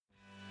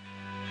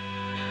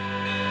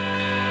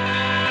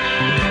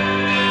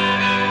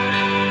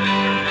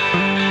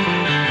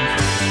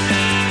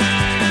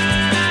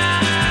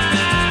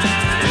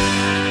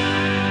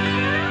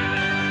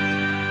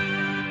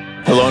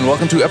and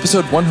welcome to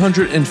episode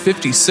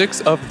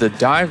 156 of The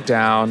Dive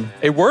Down,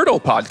 a Wordle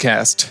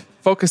podcast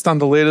focused on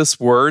the latest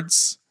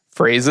words,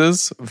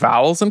 phrases,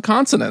 vowels, and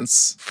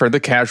consonants for the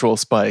casual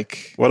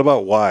spike. What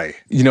about why?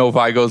 You know,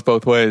 Vi goes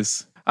both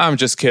ways. I'm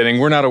just kidding.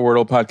 We're not a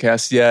Wordle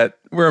podcast yet.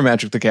 We're a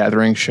Magic the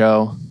Gathering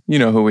show. You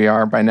know who we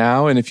are by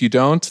now, and if you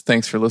don't,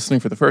 thanks for listening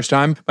for the first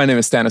time. My name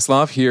is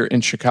Stanislav here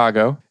in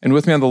Chicago, and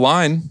with me on the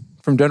line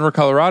from Denver,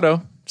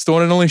 Colorado, it's the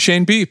one and only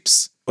Shane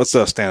Beeps. What's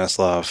up,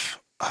 Stanislav?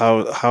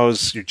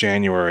 How's your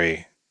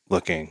January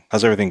looking?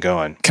 How's everything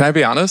going? Can I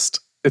be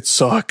honest? It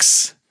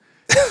sucks.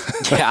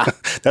 Yeah.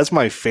 That's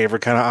my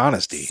favorite kind of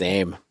honesty.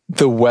 Same.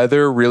 The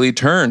weather really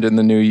turned in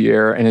the new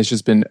year, and it's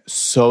just been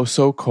so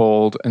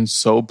cold and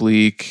so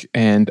bleak,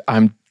 and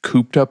I'm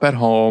cooped up at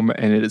home,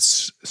 and it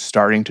is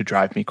starting to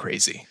drive me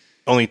crazy.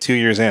 Only 2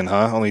 years in,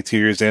 huh? Only 2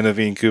 years in of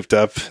being cooped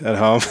up at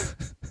home?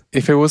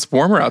 If it was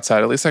warmer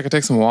outside, at least I could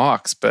take some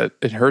walks, but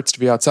it hurts to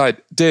be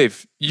outside.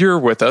 Dave, you're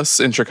with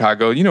us in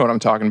Chicago. You know what I'm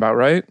talking about,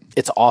 right?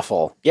 It's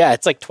awful. Yeah,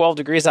 it's like 12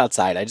 degrees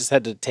outside. I just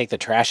had to take the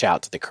trash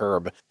out to the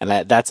curb. And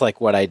that's like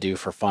what I do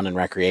for fun and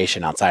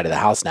recreation outside of the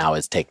house now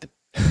is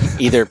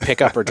either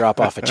pick up or drop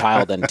off a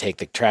child and take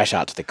the trash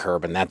out to the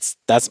curb. And that's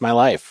my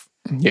life.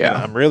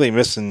 Yeah. I'm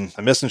missing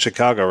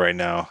Chicago right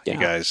now, you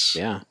guys.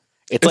 Yeah.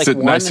 Is it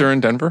nicer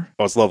in Denver?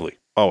 Oh, it's lovely.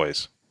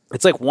 Always.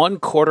 It's like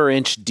 1/4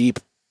 inch deep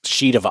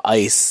sheet of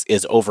ice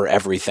is over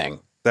everything.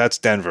 That's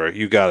Denver.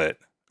 You got it.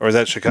 Or is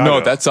that Chicago?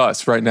 No, that's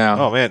us right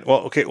now. Oh, man.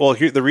 Well, okay. Well,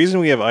 the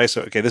reason we have ice...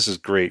 Okay, this is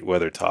great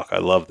weather talk. I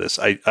love this.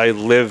 I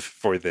live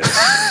for this.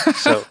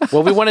 So,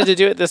 Well, we wanted to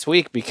do it this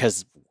week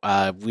because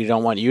we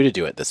don't want you to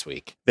do it this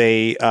week.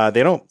 They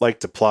don't like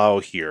to plow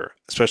here.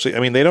 Especially,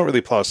 I mean, they don't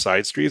really plow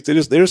side streets. They're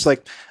just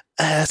like,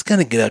 it's going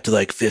to get up to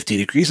like 50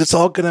 degrees. It's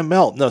all going to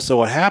melt. No, so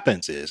what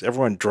happens is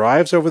everyone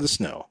drives over the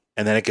snow,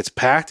 and then it gets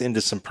packed into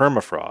some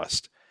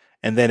permafrost,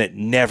 and then it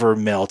never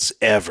melts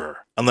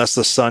ever unless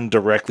the sun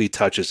directly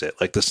touches it.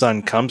 Like the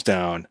sun comes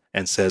down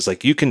and says,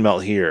 like, you can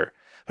melt here.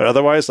 But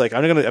otherwise, like,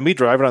 I'm be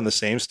driving on the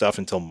same stuff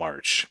until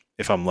March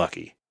if I'm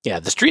lucky.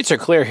 Yeah, the streets are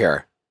clear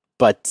here,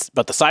 but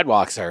the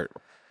sidewalks are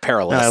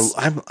perilous.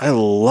 I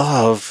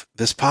love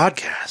this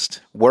podcast.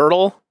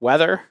 Wordle,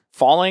 weather,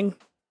 falling.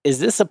 Is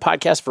this a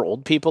podcast for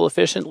old people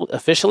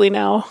officially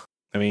now?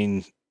 I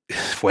mean,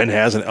 when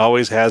hasn't,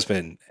 always has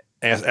been.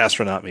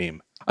 Astronaut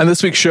meme. On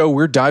this week's show,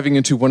 we're diving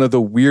into one of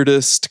the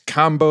weirdest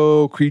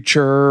combo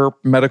creature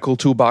medical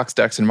toolbox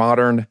decks in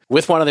Modern.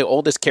 With one of the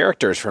oldest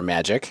characters from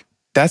Magic.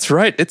 That's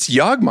right. It's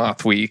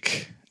Yawgmoth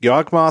week.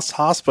 Yawgmoth's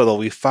Hospital.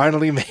 We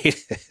finally made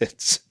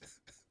it.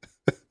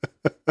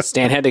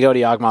 Stan had to go to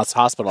Yawgmoth's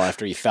Hospital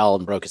after he fell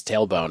and broke his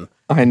tailbone.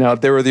 I know.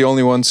 They were the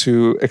only ones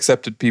who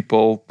accepted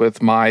people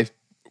with my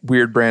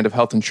weird brand of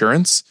health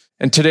insurance.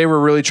 And today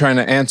we're really trying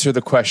to answer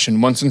the question,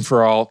 once and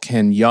for all,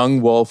 can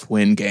Young Wolf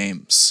win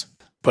games?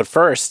 But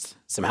first,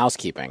 some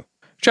housekeeping.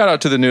 Shout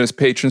out to the newest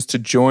patrons to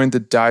join the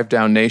Dive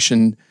Down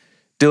Nation,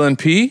 Dylan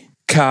P,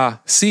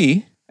 Ka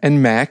C,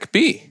 and Mac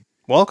B.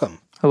 Welcome.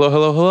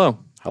 Hello.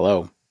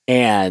 Hello.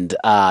 And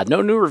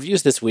no new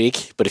reviews this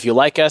week, but if you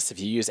like us, if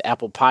you use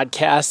Apple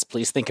Podcasts,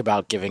 please think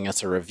about giving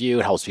us a review.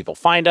 It helps people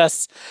find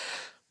us.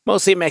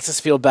 Mostly it makes us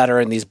feel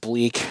better in these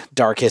bleak,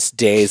 darkest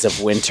days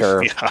of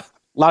winter. Yeah. A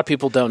lot of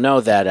people don't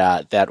know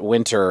that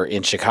winter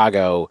in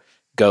Chicago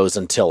goes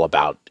until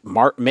about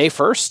May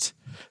 1st.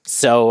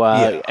 So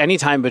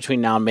anytime between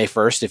now and May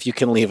 1st, if you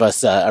can leave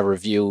us a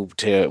review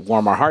to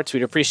warm our hearts,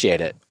 we'd appreciate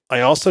it.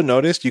 I also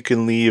noticed you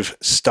can leave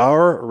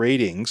star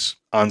ratings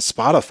on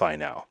Spotify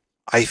now.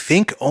 I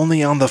think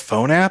only on the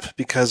phone app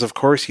because, of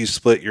course, you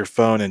split your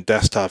phone and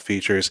desktop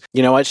features.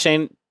 You know what,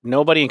 Shane?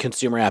 Nobody in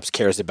consumer apps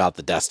cares about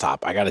the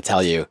desktop. I got to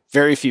tell you,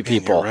 very few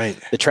people. Man, you're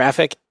right. The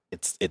traffic,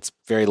 it's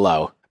very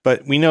low.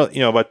 But we know,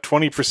 about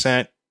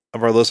 20%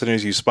 of our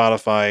listeners use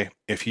Spotify.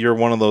 If you're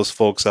one of those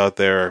folks out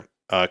there,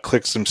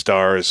 click some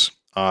stars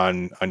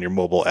on your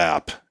mobile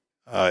app.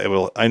 It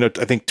will. I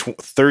think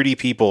 30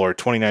 people or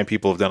 29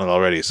 people have done it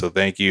already. So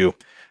thank you.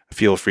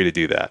 Feel free to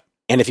do that.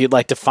 And if you'd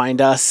like to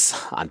find us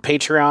on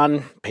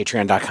Patreon,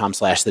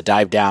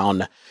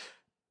 patreon.com/thedivedown.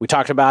 We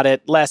talked about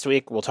it last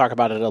week. We'll talk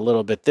about it a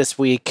little bit this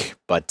week.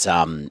 But,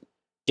 come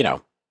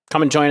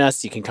and join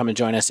us. You can come and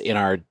join us in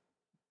our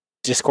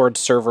Discord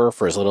server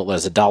for as little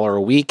as $1 a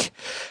week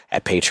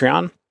at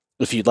Patreon.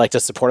 If you'd like to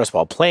support us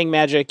while playing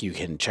Magic, you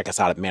can check us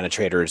out at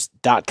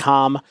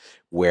manatraders.com,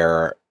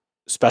 where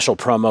special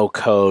promo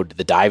code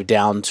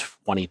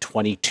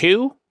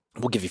TheDiveDown2022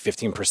 will give you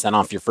 15%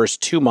 off your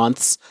first 2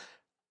 months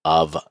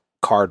of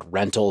card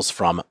rentals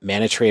from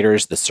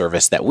ManaTraders, the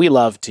service that we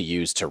love to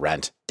use to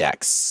rent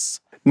decks.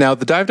 Now,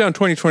 the Dive Down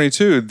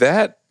 2022,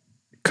 that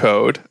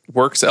code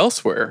works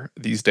elsewhere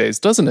these days,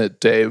 doesn't it,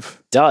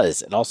 Dave?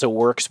 Does. It also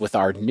works with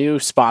our new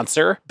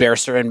sponsor,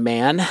 Barrister and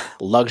Man,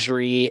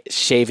 luxury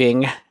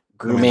shaving,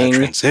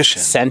 grooming,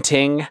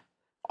 scenting,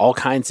 all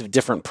kinds of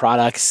different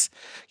products.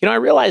 I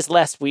realized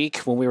last week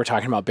when we were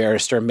talking about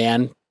Barrister and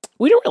Man,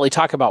 we didn't really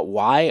talk about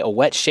why a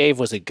wet shave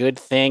was a good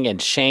thing.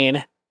 And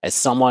Shane, as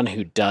someone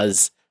who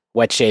does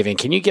wet shaving,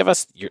 can you give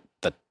us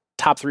the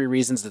top 3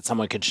 reasons that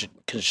someone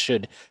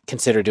should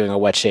consider doing a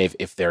wet shave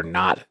if they're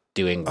not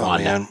doing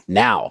one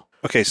now.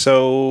 Okay,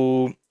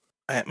 so,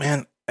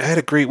 man, I had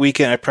a great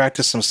weekend. I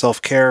practiced some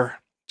self-care.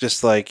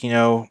 Just like,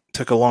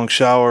 took a long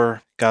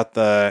shower, put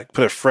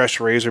a fresh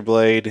razor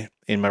blade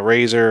in my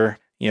razor,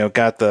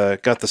 got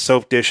the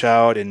soap dish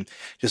out and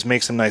just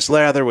make some nice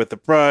lather with the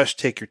brush,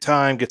 take your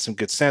time, get some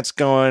good scents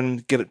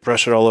going,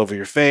 brush it all over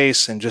your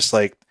face. And just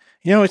like,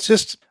 it's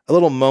just a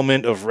little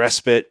moment of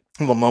respite,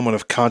 a little moment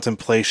of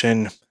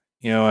contemplation,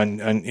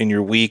 and in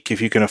your week.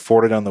 If you can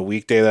afford it on the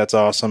weekday, that's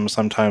awesome.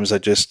 Sometimes I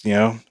just,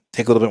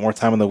 take a little bit more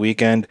time on the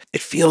weekend.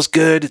 It feels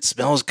good. It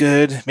smells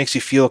good. It makes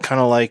you feel kind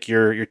of like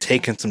you're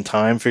taking some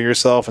time for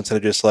yourself instead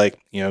of just like,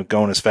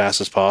 going as fast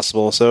as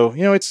possible. So,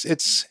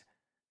 it's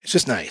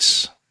just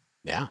nice.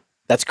 Yeah,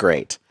 that's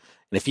great.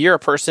 And if you're a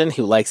person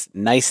who likes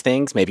nice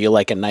things, maybe you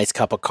like a nice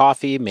cup of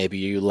coffee, maybe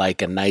you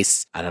like a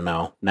nice,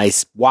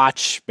 nice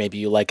watch, maybe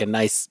you like a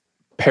nice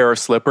pair of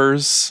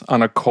slippers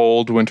on a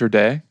cold winter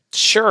day.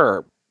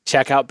 Sure.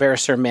 Check out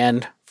Barrister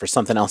Men for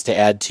something else to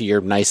add to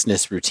your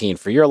niceness routine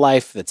for your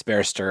life. That's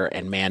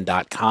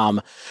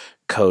barristerandman.com.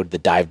 Code the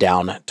Dive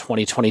Down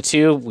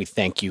 2022. We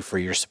thank you for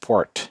your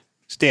support.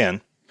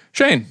 Stan.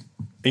 Shane.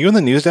 Are you on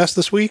the news desk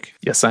this week?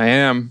 Yes, I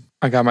am.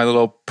 I got my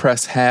little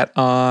press hat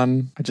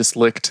on. I just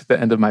licked the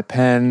end of my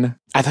pen.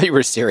 I thought you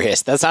were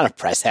serious. That's not a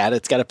press hat.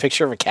 It's got a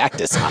picture of a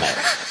cactus on it.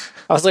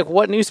 I was like,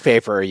 what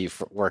newspaper are you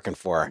working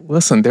for?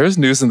 Listen, there's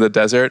news in the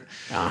desert.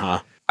 Uh-huh.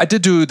 I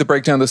did do the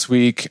breakdown this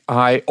week.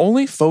 I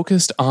only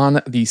focused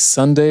on the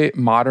Sunday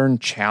Modern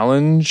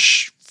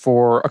Challenge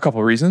for a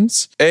couple of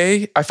reasons.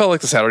 A, I felt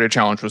like the Saturday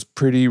Challenge was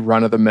pretty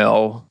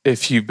run-of-the-mill.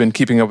 If you've been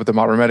keeping up with the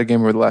modern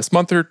metagame over the last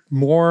month or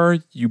more,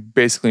 you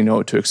basically know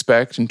what to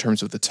expect in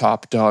terms of the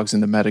top dogs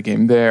in the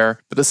metagame there.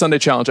 But the Sunday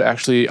Challenge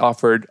actually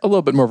offered a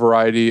little bit more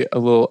variety, a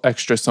little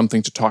extra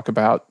something to talk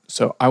about.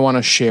 So I want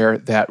to share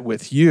that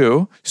with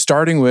you,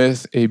 starting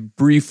with a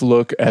brief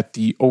look at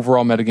the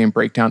overall metagame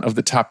breakdown of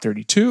the top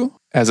 32,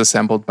 as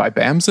assembled by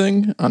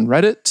Bamzing on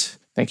Reddit.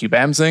 Thank you,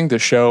 Bamzing, the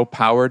show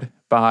powered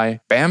by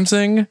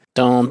Bamzing.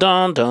 Dun,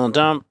 dun, dun,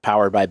 dun,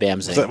 powered by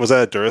Bamzing. Was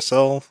that a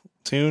Duracell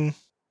tune?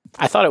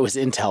 I thought it was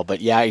Intel, but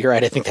yeah, you're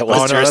right. I think that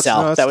was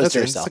Duracell. That was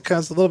Duracell.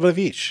 It's a little bit of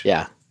each.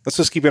 Yeah. Let's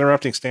just keep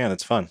interrupting Stan.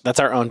 It's fun. That's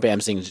our own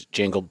Bamzing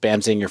jingle.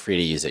 Bamzing, you're free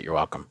to use it. You're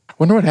welcome. I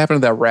wonder what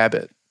happened to that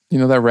rabbit. You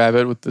know that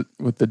rabbit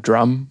with the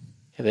drum?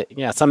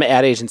 Yeah, some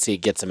ad agency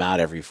gets them out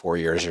every 4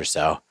 years or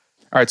so.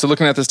 All right, so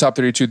looking at this top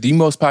 32, the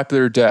most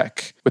popular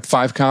deck with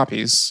 5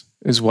 copies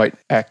is White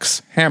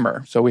X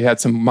Hammer. So we had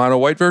some mono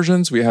white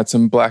versions, we had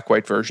some black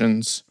white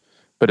versions,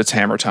 but it's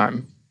hammer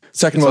time.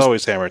 It's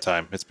always hammer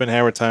time. It's been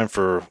hammer time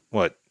for,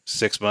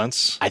 6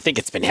 months? I think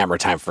it's been hammer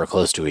time for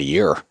close to a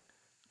year,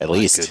 at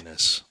least. My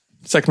goodness.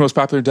 Second most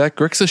popular deck,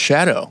 Grixis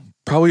Shadow.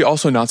 Probably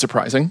also not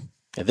surprising.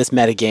 Yeah, this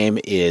metagame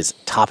is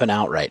topping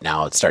out right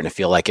now. It's starting to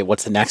feel like it.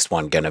 What's the next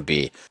one going to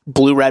be?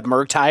 Blue-Red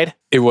Murktide?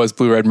 It was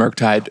Blue-Red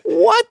Murktide.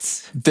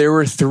 What? There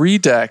were 3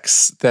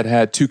 decks that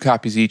had 2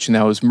 copies each, and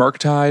that was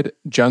Murktide,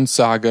 Jund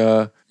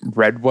Saga,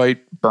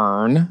 Red-White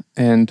Burn,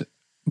 and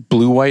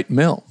Blue-White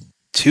Mill.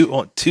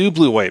 Two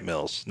blue-white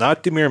mills,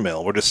 not Dimir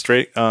Mill. We're just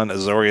straight on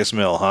Azorius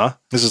Mill, huh?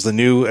 This is the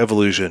new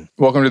evolution.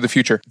 Welcome to the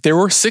future. There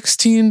were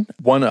 16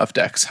 one-of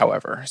decks,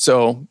 however.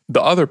 So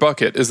the other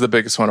bucket is the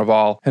biggest one of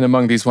all. And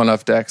among these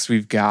one-of decks,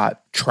 we've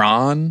got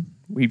Tron,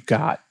 we've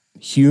got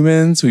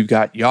Humans, we've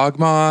got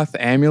Yawgmoth,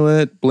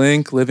 Amulet,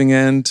 Blink, Living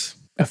End,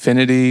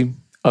 Affinity,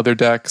 other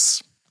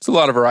decks. It's a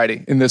lot of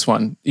variety in this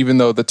one, even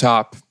though the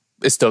top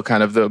is still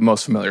kind of the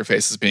most familiar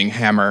faces being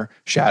Hammer,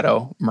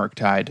 Shadow,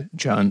 Murktide,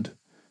 Jund,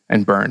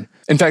 and Burn.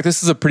 In fact,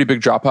 this is a pretty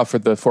big drop-off for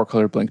the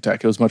 4-color Blink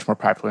deck. It was much more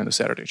popular in the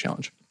Saturday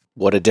Challenge.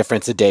 What a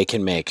difference a day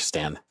can make,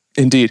 Stan.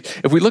 Indeed.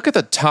 If we look at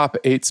the top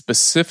 8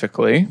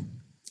 specifically,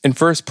 in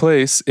first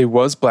place, it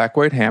was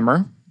Black-White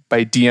Hammer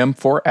by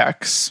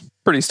DM4X.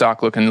 Pretty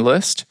stock-looking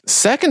list.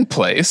 Second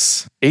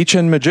place,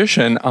 HN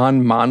Magician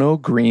on Mono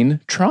Green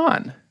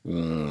Tron.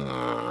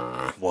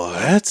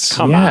 What?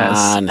 Come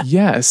on.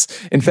 Yes.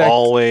 In fact,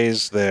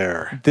 always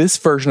there. This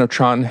version of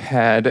Tron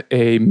had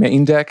a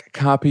main deck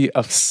copy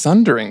of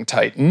Sundering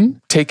Titan,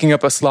 taking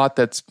up a slot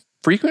that's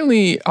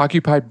frequently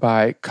occupied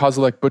by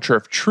Kozilek Butcher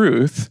of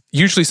Truth.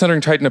 Usually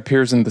Sundering Titan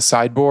appears in the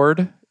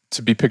sideboard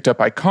to be picked up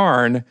by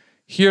Karn.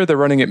 Here they're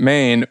running it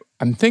main,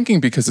 I'm thinking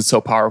because it's so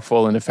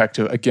powerful and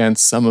effective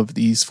against some of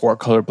these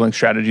 4-color Blink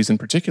strategies in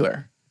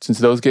particular. Since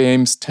those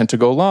games tend to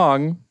go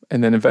long,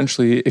 and then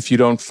eventually, if you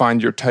don't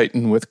find your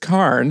Titan with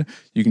Karn,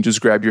 you can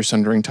just grab your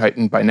Sundering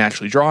Titan by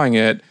naturally drawing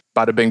it,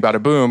 bada bing,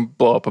 bada boom,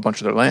 blow up a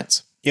bunch of their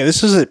lands. Yeah,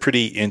 this is a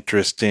pretty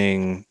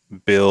interesting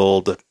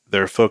build.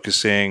 They're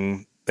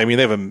focusing, they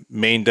have a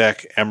main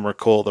deck,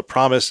 Emrakul, the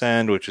Promise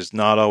End, which is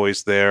not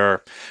always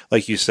there.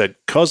 Like you said,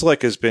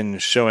 Kozilek has been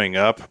showing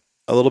up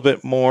a little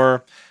bit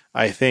more.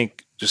 I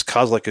think just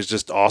Kozilek is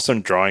just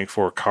awesome drawing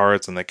 4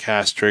 cards, and the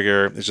cast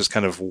trigger is just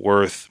kind of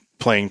worth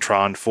playing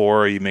Tron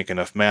 4. You make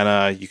enough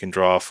mana, you can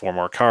draw 4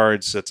 more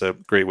cards. That's a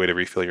great way to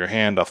refill your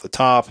hand off the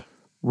top.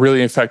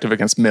 really effective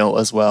against mill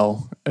as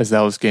well, as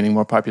that was gaining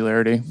more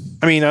popularity.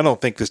 I mean, I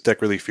don't think this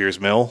deck really fears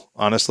mill,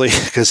 honestly,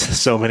 because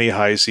so many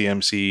high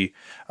CMC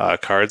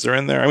cards are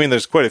in there. I mean,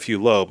 there's quite a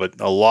few low, but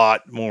a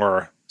lot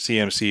more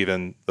CMC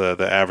than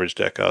the average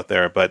deck out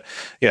there. But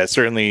yeah, it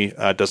certainly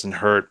doesn't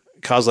hurt.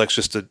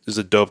 Kozilek is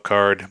a dope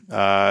card.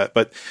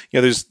 But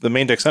there's the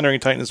main deck Centering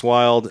Titan is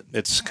wild.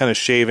 It's kind of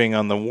shaving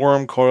on the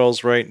Worm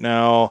Coils right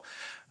now.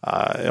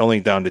 Only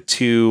down to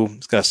 2.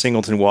 It's got a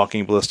Singleton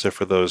Walking Ballista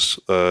for those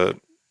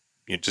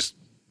just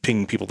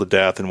pinging people to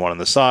death and one on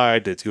the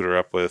side to tutor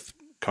up with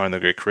Karn the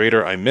Great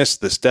Creator. I missed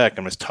this deck.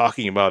 I'm just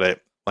talking about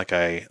it like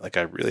I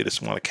really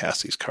just want to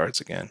cast these cards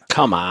again.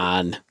 Come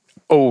on.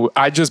 Oh,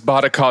 I just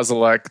bought a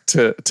Kozilek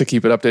to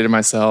keep it updated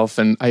myself,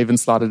 and I even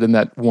slotted in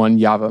that one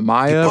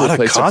Yawgmoth,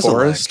 replaced a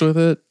forest with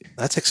it.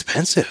 That's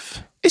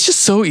expensive. It's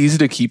just so easy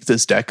to keep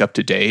this deck up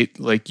to date.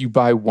 Like, you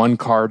buy one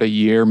card a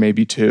year,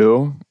 maybe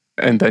 2,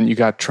 and then you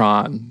got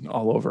Tron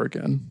all over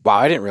again. Wow,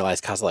 I didn't realize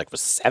Kozilek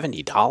was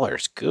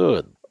 $70.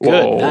 Good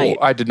Whoa, night.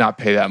 I did not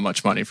pay that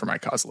much money for my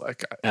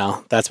Kozilek.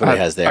 No, that's what it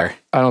has there.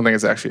 I don't think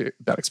it's actually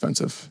that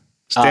expensive.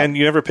 Stan,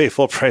 you never pay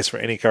full price for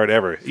any card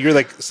ever. You're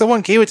like, someone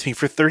gave it to me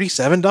for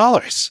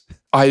 $37.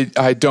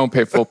 I don't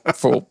pay full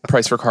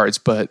price for cards,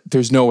 but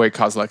there's no way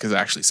Kozilek is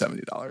actually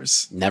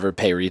 $70. Never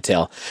pay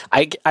retail.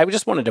 I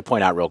just wanted to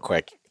point out real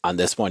quick on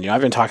this one.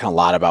 I've been talking a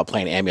lot about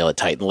playing Amulet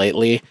Titan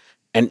lately,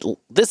 and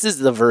this is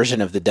the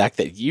version of the deck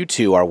that you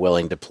two are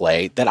willing to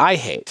play that I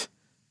hate.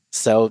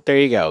 So there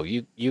you go.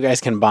 You guys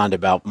can bond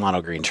about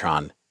Mono Green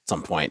Tron at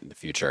some point in the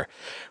future.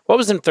 What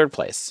was in third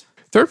place?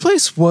 Third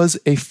place was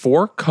a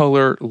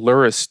 4-color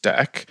Luris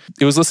deck.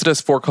 It was listed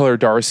as 4-color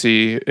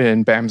Darcy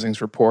in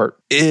Bamzing's report.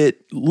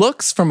 It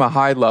looks from a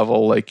high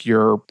level like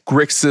your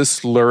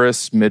Grixis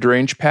Luris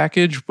mid-range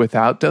package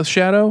without Death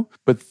Shadow,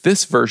 but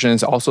this version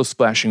is also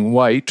splashing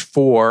white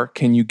for,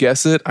 can you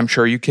guess it? I'm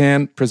sure you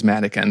can,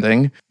 Prismatic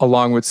Ending,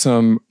 along with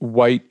some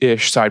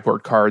white-ish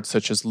sideboard cards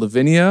such as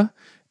Lavinia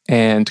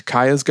and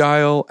Kaya's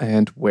Guile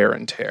and Wear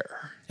and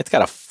Tear. It's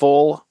got a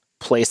full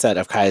playset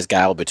of Kaya's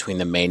Guile between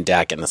the main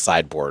deck and the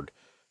sideboard.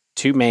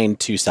 2 main,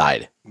 2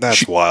 side.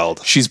 That's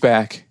wild. She's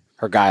back.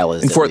 Her Guile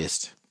is, at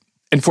least.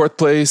 In fourth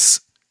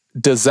place,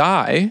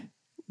 Dazai,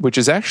 which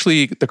is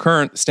actually the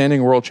current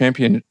standing world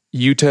champion,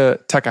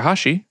 Yuta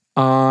Takahashi,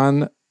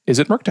 on Is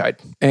It Murktide?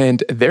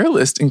 And their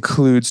list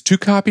includes 2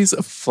 copies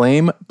of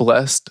Flame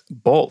Blessed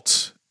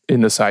Bolt in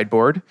the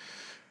sideboard,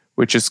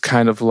 which is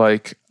kind of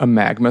like a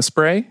magma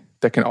spray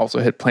that can also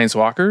hit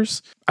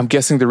planeswalkers. I'm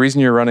guessing the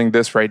reason you're running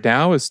this right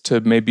now is to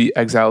maybe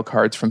exile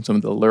cards from some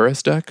of the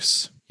Luris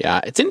decks. Yeah,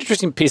 it's an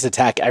interesting piece of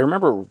tech. I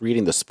remember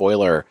reading the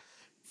spoiler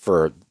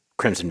for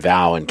Crimson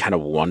Vow and kind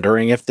of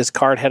wondering if this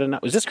card had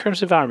enough. Was this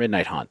Crimson Vow or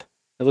Midnight Hunt?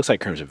 It looks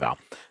like Crimson Vow.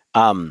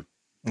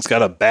 It's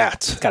got a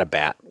bat. It's got a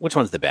bat. Which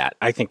one's the bat?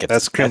 I think it's...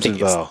 That's Crimson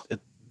Vow.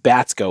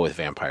 Bats go with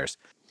vampires.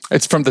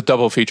 It's from the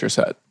double feature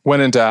set. When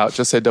in doubt,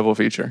 just say double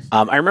feature.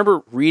 I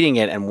remember reading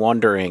it and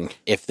wondering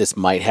if this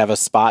might have a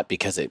spot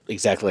because it,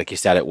 exactly like you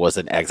said, it was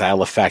an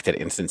exile effect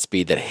at instant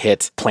speed that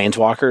hit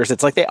planeswalkers.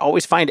 It's like they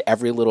always find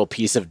every little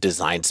piece of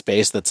design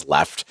space that's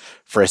left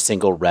for a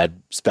single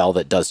red spell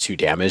that does 2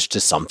 damage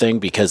to something,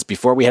 because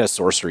before we had a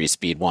sorcery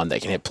speed one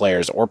that can hit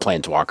players or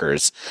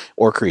planeswalkers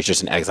or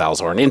creatures and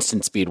exiles, or an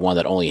instant speed one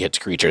that only hits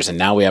creatures, and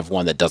now we have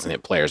one that doesn't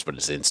hit players but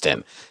is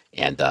instant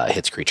and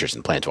hits creatures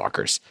and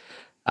planeswalkers.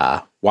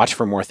 Watch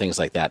for more things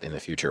like that in the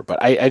future.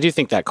 But I do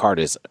think that card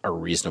is a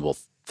reasonable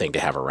thing to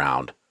have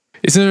around.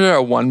 Isn't there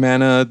a 1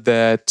 mana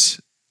that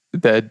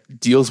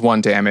deals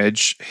 1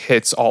 damage,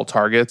 hits all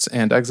targets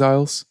and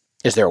exiles?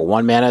 Is there a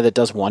 1 mana that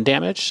does 1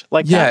 damage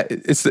like that? Yeah,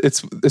 it's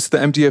the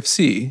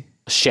MDFC.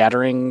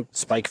 Shattering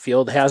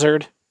Spikefield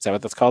Hazard? Is that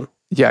what that's called?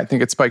 Yeah, I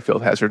think it's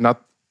Spikefield Hazard.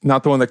 Not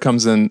the one that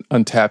comes in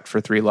untapped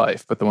for 3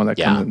 life, but the one that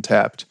comes in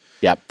tapped.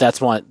 Yeah,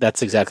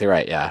 that's exactly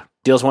right, yeah.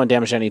 Deals 1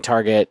 damage to any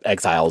target,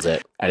 exiles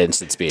it at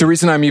instant speed. The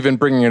reason I'm even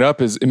bringing it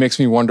up is it makes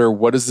me wonder,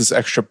 what is this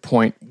extra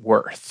point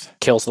worth?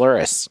 Kills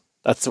Luris.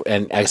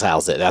 And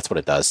exiles it. That's what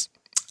it does.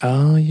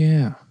 Oh,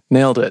 yeah.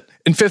 Nailed it.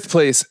 In 5th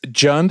place,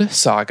 Jund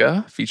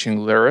Saga, featuring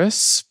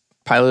Luris,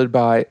 piloted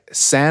by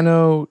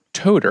Sano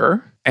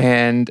Toter.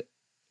 And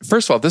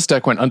first of all, this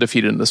deck went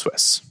undefeated in the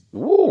Swiss.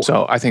 Ooh.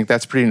 So I think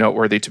that's pretty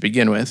noteworthy to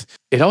begin with.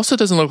 It also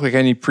doesn't look like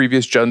any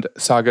previous Jund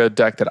Saga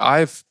deck that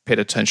I've paid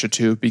attention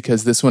to,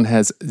 because this one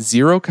has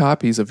 0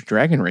 copies of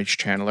Dragon Rage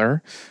Channeler,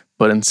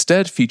 but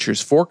instead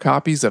features 4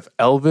 copies of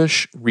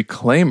Elvish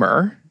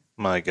Reclaimer.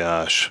 My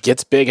gosh.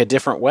 Gets big a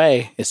different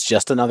way. It's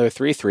just another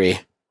 3/3,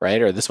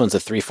 right? Or this one's a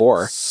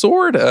 3/4.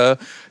 Sorta.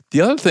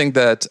 The other thing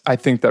that I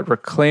think that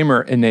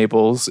Reclaimer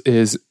enables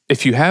is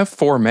if you have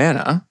 4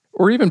 mana,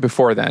 or even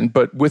before then,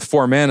 but with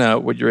 4 mana,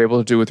 what you're able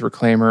to do with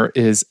Reclaimer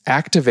is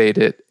activate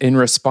it in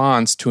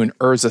response to an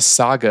Urza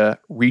Saga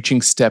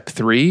reaching step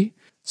 3.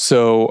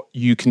 So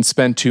you can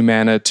spend 2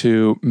 mana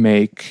to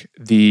make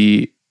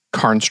the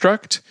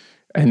Construct,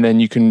 and then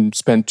you can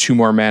spend 2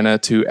 more mana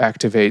to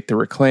activate the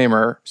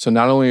Reclaimer. So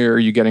not only are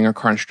you getting a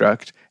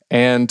Construct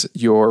and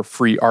your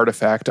free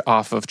artifact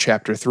off of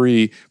Chapter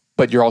 3,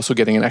 but you're also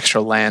getting an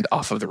extra land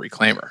off of the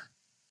Reclaimer.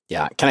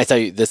 Yeah. Can I tell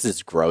you, this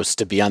is gross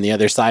to be on the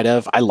other side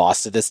of. I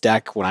lost to this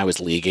deck when I was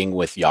leaguing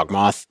with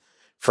Yawgmoth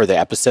for the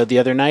episode the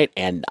other night.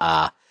 And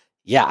I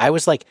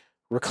was like,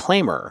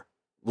 Reclaimer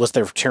was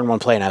their turn one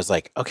play. And I was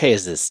like, okay,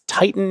 is this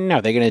Titan?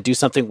 Are they going to do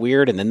something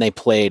weird? And then they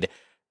played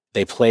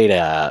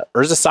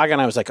Urza Saga.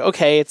 And I was like,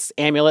 okay, it's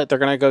Amulet. They're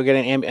going to go get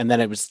an Amulet. And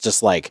then it was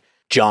just like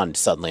Jund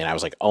suddenly. And I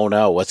was like, oh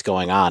no, what's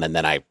going on? And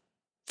then I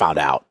found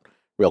out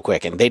real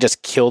quick. And they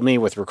just killed me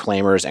with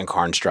Reclaimers and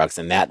Karnstructs.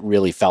 And that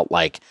really felt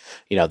like,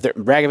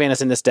 Ragavan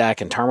is in this deck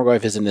and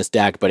Tarmogoyf is in this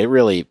deck. But it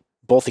really,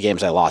 both the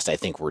games I lost, I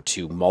think, were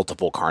to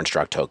multiple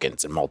Karnstruct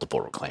tokens and multiple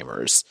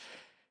Reclaimers.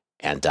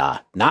 And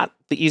not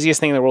the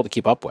easiest thing in the world to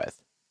keep up with.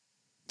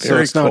 So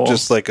it's not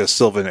just like a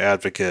Sylvan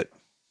Advocate.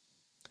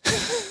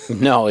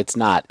 No, it's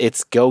not.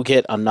 It's go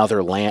get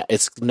another land.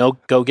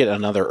 Go get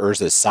another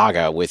Urza's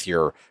Saga with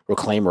your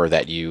Reclaimer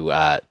that you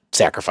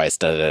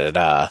sacrificed. It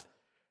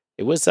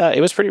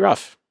was pretty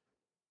rough.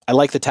 I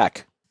like the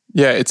tech.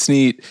 Yeah, it's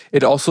neat.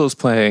 It also is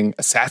playing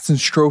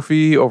Assassin's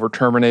Trophy over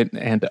Terminate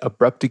and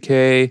Abrupt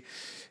Decay.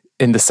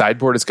 In the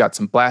sideboard, it's got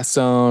some Blast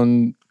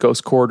Zone,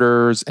 Ghost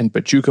Quarters, and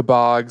Bajuka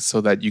Bogs, so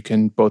that you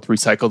can both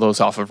recycle those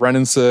off of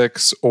Renin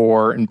 6,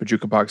 or in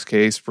Bajuka Bog's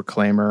case,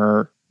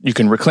 Reclaimer. You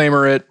can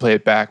Reclaimer it, play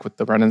it back with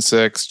the Renin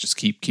 6, just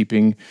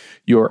keeping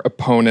your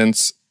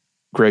opponent's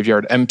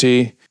graveyard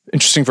empty.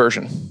 Interesting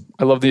version.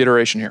 I love the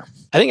iteration here.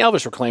 I think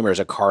Elvish Reclaimer is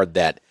a card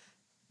that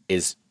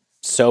is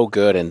so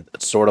good and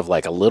sort of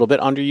like a little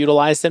bit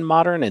underutilized in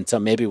Modern, and so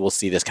maybe we'll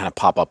see this kind of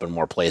pop up in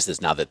more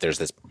places now that there's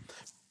this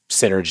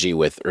synergy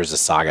with Urza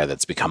Saga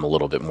that's become a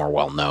little bit more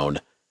well-known.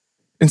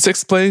 In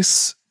sixth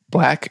place,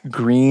 Black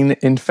Green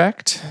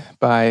Infect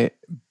by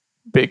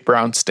Big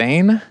Brown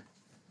Stain.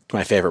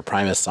 My favorite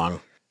Primus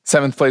song.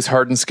 Seventh place,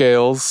 Hardened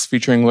Scales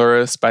featuring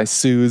Luris by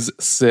Suze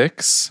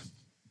 6.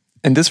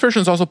 And this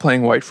version is also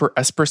playing white for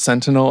Esper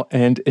Sentinel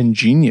and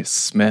Ingenious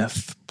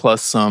Smith,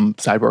 plus some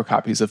sideboard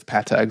copies of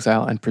Path to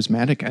Exile and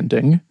Prismatic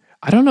Ending.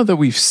 I don't know that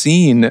we've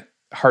seen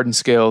Hardened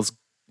Scales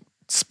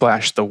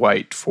splash the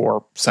white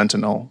for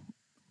Sentinel.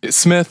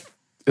 Smith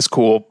is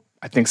cool.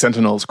 I think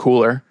Sentinel is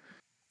cooler.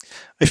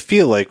 I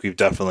feel like we've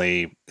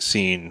definitely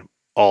seen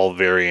all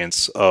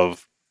variants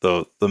of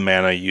the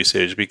mana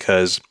usage,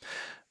 because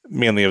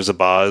mainly of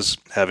Zabaz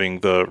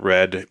having the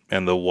red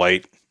and the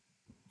white,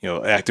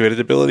 activated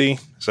ability.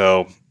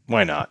 So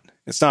why not?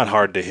 It's not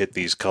hard to hit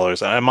these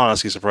colors. I'm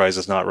honestly surprised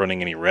it's not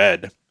running any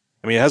red.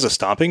 I mean, it has a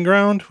Stomping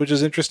Ground, which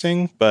is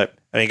interesting, but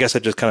I guess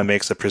it just kind of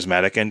makes the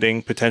Prismatic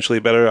Ending potentially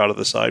better out of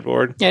the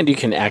sideboard. And you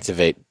can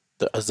activate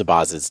the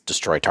Zabaz's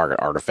destroy target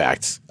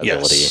artifact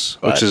ability. Yes,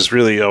 which is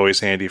really always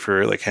handy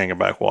for like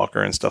Hangerback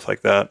Walker and stuff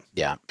like that.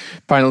 Yeah.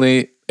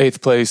 Finally,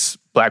 eighth place,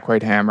 Black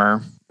White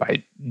Hammer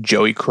by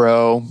Joey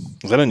Crow.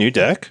 Is that a new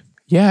deck?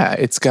 Yeah,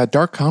 it's got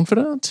Dark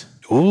Confidant.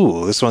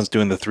 Ooh, this one's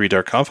doing the 3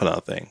 Dark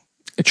Confidant thing.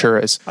 It sure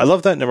is. I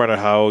love that no matter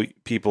how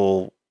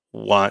people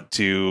want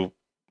to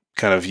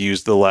kind of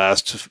use the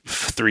last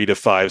 3 to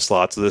 5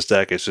 slots of this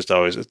deck, it's just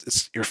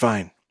always, you're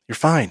fine. You're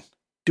fine.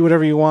 Do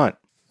whatever you want.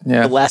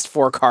 Yeah. The last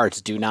 4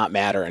 cards do not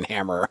matter in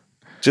Hammer.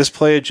 Just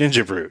play a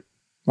Gingerbrute.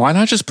 Why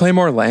not just play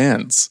more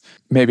lands?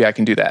 Maybe I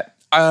can do that.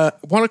 I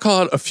want to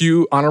call out a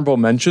few honorable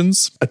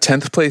mentions. A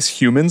 10th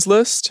place Humans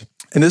list.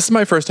 And this is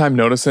my first time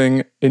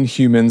noticing in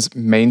Humans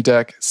main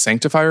deck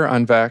Sanctifier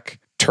Unvec,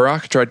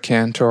 Turok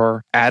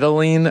Dreadcantor,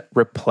 Adeline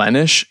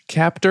Replenish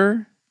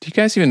Captor. Do you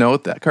guys even know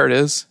what that card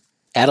is?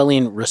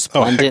 Adeline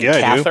Resplendent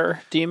Cathar,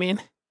 do you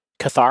mean?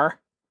 Cathar?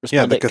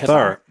 Yeah, the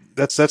Cathar.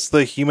 That's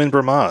the human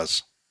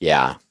Bramaz.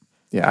 Yeah.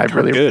 Yeah, I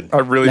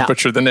really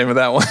butchered the name of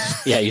that one.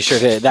 Yeah, you sure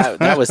did.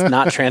 That was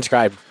not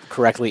transcribed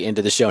correctly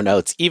into the show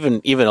notes,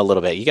 even a little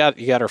bit. You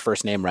got her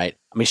first name right.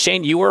 I mean,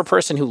 Shane, you were a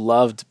person who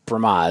loved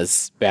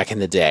Bramaz back in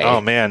the day.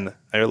 Oh man,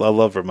 I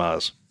love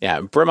Bramaz.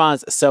 Yeah,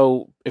 Bramaz.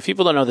 So if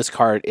people don't know this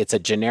card, it's a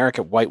generic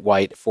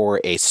white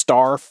for a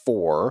star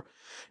 4.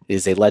 It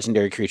is a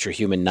legendary creature,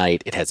 human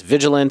knight. It has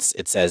vigilance.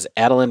 It says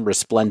Adeline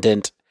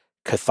Resplendent.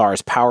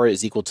 Cathar's power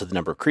is equal to the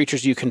number of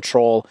creatures you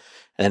control.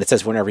 And then it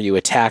says whenever you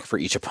attack for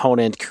each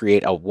opponent,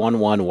 create a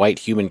 1/1 white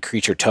human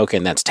creature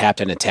token that's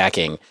tapped and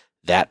attacking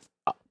that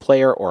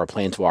player or a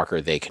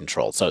planeswalker they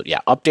control. So yeah,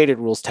 updated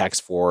rules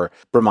text for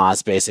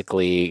Bramaz.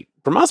 Basically,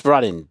 Bramaz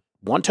brought in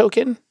 1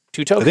 token,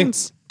 2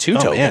 tokens, 2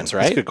 tokens,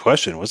 right? That's a good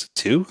question. Was it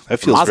 2? That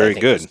feels Bramaz, very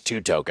good. It was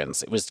 2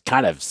 tokens. It was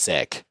kind of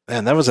sick.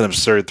 Man, that was an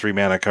absurd 3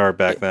 mana card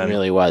back then. It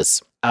really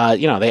was.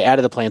 They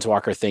added the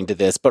Planeswalker thing to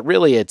this, but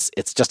really it's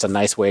just a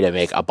nice way to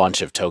make a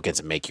bunch of tokens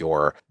and make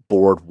your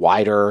board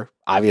wider.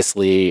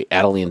 Obviously,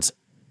 Adeline's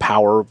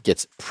power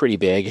gets pretty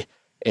big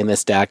in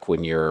this deck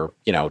when you're,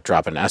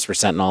 dropping Esper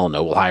Sentinel,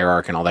 Noble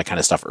Hierarch, and all that kind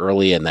of stuff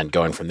early, and then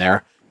going from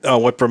there. Oh,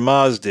 what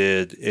Bramaz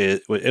did,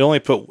 it only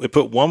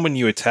put 1 when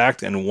you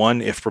attacked and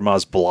 1 if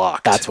Bramaz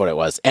blocked. That's what it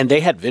was. And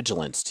they had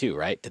Vigilance too,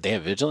 right? Did they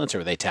have Vigilance or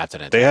were they tapped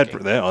in it? They had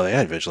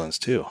Vigilance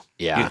too.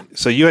 Yeah.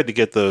 So you had to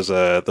get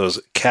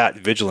those cat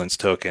Vigilance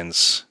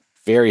tokens.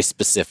 Very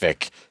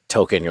specific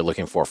token you're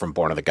looking for from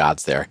Born of the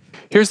Gods there.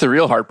 Here's the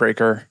real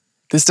heartbreaker.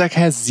 This deck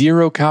has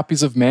 0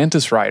 copies of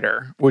Mantis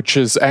Rider, which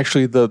is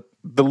actually the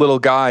the little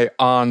guy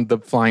on the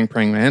flying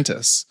praying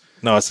mantis.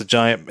 No, it's a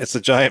giant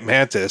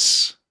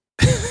mantis.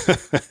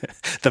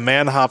 The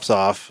man hops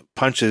off,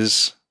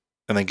 punches,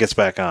 and then gets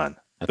back on.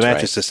 The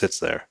mantis just sits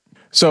there.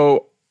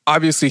 So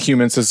obviously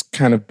humans has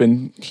kind of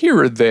been here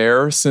or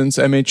there since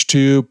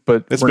MH2,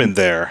 but it's been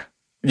there.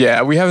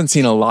 Yeah, we haven't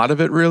seen a lot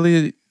of it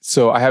really.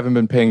 So I haven't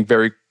been paying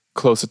very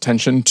close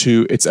attention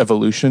to its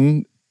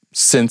evolution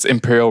since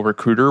Imperial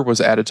Recruiter was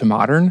added to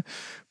Modern.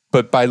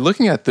 But by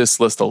looking at this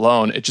list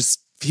alone, it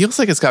just feels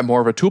like it's got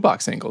more of a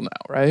toolbox angle now,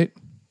 right?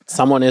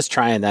 Someone is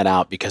trying that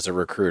out because of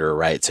Recruiter,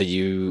 right? So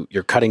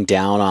you're cutting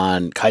down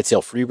on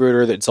Kitesail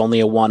Freebooter that's only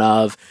a one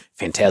of.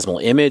 Phantasmal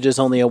Image is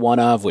only a one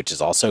of, which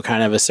is also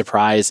kind of a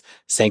surprise.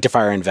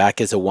 Sanctifier and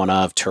Vec is a one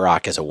of.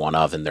 Turok is a one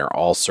of, and they're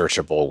all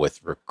searchable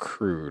with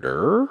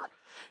Recruiter.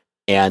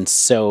 And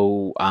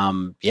so,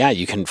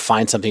 you can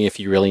find something if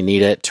you really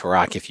need it.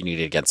 Turok if you need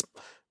it against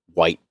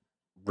white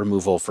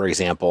removal, for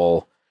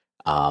example.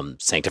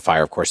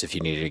 Sanctifier, of course, if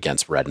you need it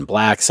against red and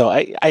black. So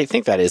I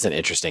think that is an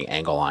interesting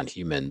angle on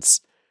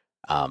humans.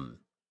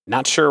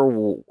 Not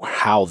sure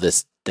how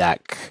this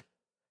deck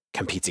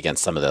competes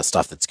against some of the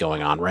stuff that's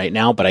going on right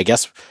now, but I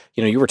guess,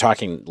 you were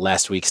talking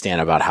last week, Stan,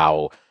 about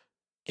how,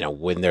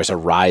 when there's a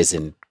rise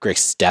in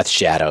Grixis Death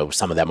Shadow,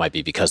 some of that might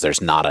be because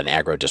there's not an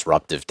aggro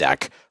disruptive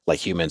deck like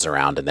humans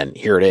around, and then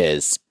here it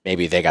is.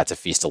 Maybe they got to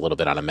feast a little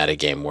bit on a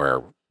metagame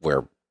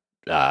where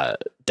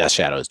Death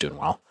Shadow is doing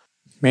well.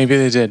 Maybe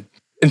they did.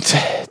 In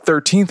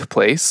 13th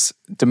place,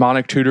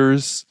 Demonic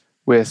Tutors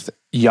with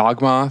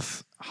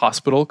Yawgmoth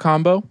Hospital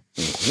combo.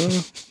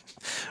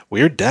 Mm-hmm.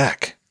 Weird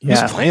deck.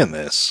 Yeah. Who's playing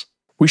this?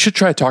 We should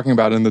try talking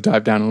about it in the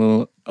dive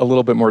down a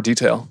little bit more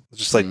detail.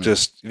 You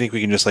think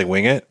we can just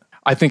wing it?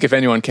 I think if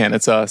anyone can,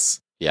 it's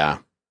us. Yeah.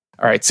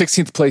 All right,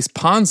 16th place,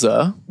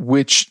 Panza,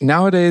 which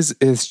nowadays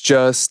is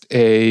just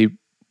a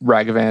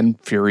Ragavan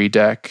Fury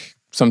deck.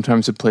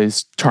 Sometimes it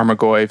plays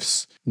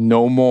Tarmogoyfs.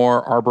 No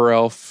more Arbor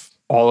Elf.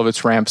 All of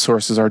its ramp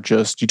sources are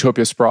just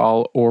Utopia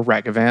Sprawl or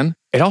Ragavan.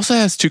 It also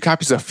has 2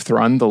 copies of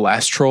Thrun, the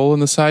last troll,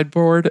 in the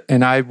sideboard.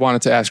 And I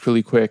wanted to ask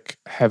really quick,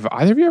 have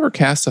either of you ever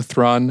cast a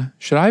Thrun?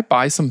 Should I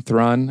buy some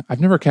Thrun?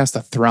 I've never cast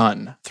a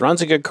Thrun.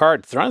 Thrun's a good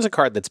card. Thrun's a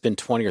card that's been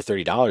 $20 or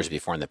 $30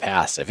 before in the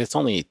past. If it's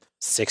only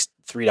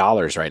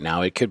 $3 right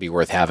now, it could be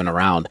worth having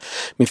around.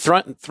 I mean,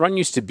 Thrun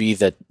used to be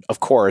that, of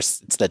course,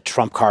 it's the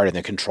trump card in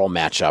the control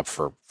matchup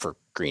for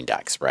green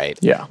decks, right?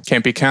 Yeah.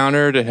 Can't be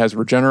countered. It has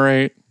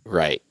Regenerate.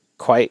 Right.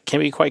 Can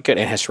be quite good,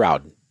 and has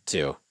Shroud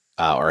too,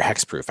 or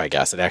Hexproof. I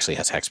guess it actually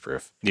has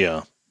Hexproof.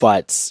 Yeah,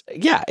 but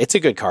yeah, it's a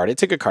good card.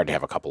 It's a good card to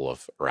have a couple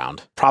of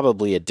around.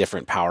 Probably a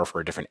different power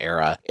for a different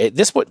era.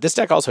 This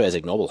deck also has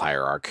Ignoble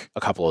Hierarch, a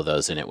couple of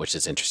those in it, which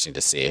is interesting to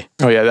see.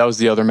 Oh yeah, that was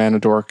the other mana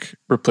dork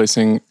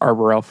replacing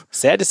Arbor Elf.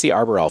 Sad to see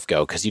Arbor Elf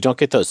go because you don't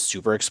get those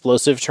super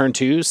explosive turn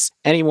 2s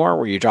anymore,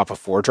 where you drop a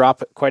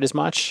 4-drop quite as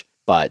much.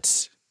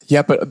 But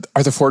yeah, but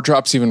are the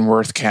 4-drops even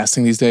worth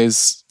casting these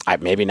days?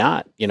 Maybe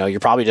not. You're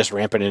probably just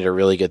ramping into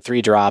really good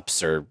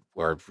 3-drops, or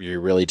you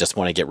really just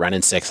want to get Ren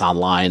and 6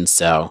 online.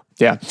 So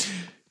yeah.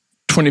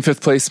 25th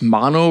place,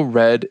 Mono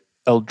Red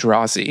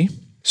Eldrazi.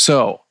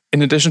 So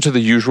in addition to the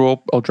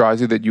usual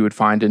Eldrazi that you would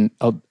find in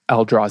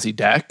Eldrazi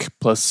deck,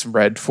 plus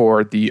red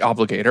for the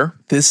Obligator,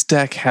 this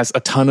deck has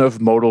a ton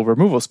of modal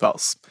removal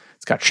spells.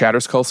 It's got Shatter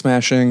Skull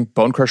Smashing,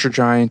 Bone Crusher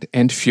Giant,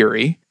 and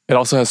Fury. It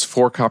also has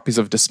 4 copies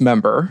of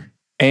Dismember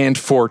and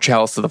 4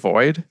 Chalice to the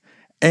Void.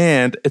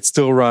 And it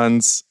still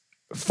runs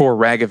 4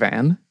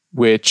 Ragavan,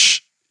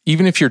 which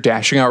even if you're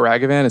dashing out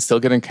Ragavan, it's still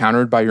getting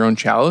countered by your own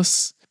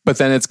Chalice. But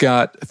then it's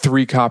got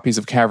 3 copies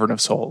of Cavern of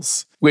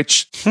Souls,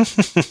 which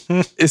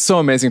is so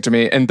amazing to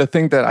me. And the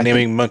thing that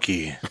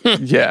Monkey.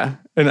 Yeah.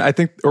 And I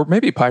think, or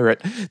maybe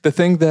Pirate, the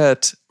thing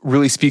that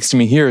really speaks to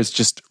me here is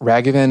just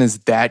Ragavan is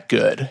that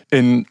good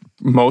in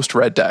most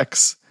red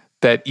decks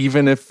that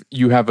even if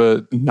you have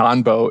a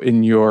non-bow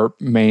in your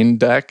main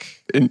deck,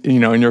 in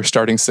your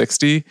starting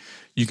 60,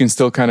 you can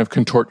still kind of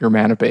contort your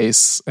mana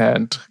base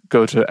and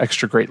go to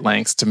extra great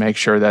lengths to make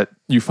sure that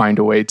you find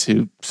a way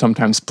to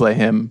sometimes play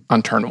him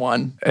on turn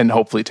 1 and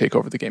hopefully take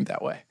over the game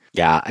that way.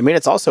 Yeah, I mean,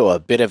 it's also a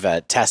bit of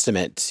a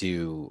testament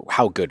to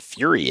how good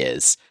Fury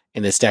is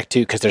in this deck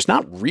too, because there's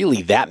not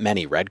really that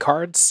many red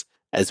cards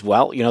as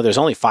well. There's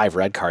only 5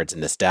 red cards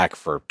in this deck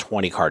for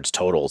 20 cards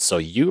total, so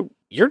you're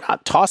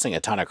not tossing a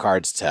ton of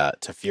cards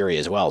to Fury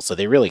as well, so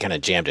they really kind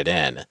of jammed it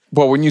in.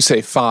 Well, when you say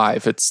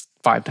 5, it's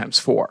 5 times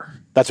 4.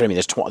 That's what I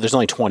mean. There's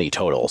only 20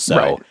 total.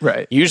 So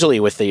right. Usually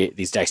with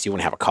these decks, you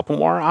want to have a couple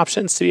more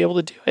options to be able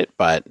to do it.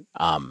 But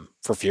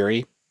for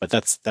Fury, but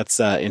that's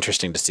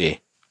interesting to see.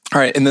 All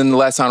right, and then the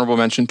last honorable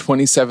mention,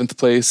 27th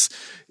place,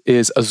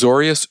 is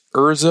Azorius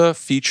Urza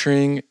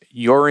featuring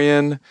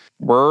Yorion,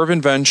 Whir of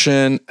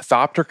Invention,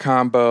 Thopter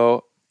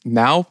combo,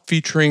 now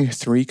featuring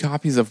 3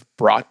 copies of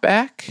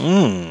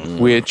Broughtback,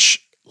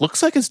 which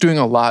looks like it's doing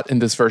a lot in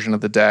this version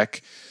of the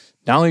deck.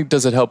 Not only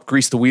does it help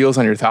grease the wheels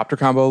on your Thopter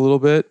combo a little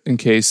bit, in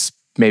case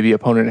maybe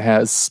opponent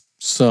has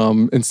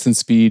some instant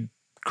speed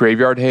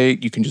Graveyard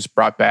Hate, you can just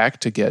brought back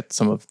to get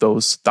some of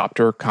those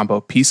Thopter combo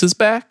pieces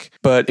back,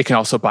 but it can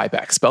also buy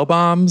back Spell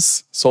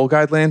Bombs, Soul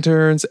Guide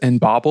Lanterns, and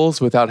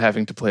Baubles without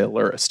having to play a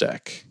Lurrus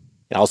deck.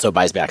 It also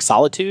buys back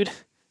Solitude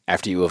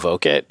after you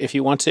evoke it if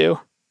you want to,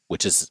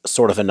 which is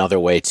sort of another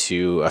way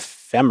to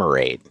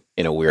ephemerate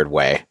in a weird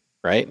way,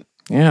 right?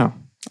 Yeah,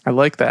 I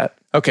like that.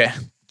 Okay,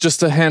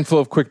 just a handful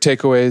of quick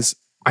takeaways.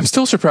 I'm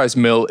still surprised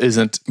Mill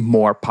isn't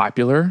more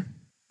popular,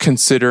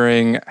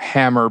 considering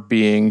Hammer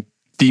being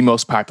the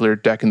most popular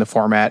deck in the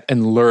format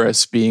and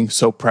Lurrus being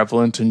so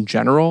prevalent in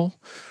general.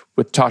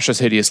 With Tasha's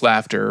Hideous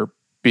Laughter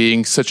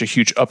being such a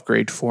huge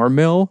upgrade for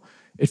Mill,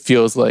 it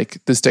feels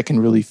like this deck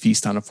can really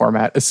feast on a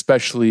format,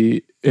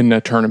 especially in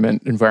a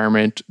tournament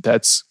environment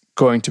that's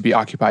going to be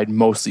occupied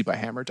mostly by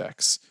Hammer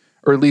decks.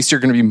 Or at least you're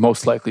going to be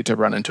most likely to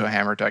run into a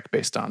Hammer deck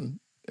based on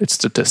its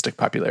statistic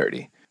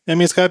popularity. I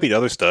mean, it's got to beat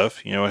other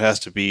stuff. It has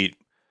to beat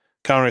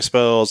counter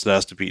spells. It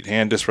has to beat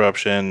hand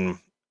disruption.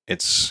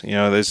 It's,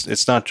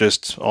 it's not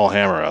just all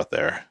Hammer out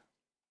there.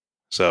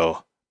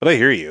 So, but I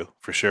hear you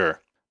for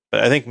sure. But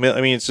I think,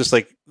 it's just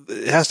like,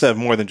 it has to have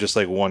more than just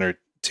like one or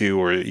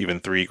two or even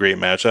three great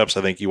matchups.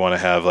 I think you want to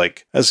have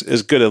like as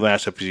good a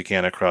matchup as you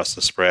can across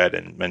the spread.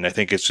 And I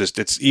think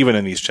it's even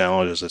in these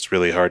challenges, it's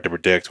really hard to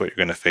predict what you're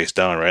going to face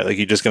down, right? Like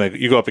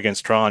you go up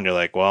against Tron, you're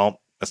like,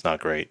 well, that's not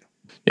great.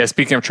 Yeah,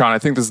 speaking of Tron, I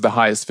think this is the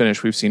highest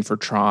finish we've seen for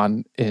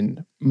Tron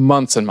in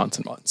months and months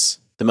and months.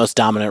 The most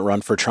dominant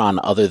run for Tron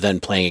other than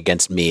playing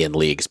against me in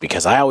leagues,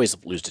 because I always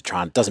lose to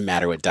Tron. Doesn't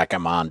matter what deck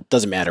I'm on.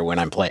 Doesn't matter when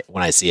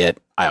I see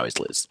it. I always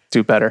lose.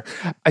 Do better.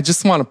 I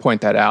just want to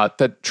point that out,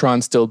 that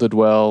Tron still did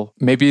well.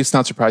 Maybe it's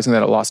not surprising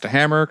that it lost to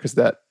Hammer, because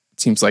that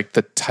seems like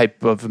the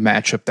type of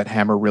matchup that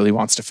Hammer really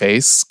wants to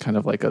face, kind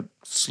of like a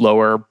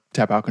slower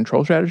tap-out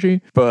control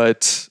strategy.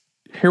 But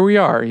here we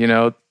are,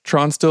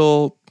 Tron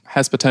still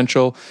has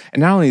potential.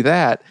 And not only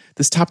that,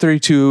 this top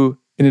 32,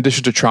 in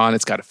addition to Tron,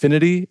 it's got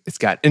Affinity, it's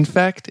got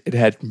Infect, it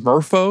had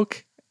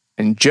Merfolk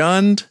and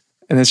Jund,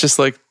 and it's just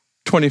like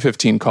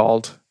 2015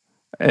 called.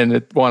 And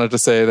it wanted to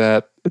say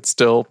that it's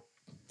still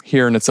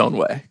here in its own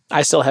way.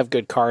 I still have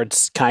good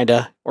cards,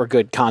 kinda, or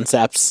good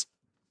concepts.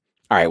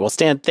 All right, well,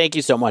 Stan, thank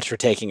you so much for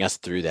taking us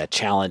through that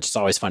challenge. It's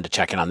always fun to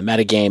check in on the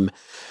metagame.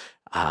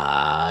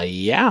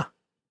 Yeah.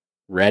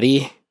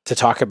 Ready to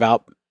talk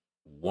about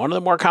one of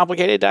the more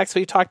complicated decks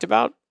we've talked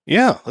about?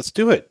 Yeah, let's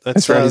do it.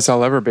 As ready as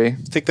I'll ever be.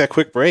 Let's take that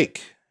quick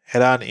break.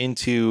 Head on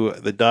into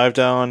the dive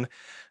down.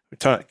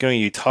 We're going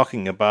to be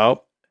talking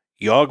about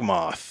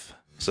Yawgmoth.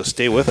 So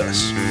stay with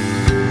us.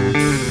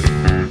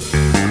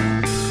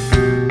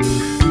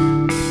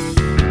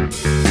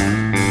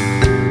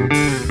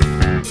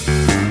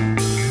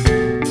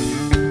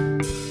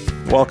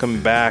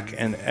 Welcome back.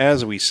 And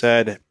as we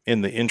said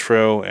in the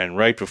intro and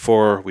right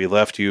before we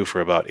left you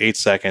for about 8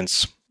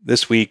 seconds,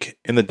 this week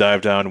in the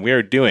Dive Down, we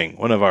are doing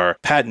one of our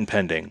patent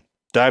pending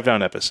Dive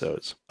Down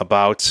episodes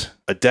about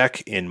a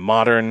deck in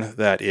Modern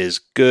that is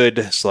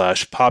good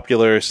 /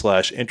 popular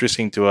 /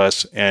 interesting to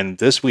us. And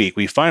this week,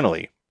 we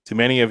finally, to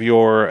many of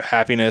your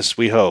happiness,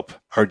 we hope,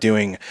 are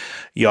doing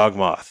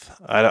Yawgmoth.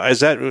 Is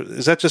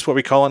that just what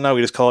we call it now?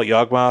 We just call it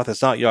Yawgmoth?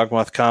 It's not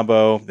Yawgmoth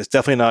Combo. It's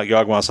definitely not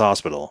Yawgmoth's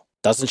Hospital.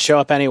 Doesn't show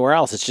up anywhere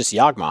else. It's just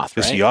Yawgmoth,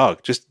 just right?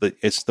 Yawg.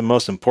 It's the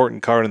most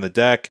important card in the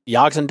deck.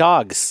 Yogs and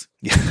dogs.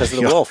 Because of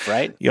the wolf,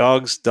 right?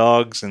 Yogs,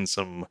 dogs, and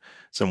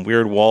some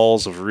weird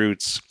walls of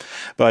roots.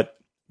 But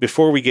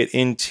before we get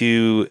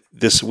into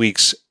this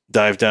week's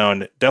dive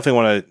down,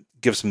 definitely want to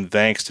give some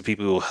thanks to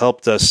people who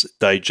helped us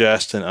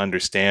digest and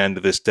understand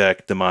this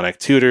deck. Demonic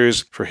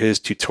Tutors for his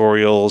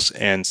tutorials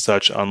and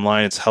such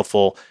online. It's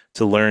helpful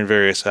to learn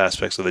various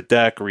aspects of the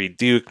deck. Reed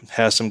Duke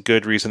has some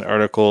good recent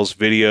articles,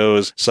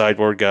 videos,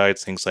 sideboard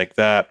guides, things like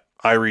that.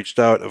 I reached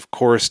out, of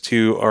course,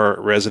 to our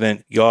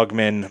resident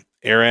Yawgman.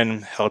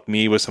 Aaron helped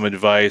me with some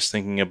advice,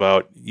 thinking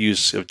about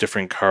use of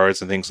different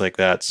cards and things like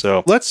that.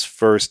 So let's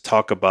first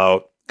talk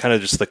about kind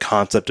of just the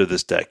concept of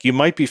this deck. You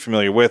might be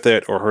familiar with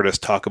it or heard us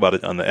talk about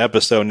it on the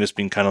episode and just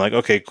being kind of like,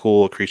 okay,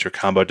 cool, creature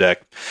combo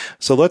deck.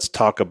 So let's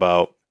talk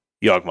about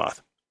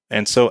Yawgmoth.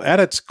 And so at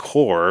its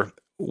core,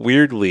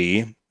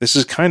 weirdly, this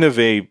is kind of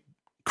a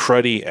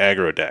cruddy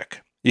aggro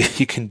deck.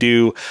 You can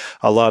do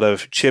a lot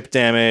of chip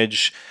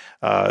damage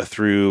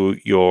through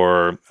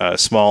your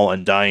small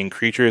undying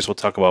creatures. We'll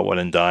talk about what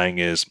undying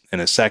is in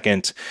a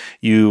second.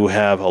 You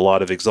have a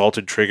lot of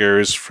exalted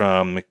triggers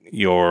from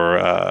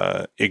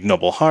your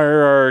ignoble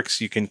hierarchs.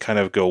 You can kind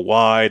of go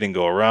wide and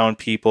go around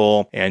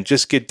people and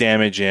just get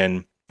damage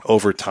in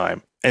over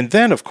time. And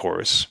then, of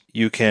course,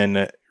 you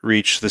can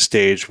reach the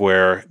stage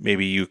where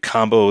maybe you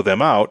combo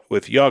them out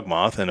with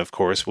Yawgmoth. And of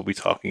course, we'll be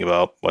talking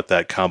about what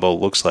that combo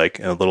looks like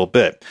in a little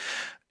bit.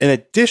 In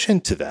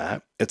addition to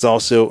that, it's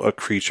also a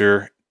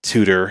creature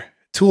tutor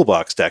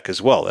toolbox deck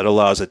as well. It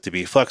allows it to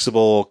be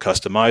flexible,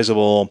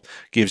 customizable,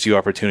 gives you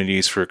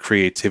opportunities for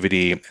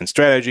creativity and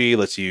strategy,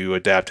 lets you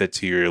adapt it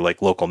to your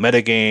local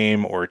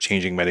metagame or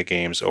changing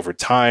metagames over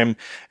time.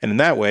 And in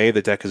that way,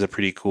 the deck is a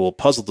pretty cool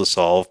puzzle to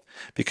solve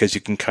because you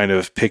can kind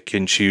of pick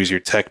and choose your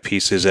tech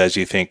pieces as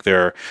you think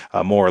they're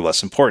more or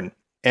less important.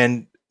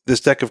 And this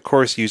deck, of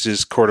course,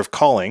 uses Court of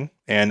Calling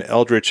and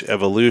Eldritch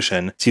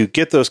Evolution to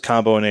get those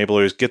combo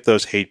enablers, get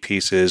those hate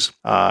pieces.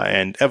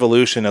 And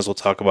Evolution, as we'll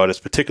talk about, is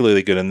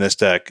particularly good in this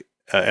deck,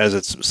 as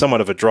it's somewhat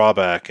of a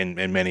drawback in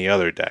many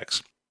other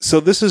decks. So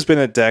this has been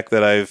a deck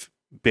that I've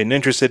been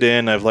interested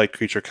in. I've liked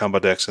creature combo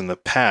decks in the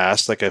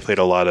past. Like I played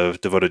a lot of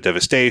Devoted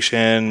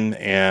Devastation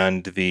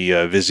and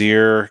the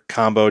Vizier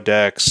combo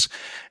decks.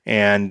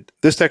 And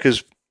this deck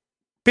has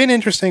been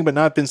interesting, but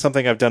not been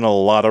something I've done a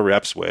lot of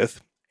reps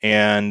with.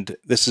 And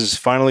this has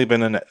finally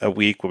been a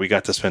week where we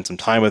got to spend some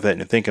time with it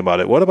and think about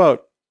it. What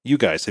about you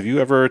guys? Have you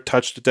ever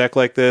touched a deck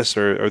like this,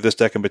 or this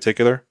deck in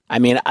particular? I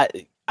mean, I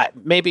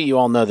maybe you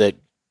all know that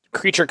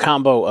creature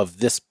combo of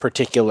this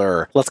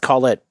particular, let's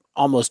call it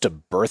almost a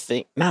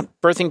not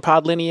birthing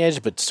pod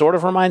lineage, but sort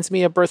of reminds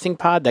me of birthing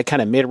pod. That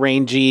kind of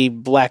mid-rangey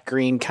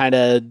black-green kind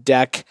of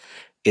deck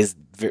is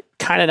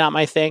kind of not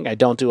my thing. I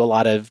don't do a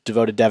lot of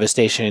Devoted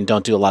Devastation and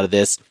don't do a lot of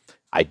this.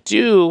 I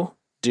do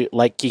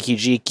like Kiki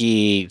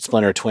Jiki,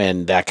 Splinter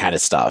Twin, that kind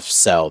of stuff.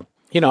 So,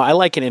 I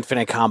like an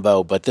infinite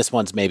combo, but this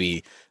one's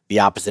maybe the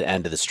opposite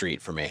end of the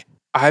street for me.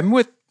 I'm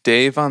with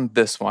Dave on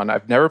this one.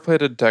 I've never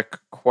played a deck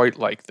quite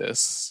like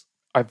this.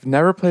 I've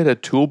never played a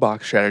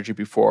toolbox strategy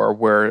before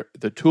where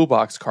the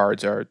toolbox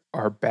cards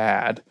are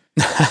bad,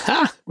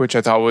 which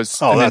I thought was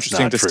an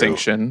interesting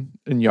distinction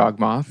in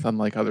Yawgmoth,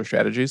 unlike other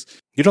strategies.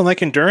 You don't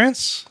like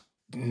Endurance?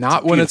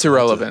 Not when it's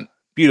irrelevant.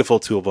 Beautiful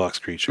toolbox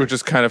creature. Which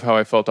is kind of how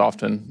I felt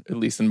often, at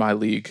least in my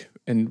league.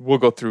 And we'll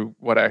go through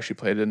what I actually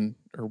played in,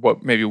 or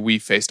what maybe we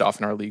faced off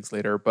in our leagues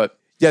later. But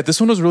yeah, this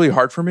one was really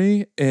hard for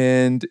me,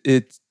 and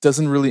it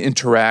doesn't really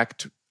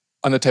interact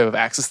on the type of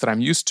axis that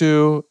I'm used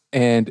to.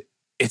 And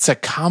it's a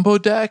combo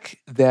deck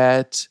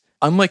that,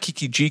 unlike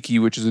Kiki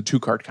Jiki, which is a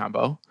 2-card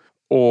combo,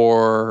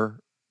 or,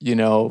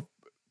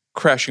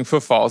 Crashing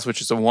Footfalls,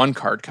 which is a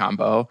 1-card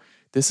combo,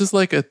 this is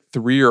like a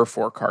 3 or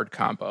 4-card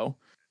combo.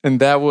 And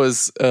that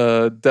was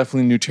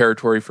definitely new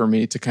territory for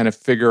me to kind of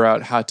figure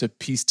out how to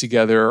piece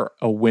together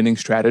a winning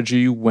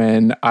strategy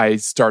when I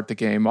start the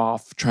game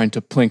off trying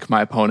to plink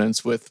my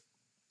opponents with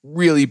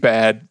really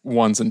bad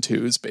 1s and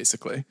 2s,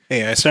 basically.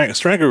 Hey,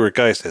 Strangle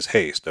Geist has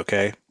haste,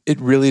 okay? It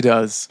really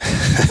does.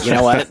 You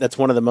know what? That's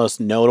one of the most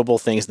notable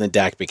things in the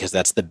deck because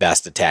that's the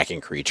best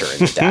attacking creature in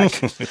the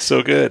deck. It's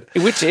so good.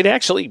 Which it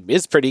actually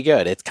is pretty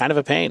good. It's kind of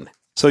a pain.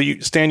 So,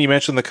 Stan, you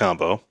mentioned the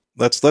combo.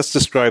 Let's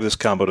describe this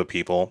combo to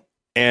people.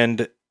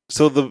 And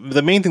so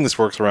the main thing this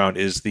works around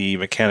is the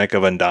mechanic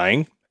of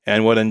Undying.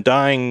 And what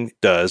Undying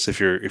does,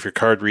 if your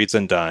card reads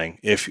Undying,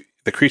 if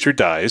the creature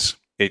dies,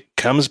 it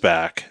comes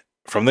back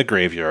from the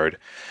graveyard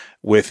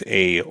with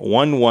a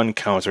 1/1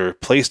 counter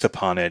placed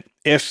upon it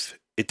if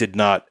it did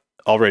not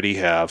already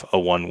have a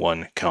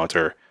 1/1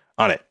 counter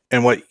on it.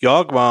 And what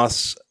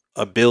Yawgmoth's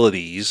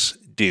abilities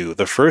do,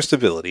 the first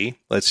ability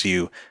lets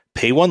you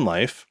pay 1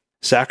 life,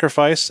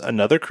 sacrifice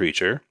another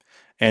creature,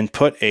 and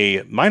put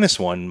a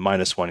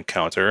 -1/-1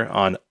 counter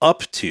on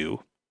up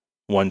to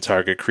 1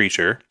 target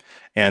creature,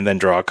 and then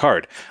draw a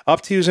card.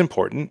 Up to is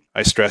important.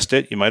 I stressed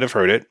it. You might have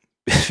heard it.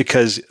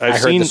 Because I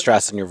heard the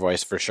stress in your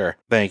voice for sure.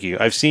 Thank you.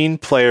 I've seen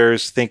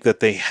players think that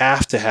they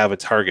have to have a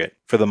target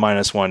for the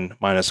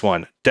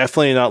 -1/-1.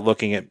 Definitely not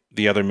looking at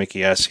the other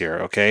Mickey S here,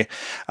 okay?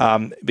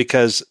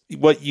 Because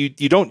what you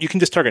can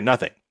just target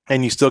nothing,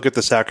 and you still get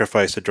the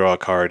sacrifice to draw a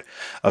card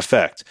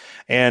effect.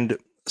 And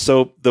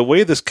so the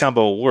way this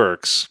combo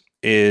works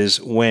is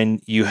when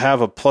you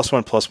have a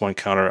 +1/+1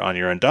 counter on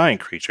your Undying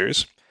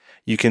creatures,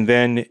 you can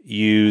then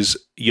use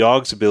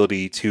Yawg's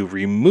ability to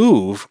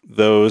remove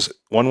those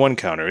 1/1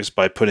 counters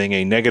by putting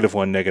a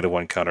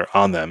 -1/-1 counter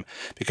on them.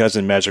 Because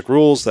in Magic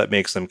rules, that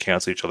makes them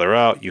cancel each other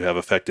out. You have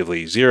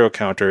effectively 0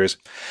 counters.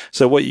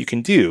 So what you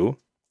can do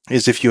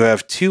is if you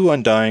have 2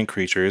 Undying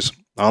creatures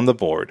on the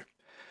board,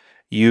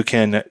 you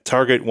can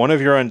target one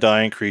of your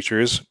Undying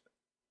creatures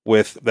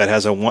that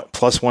has a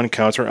 +1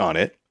 counter on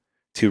it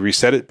to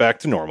reset it back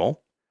to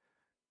normal.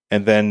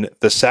 And then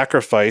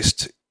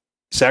sacrifice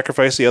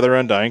the other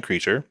Undying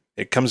creature.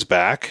 It comes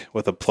back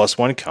with a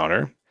 +1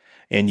 counter,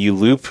 and you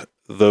loop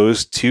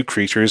those 2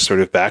 creatures sort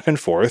of back and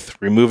forth,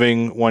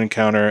 removing 1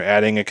 counter,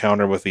 adding a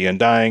counter with the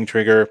Undying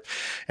trigger,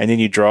 and then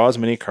you draw as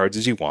many cards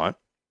as you want,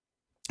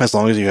 as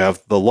long as you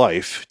have the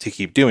life to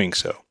keep doing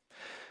so.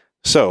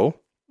 So,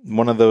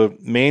 one of the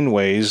main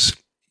ways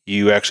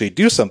you actually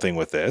do something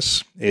with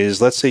this is,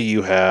 let's say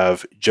you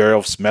have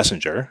Geralf's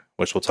Messenger,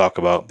 which we'll talk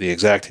about the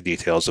exact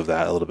details of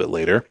that a little bit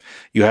later.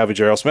 You have a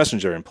Geralf's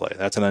Messenger in play.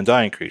 That's an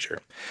Undying creature.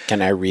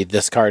 Can I read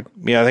this card?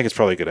 Yeah, I think it's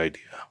probably a good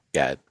idea.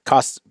 Yeah, it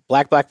costs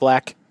black.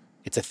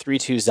 It's a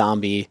 3/2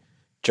 zombie.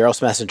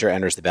 Geralf's Messenger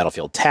enters the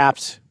battlefield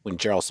tapped. When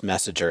Geralf's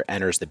Messenger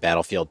enters the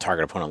battlefield,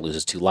 target opponent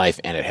loses 2 life,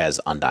 and it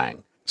has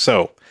Undying.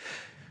 So,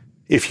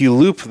 if you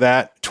loop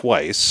that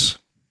twice,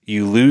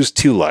 you lose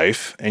 2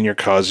 life, and you're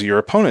causing your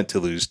opponent to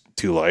lose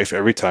 2 life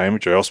every time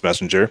Geralf's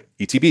Messenger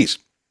ETBs.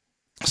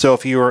 So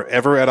if you are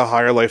ever at a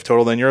higher life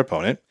total than your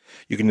opponent,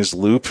 you can just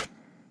loop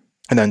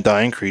an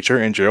Undying creature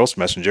and Geralf's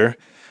Messenger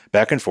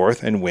back and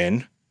forth and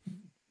win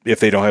if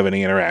they don't have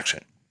any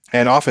interaction.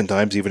 And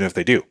oftentimes, even if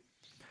they do.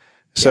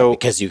 So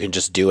because you can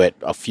just do it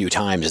a few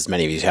times, as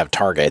many of you have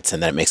targets,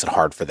 and then it makes it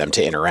hard for them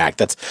to interact.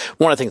 That's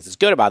one of the things that's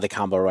good about the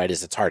combo, right?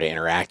 Is it's hard to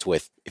interact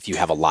with if you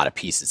have a lot of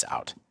pieces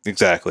out.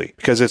 exactly,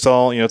 because it's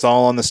all it's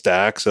all on the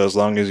stack. So as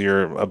long as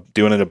you're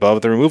doing it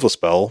above the removal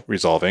spell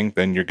resolving,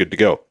 then you're good to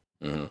go.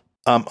 Mm-hmm.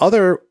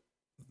 Other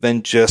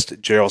than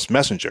just Geralt's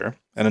Messenger,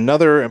 and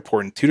another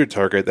important tutor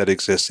target that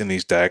exists in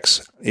these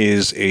decks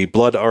is a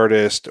Blood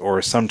Artist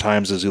or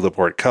sometimes a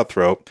Zulaport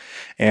Cutthroat,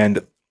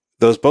 and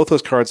both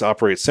those cards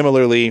operate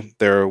similarly.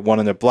 They're 1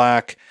 and a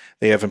black.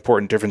 They have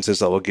important differences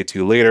that we'll get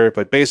to later,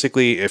 but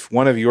basically, if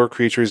one of your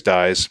creatures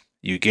dies,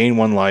 you gain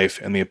 1 life,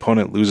 and the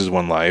opponent loses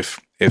 1 life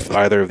if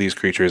either of these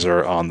creatures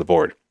are on the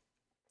board.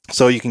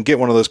 So you can get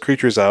one of those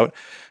creatures out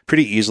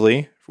pretty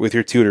easily with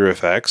your tutor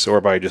effects,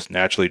 or by just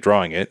naturally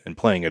drawing it and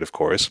playing it, of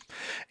course.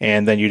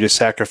 And then you just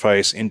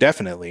sacrifice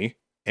indefinitely,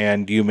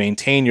 and you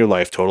maintain your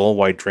life total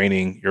while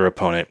draining your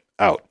opponent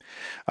out.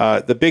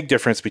 The big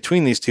difference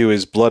between these two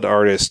is Blood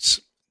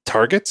Artist's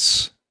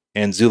targets,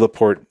 and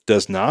Zulaport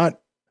does not,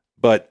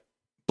 but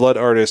Blood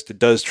Artist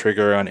does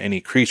trigger on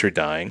any creature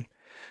dying,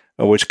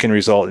 which can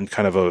result in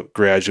kind of a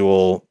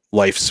gradual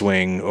life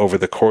swing over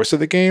the course of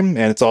the game,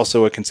 and it's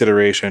also a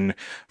consideration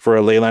for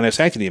a Leyline of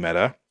Sanctity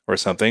meta, or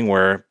something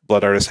where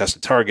Blood Artist has to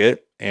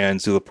target, and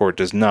Zulaport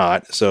does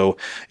not. So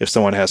if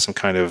someone has some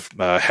kind of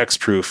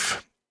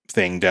hexproof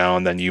thing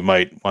down, then you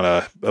might want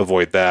to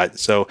avoid that.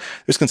 So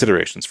there's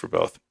considerations for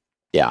both.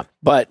 Yeah,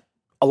 but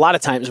a lot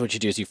of times what you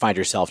do is you find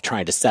yourself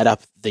trying to set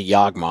up the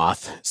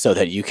Yawgmoth so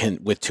that you can,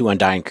 with 2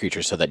 undying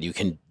creatures, so that you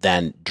can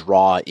then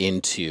draw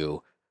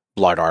into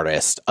Blood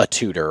Artist, a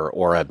tutor,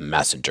 or a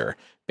messenger,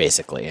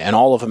 basically. And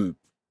all of them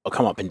will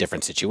come up in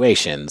different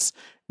situations,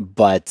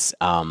 but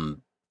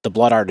the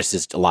Blood Artist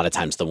is a lot of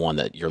times the one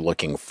that you're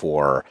looking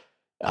for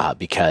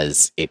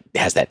because it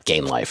has that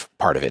gain life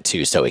part of it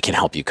too, so it can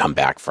help you come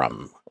back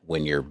from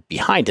when you're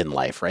behind in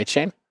life, right,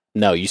 Shane?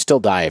 No, you still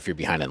die if you're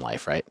behind in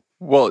life, right?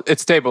 Well, it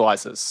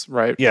stabilizes,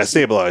 right? Yeah,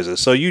 stabilizes.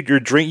 So you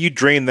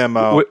drain them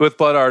out with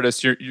Blood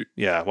Artist.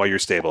 While you're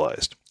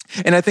stabilized.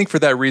 And I think for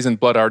that reason,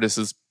 Blood Artist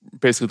is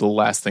basically the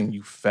last thing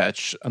you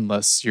fetch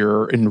unless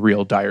you're in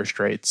real dire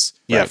straits.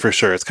 Right? Yeah, for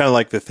sure. It's kind of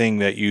like the thing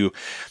that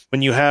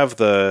when you have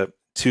the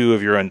 2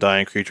 of your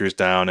undying creatures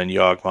down and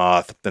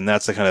Yawgmoth, then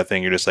that's the kind of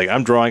thing you're just like,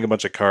 I'm drawing a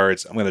bunch of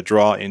cards. I'm going to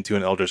draw into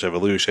an Eldritch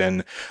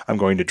Evolution. I'm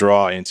going to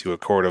draw into a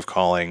Chord of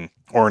Calling,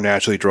 or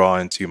naturally draw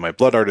into my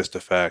Blood Artist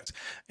effect,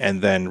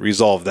 and then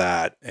resolve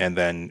that, and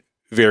then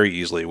very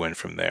easily win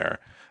from there,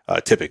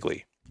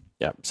 typically.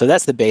 Yeah, so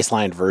that's the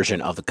baseline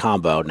version of the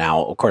combo.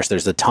 Now, of course,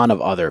 there's a ton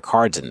of other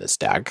cards in this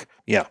deck.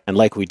 Yeah. And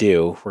like we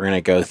do, we're going to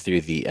go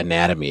through the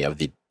anatomy of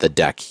the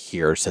deck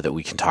here so that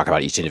we can talk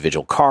about each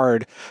individual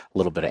card, a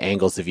little bit of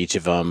angles of each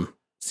of them,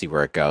 see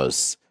where it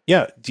goes.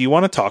 Yeah. Do you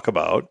want to talk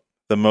about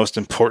the most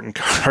important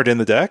card in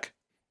the deck?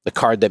 The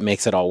card that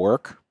makes it all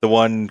work? The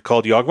one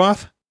called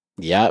Yawgmoth?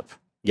 Yep.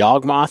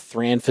 Yawgmoth,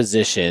 Thran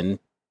Physician,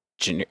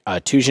 2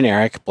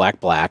 generic,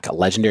 black, a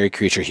legendary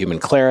creature, human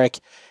cleric.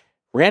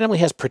 Randomly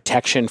has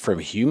protection from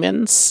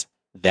humans.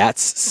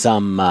 That's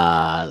some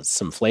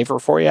flavor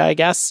for you, I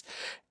guess.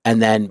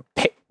 And then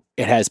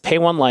it has pay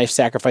 1 life,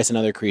 sacrifice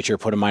another creature,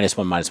 put a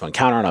 -1/-1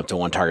 counter on up to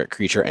 1 target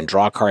creature, and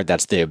draw a card.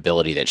 That's the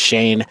ability that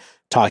Shane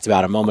talked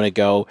about a moment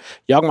ago.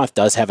 Yawgmoth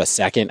does have a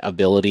second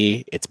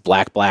ability. It's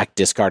black,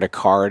 discard a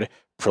card,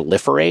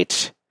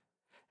 proliferate.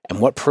 And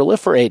what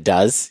proliferate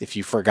does, if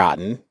you've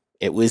forgotten,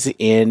 it was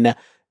in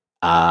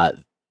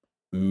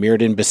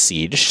Mirrodin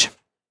Besieged,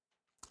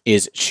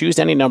 is choose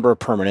any number of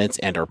permanents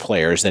and or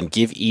players, then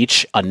give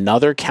each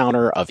another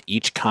counter of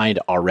each kind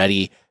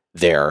already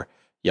there.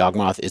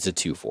 Yawgmoth is a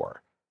 2/4.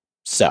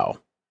 So,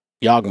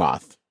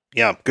 Yawgmoth.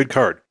 Yeah, good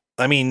card.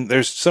 I mean,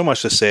 there's so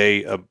much to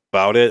say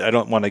about it. I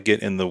don't want to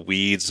get in the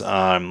weeds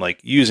on like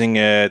using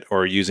it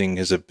or using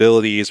his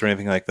abilities or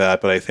anything like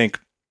that, but I think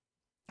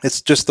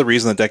it's just the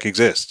reason the deck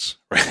exists.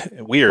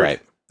 Right? Weird.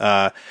 Right.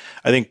 I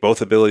think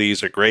both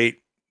abilities are great.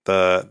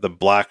 The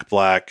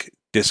black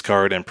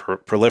discard and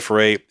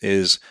proliferate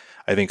is,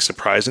 I think,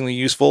 surprisingly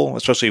useful,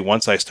 especially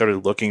once I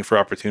started looking for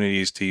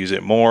opportunities to use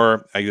it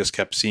more. I just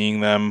kept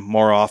seeing them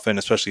more often,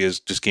 especially as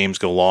just games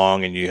go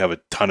long and you have a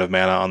ton of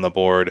mana on the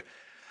board.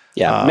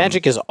 Yeah,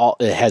 Magic it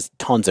has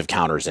tons of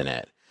counters in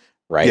it,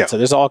 right? Yeah. So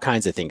there's all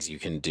kinds of things you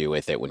can do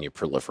with it when you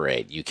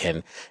proliferate. You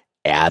can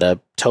add a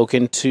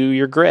token to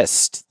your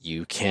Grist.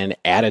 You can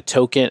add a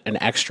token, an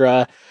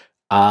extra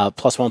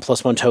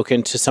 +1/+1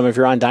 token to some of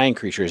your undying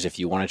creatures if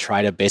you want to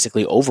try to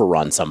basically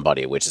overrun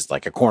somebody, which is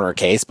like a corner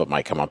case, but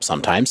might come up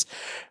sometimes.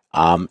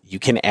 You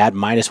can add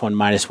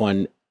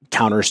 -1/-1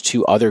 counters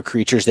to other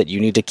creatures that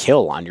you need to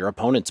kill on your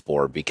opponent's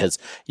board, because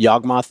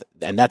Yawgmoth,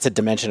 and that's a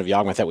dimension of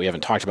Yawgmoth that we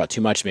haven't talked about too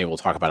much. Maybe we'll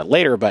talk about it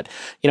later, but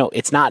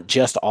it's not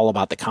just all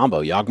about the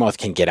combo. Yawgmoth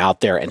can get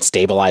out there and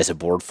stabilize a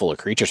board full of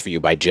creatures for you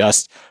by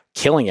just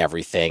killing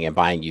everything and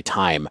buying you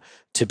time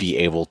to be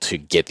able to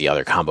get the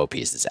other combo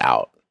pieces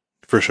out.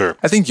 For sure.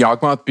 I think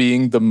Yawgmoth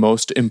being the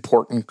most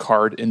important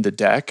card in the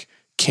deck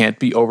can't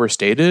be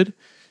overstated,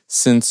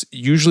 since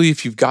usually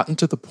if you've gotten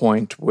to the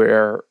point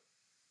where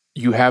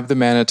you have the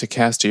mana to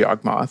cast a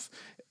Yawgmoth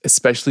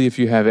especially if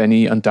you have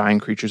any undying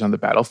creatures on the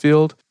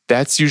battlefield,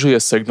 that's usually a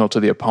signal to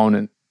the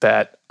opponent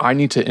that I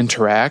need to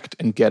interact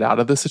and get out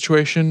of the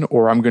situation,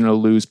 or I'm going to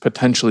lose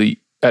potentially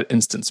at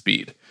instant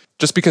speed.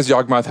 Just because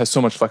Yawgmoth has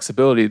so much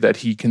flexibility that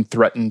he can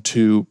threaten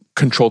to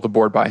control the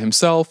board by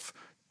himself,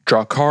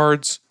 draw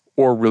cards,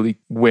 or really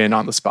win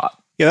on the spot.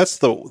 Yeah, that's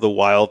the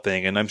wild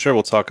thing, and I'm sure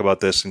we'll talk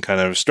about this in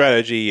kind of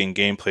strategy and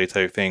gameplay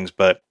type things,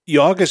 but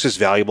Yawg is just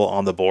valuable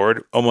on the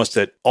board almost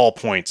at all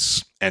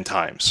points and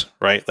times,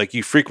 right? Like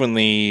you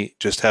frequently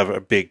just have a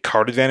big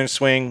card advantage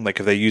swing. Like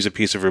if they use a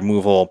piece of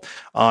removal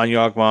on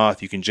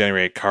Yawgmoth, you can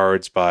generate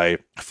cards by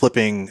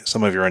flipping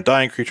some of your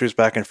undying creatures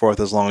back and forth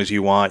as long as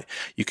you want.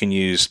 You can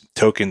use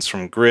tokens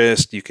from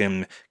Grist. You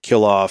can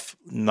kill off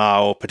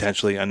now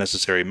potentially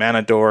unnecessary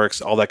mana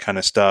dorks. All that kind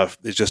of stuff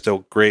is just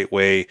a great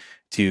way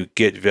to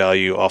get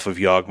value off of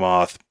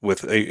Yawgmoth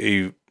with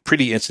a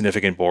pretty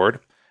insignificant board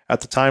at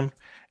the time.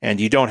 And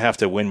you don't have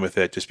to win with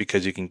it just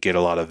because you can get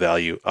a lot of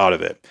value out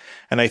of it.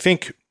 And I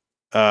think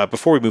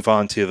before we move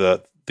on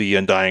to the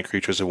undying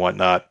creatures and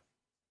whatnot,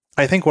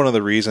 I think one of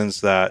the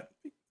reasons that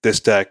this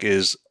deck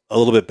is a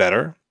little bit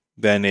better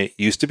than it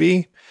used to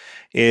be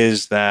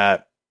is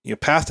that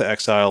Path to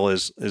Exile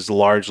is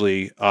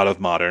largely out of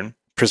Modern.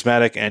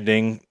 Prismatic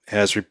Ending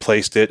has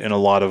replaced it in a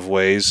lot of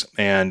ways,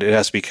 and it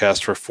has to be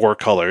cast for 4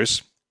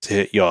 colors to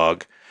hit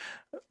Yawg.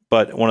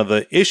 But one of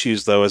the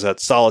issues, though, is that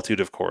Solitude,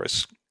 of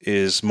course,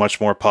 is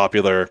much more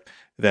popular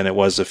than it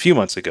was a few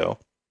months ago.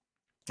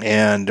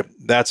 And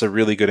that's a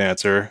really good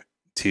answer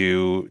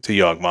to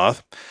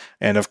Yawgmoth.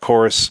 And of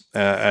course,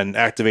 an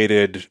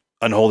activated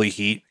Unholy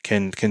Heat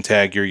can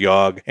tag your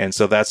Yawg, and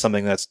so that's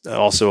something that's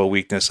also a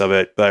weakness of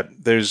it. But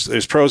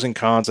there's pros and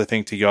cons, I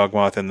think, to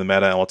Yawgmoth in the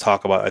meta, and we'll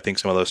talk about, I think,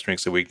 some of those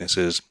strengths and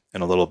weaknesses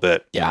in a little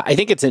bit. Yeah, I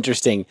think it's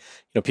interesting.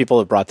 People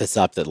have brought this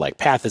up that like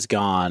Path is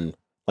gone,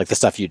 like the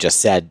stuff you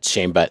just said,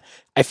 Shane, but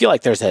I feel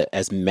like there's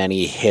as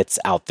many hits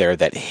out there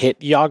that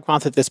hit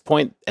Yawgmoth at this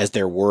point as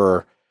there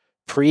were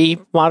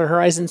pre-Modern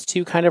Horizons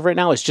 2 kind of right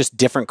now. It's just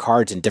different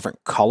cards in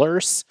different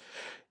colors,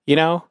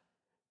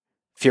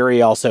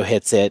 Fury also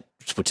hits it,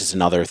 which is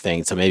another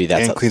thing. So maybe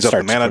that's cleans up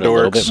the mana dorks a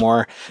little bit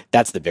more.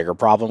 That's the bigger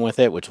problem with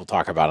it, which we'll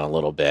talk about in a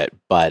little bit.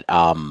 But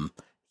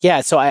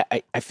yeah, so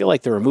I feel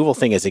like the removal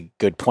thing is a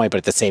good point, but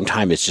at the same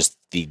time, it's just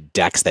the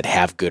decks that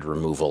have good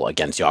removal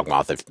against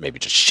Yawgmoth have maybe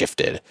just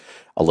shifted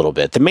a little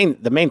bit. The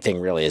main thing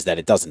really is that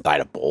it doesn't die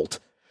to Bolt.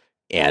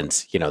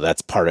 And,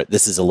 that's part of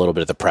this is a little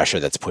bit of the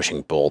pressure that's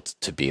pushing Bolt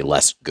to be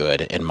less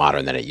good in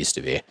Modern than it used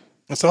to be.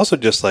 It's also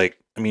just like,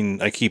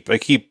 I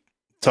keep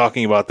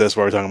talking about this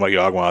while we're talking about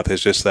Yawgmoth.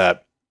 It's just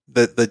that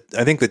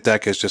I think the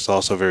deck is just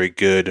also very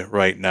good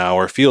right now,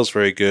 or feels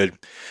very good,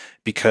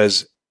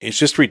 because it's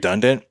just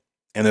redundant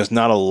and there's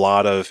not a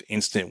lot of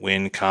instant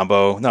win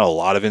combo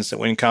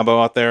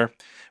out there.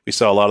 We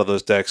saw a lot of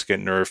those decks get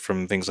nerfed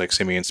from things like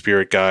Simian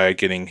Spirit Guide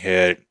getting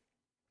hit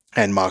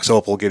and Mox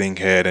Opal getting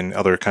hit and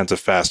other kinds of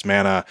fast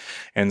mana.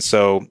 And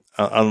so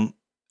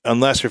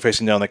unless you're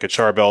facing down like a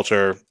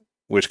Charbelcher,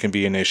 which can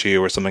be an issue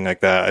or something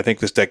like that, I think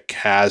this deck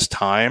has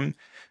time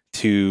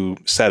to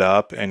set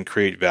up and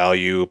create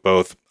value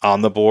both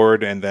on the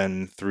board and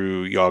then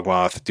through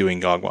Yawgmoth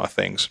doing Yawgmoth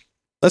things.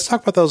 Let's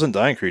talk about those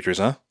undying creatures,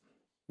 huh?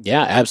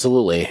 Yeah,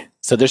 absolutely.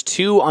 So there's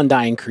 2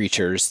 undying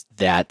creatures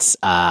that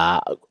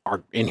are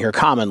in here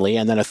commonly,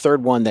 and then a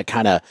third one that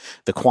kind of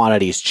the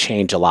quantities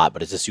change a lot,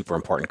 but it's a super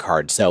important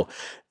card. So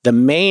the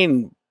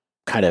main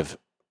kind of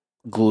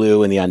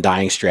glue in the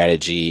undying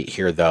strategy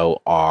here,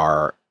 though,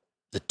 are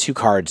the 2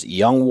 cards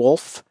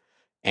Yawgmoth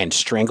and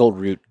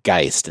Strangleroot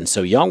Geist. And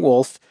so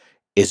Yawgmoth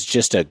is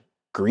just a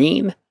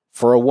green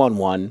for a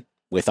 1/1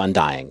 with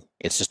Undying.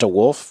 It's just a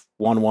wolf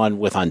 1/1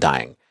 with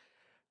Undying.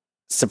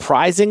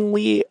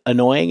 Surprisingly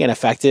annoying and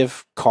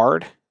effective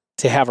card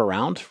to have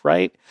around,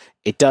 right?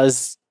 It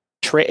does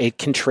it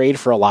can trade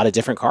for a lot of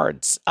different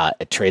cards.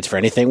 It trades for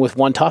anything with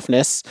 1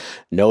 toughness.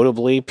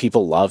 Notably,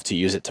 people love to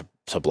use it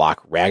to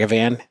block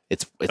Ragavan.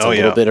 It's a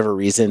little bit of a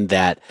reason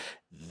that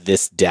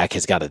this deck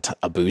has got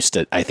a boost,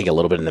 I think, a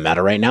little bit in the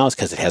meta right now, is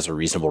because it has a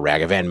reasonable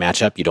Ragavan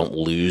matchup. You don't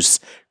lose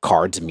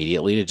cards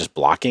immediately to just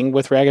blocking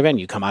with Ragavan.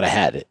 You come out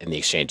ahead in the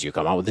exchange. You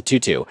come out with a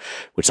 2/2,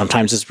 which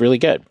sometimes is really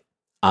good.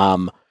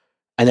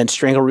 And then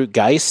Strangleroot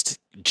Geist,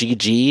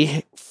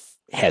 GG,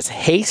 has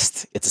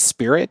haste. It's a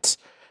spirit.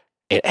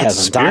 It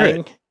has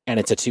Undying, and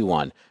it's a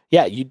 2/1.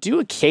 Yeah, you do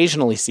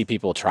occasionally see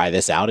people try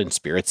this out in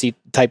Spirit-y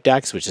type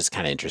decks, which is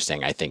kind of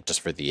interesting, I think, just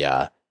for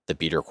the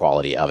beater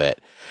quality of it.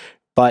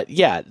 But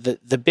yeah,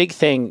 the big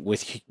thing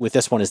with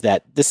this one is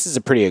that this is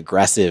a pretty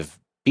aggressive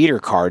beater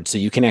card, so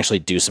you can actually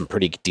do some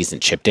pretty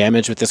decent chip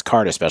damage with this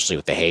card, especially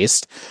with the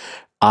haste.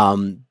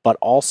 But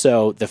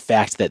also the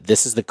fact that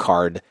this is the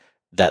card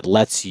that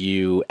lets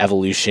you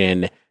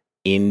evolution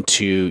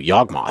into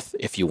Yawgmoth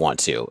if you want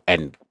to,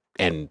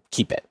 and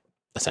keep it,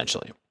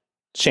 essentially.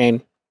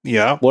 Shane?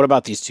 Yeah? What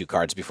about these 2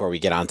 cards before we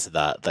get on to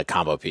the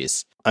combo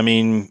piece? I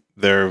mean,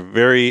 they're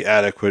very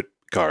adequate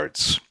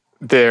cards.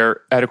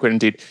 They're adequate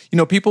indeed.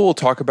 People will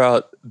talk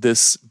about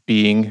this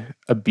being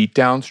a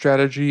beatdown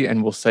strategy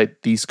and will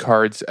cite these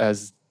cards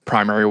as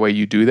primary way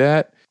you do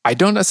that. I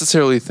don't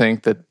necessarily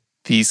think that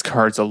these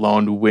cards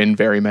alone win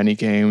very many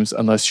games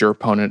unless your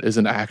opponent is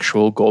an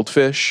actual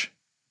goldfish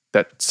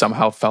that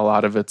somehow fell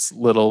out of its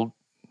little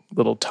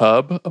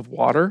tub of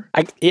water.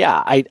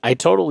 I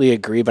totally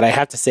agree, but I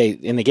have to say,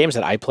 in the games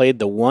that I played,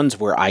 the ones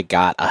where I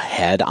got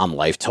ahead on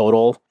life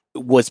total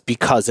was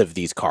because of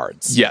these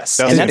cards. Yes.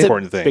 That's an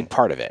important thing. Big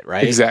part of it,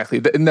 right?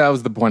 Exactly. And that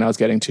was the point I was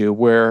getting to,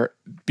 where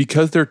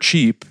because they're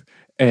cheap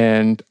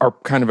and are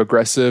kind of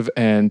aggressive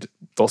and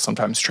they'll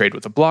sometimes trade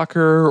with a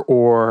blocker,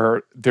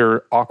 or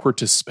they're awkward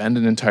to spend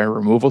an entire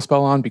removal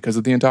spell on because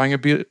of the Undying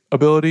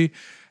ability,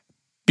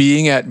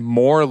 being at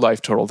more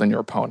life total than your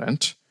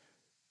opponent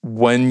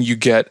when you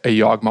get a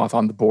Yawgmoth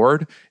on the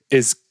board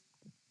is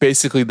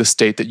basically the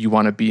state that you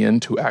want to be in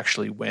to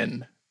actually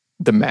win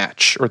the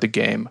match or the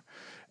game.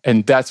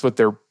 And that's what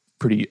they're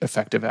pretty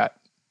effective at,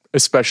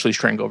 especially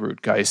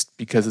Strangleroot Geist,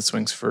 because it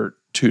swings for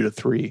 2 to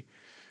 3.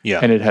 Yeah.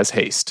 And it has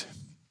haste.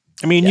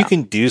 I mean, you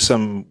can do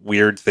some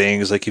weird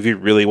things. Like if you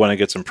really want to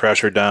get some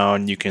pressure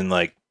down, you can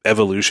like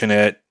evolution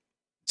it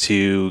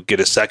to get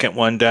a second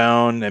one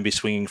down and be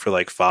swinging for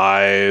like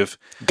 5.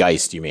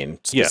 Geist, you mean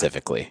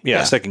specifically?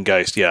 Yeah, second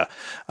Geist, yeah.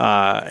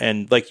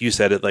 And like you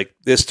said, it like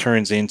this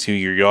turns into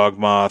your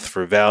Yawgmoth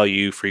for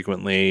value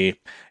frequently,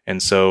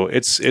 and so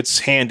it's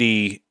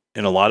handy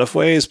in a lot of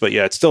ways. But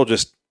yeah, it's still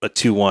just a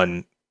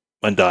 2/1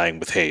 Undying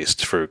with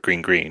haste for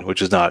green,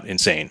 which is not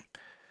insane.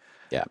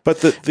 Yeah,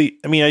 but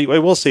I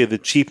will say the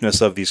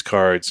cheapness of these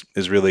cards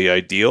is really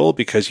ideal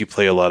because you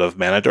play a lot of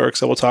mana dorks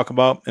that we'll talk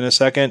about in a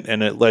second,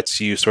 and it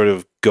lets you sort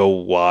of go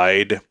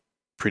wide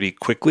pretty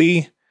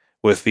quickly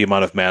with the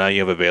amount of mana you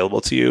have available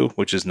to you,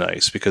 which is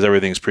nice because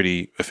everything's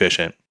pretty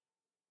efficient.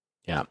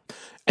 Yeah,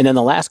 and then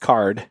the last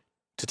card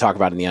to talk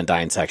about in the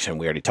Undying section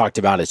we already talked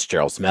about is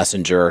Gerald's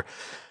Messenger.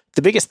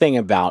 The biggest thing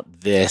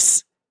about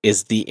this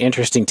is the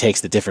interesting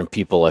takes that different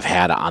people have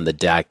had on the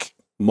deck,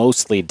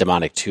 mostly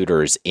Demonic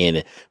Tutors,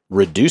 in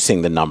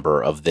reducing the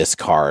number of this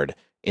card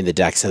in the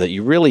deck so that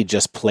you really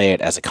just play it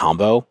as a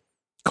combo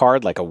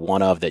card, like a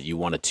 1-of that you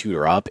want to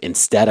tutor up,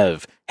 instead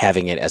of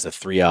having it as a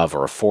 3-of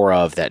or a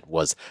 4-of that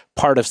was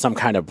part of some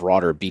kind of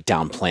broader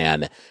beatdown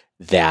plan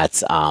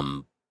that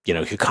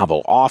you could combo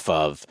off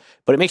of.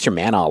 But it makes your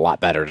mana a lot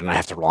better than I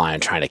have to rely on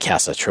trying to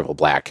cast a triple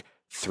black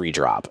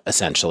 3-drop,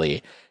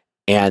 essentially.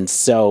 And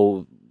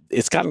so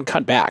it's gotten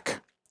cut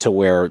back to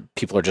where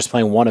people are just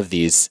playing one of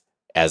these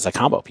as a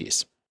combo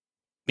piece.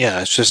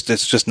 Yeah, it's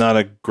just not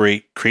a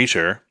great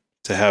creature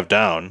to have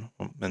down,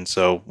 and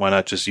so why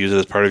not just use it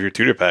as part of your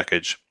tutor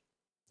package?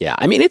 Yeah,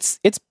 I mean it's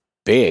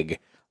big.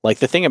 Like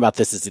the thing about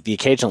this is that the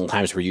occasional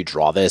times where you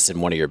draw this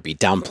in one of your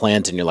beatdown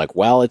plans, and you're like,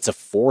 well, it's a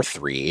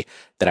 4/3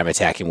 that I'm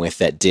attacking with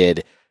that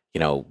did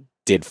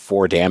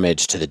 4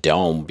 damage to the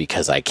dome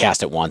because I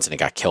cast it once and it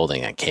got killed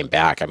and it came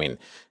back. I mean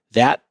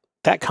that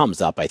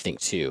comes up, I think,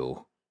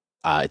 too.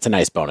 It's a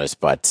nice bonus,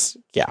 but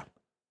yeah,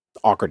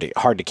 awkward,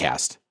 hard to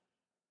cast.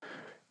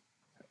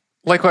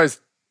 Likewise,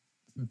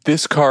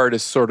 this card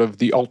is sort of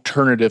the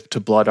alternative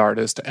to Blood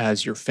Artist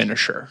as your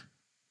finisher,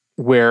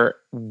 where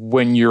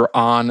when you're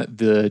on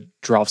the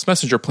Gerald's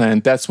Messenger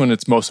plan, that's when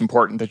it's most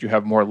important that you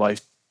have more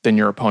life than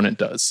your opponent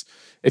does.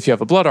 If you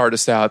have a Blood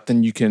Artist out,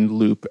 then you can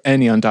loop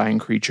any Undying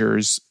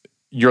creatures.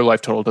 Your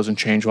life total doesn't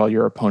change while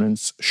your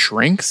opponent's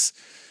shrinks.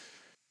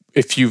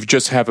 If you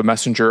just have a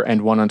Messenger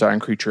and 1 Undying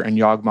creature and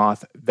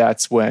Yawgmoth,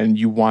 that's when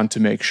you want to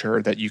make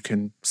sure that you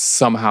can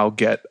somehow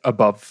get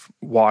above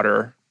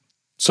water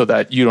so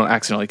that you don't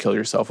accidentally kill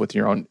yourself with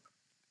your own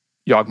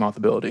Yawgmoth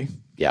ability.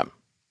 Yeah.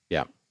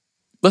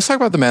 Let's talk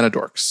about the mana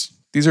dorks.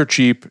 These are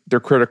cheap.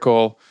 They're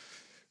critical.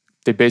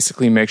 They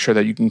basically make sure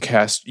that you can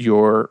cast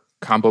your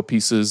combo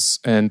pieces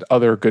and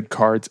other good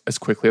cards as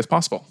quickly as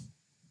possible.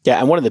 Yeah,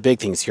 and one of the big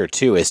things here,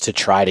 too, is to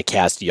try to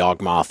cast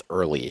Yawgmoth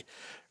early,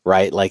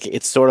 right? Like,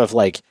 it's sort of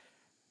like,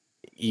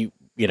 you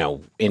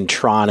know, in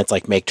Tron, it's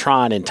like make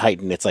Tron. In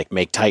Titan, it's like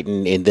make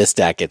Titan. In this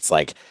deck, it's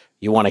like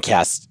you want to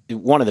cast,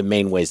 one of the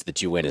main ways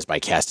that you win is by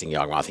casting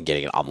Yawgmoth and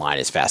getting it online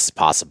as fast as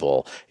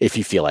possible if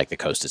you feel like the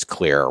coast is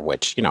clear,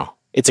 which,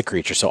 it's a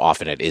creature, so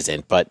often it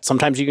isn't. But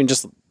sometimes you can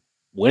just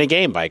win a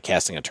game by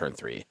casting a turn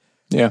 3.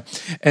 Yeah,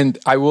 and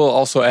I will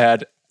also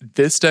add,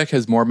 this deck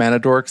has more mana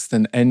dorks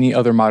than any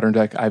other modern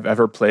deck I've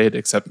ever played,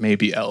 except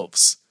maybe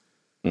Elves.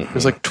 Mm-hmm.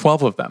 There's like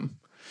 12 of them.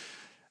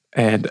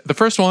 And the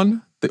first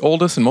one, the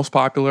oldest and most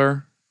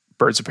popular,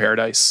 Birds of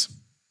Paradise.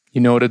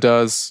 You know what it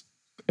does.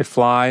 It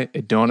fly,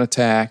 it don't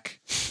attack.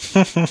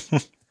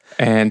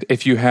 And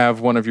if you have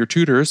one of your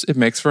tutors, it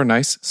makes for a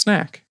nice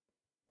snack.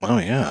 Oh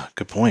yeah,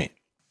 good point.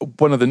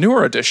 One of the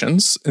newer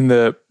additions in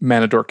the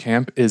mana dork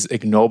camp is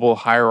Ignoble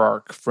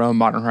Hierarch from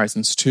Modern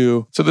Horizons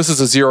 2. So this is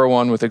a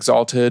 0/1 with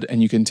Exalted,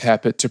 and you can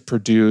tap it to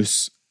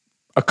produce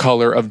a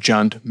color of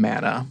Jund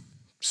mana.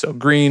 So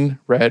green,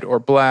 red, or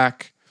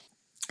black.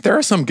 There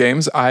are some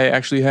games I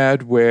actually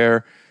had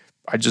where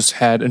I just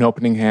had an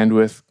opening hand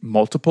with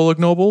multiple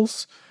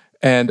Ignobles,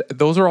 and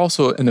those are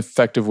also an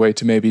effective way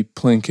to maybe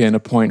plink in a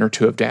point or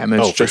 2 of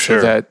damage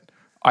so that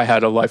I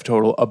had a life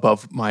total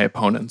above my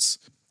opponent's.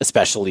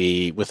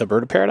 Especially with a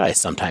Bird of Paradise,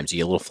 sometimes you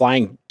get a little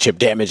flying chip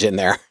damage in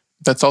there.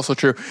 That's also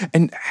true.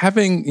 And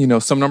having,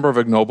 some number of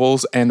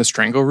ignobles and a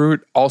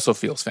Strangleroot also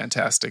feels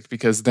fantastic,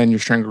 because then your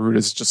Strangleroot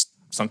is just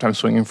sometimes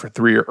swinging for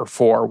 3 or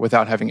 4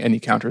 without having any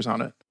counters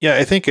on it. Yeah,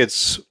 I think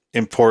it's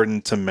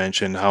important to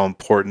mention how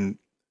important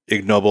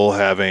ignoble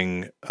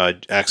having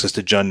access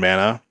to Jund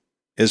mana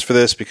is for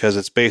this, because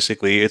it's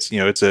basically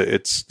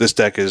this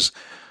deck is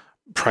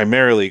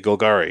primarily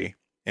Golgari,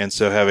 and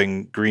so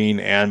having green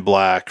and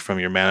black from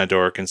your mana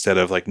dork instead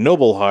of like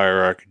Noble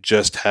Hierarch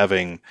just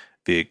having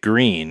the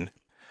green.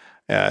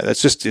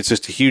 It's just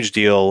a huge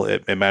deal.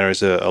 It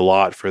matters a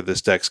lot for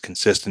this deck's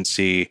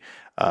consistency,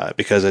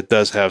 because it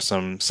does have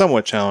some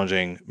somewhat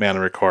challenging mana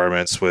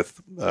requirements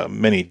with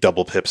many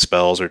double pip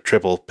spells or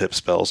triple pip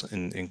spells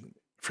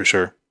for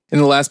sure. In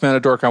the last mana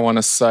dork, I want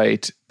to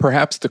cite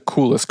perhaps the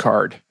coolest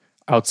card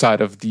outside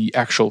of the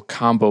actual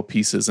combo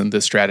pieces in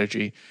this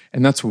strategy,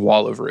 and that's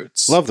Wall of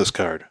Roots. Love this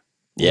card.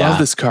 Yeah. Love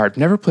this card.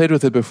 Never played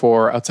with it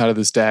before outside of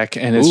this deck,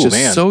 and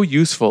it's so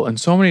useful in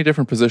so many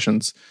different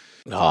positions.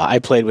 I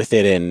played with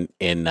it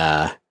in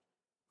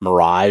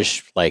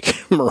Mirage, like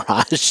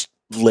Mirage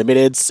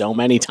Limited, so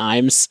many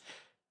times.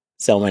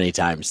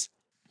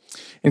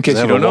 In case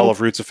you don't know, Wall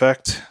of Roots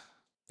effect.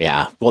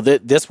 Yeah, well,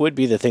 this would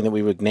be the thing that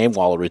we would name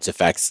Wall of Roots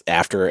effects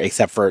after,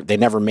 except for they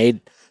never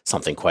made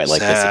something quite like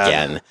this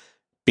again,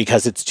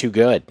 because it's too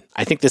good.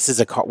 I think this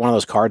is one of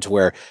those cards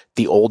where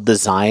the old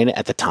design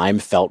at the time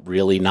felt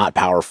really not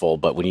powerful,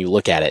 but when you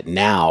look at it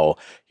now,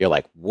 you're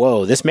like,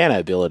 whoa, this mana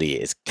ability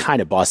is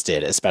kind of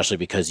busted, especially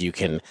because you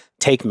can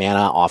take mana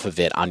off of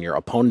it on your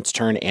opponent's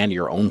turn and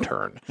your own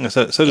turn.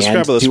 So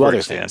describe this do for other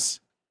us, Dan. things.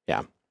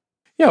 Yeah.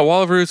 Yeah,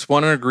 Wall of Roots,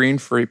 1 and a green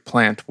for a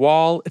plant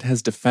wall. It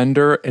has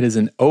Defender. It is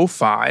an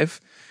 0/5,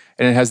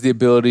 and it has the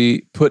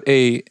ability put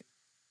a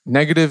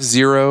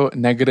 -0,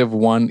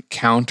 -1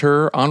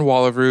 counter on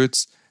Wall of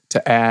Roots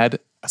to add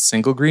a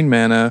single green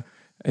mana,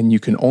 and you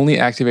can only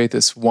activate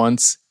this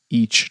once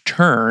each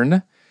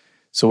turn.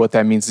 So what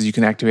that means is you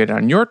can activate it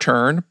on your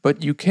turn,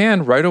 but you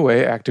can right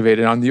away activate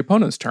it on the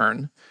opponent's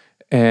turn.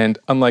 And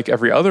unlike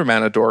every other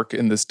mana dork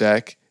in this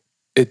deck,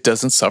 it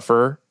doesn't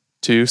suffer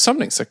to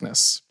summoning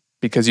sickness,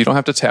 because you don't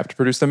have to tap to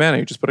produce the mana.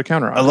 You just put a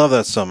counter on it. I love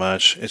that so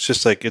much. It's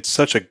just like, it's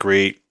such a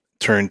great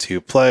turn to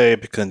play,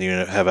 because you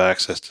have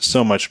access to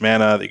so much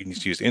mana that you can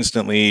just use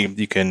instantly.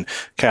 You can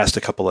cast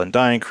a couple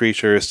Undying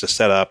creatures to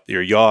set up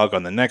your Yawg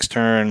on the next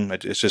turn.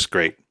 It's just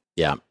great.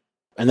 Yeah.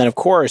 And then, of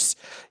course,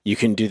 you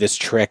can do this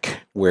trick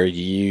where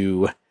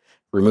you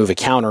remove a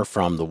counter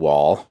from the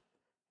wall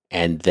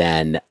and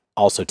then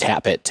also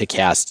tap it to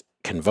cast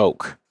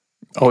Convoke.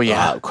 Oh,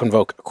 yeah.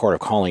 Convoke Court of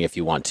Calling if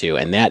you want to.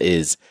 And that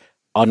is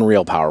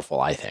unreal powerful,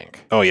 I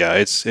think. Oh yeah,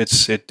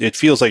 it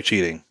feels like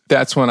cheating.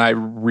 That's when I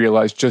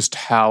realized just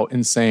how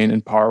insane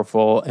and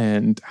powerful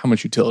and how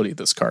much utility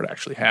this card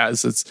actually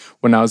has. It's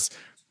when I was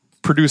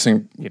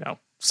producing,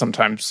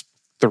 sometimes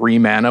 3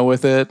 mana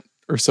with it,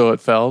 or so it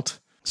felt.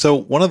 So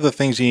one of the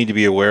things you need to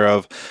be aware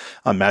of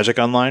on Magic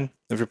Online,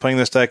 if you're playing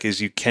this deck,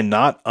 is you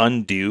cannot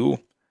undo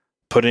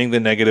putting the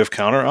negative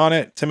counter on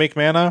it to make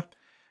mana.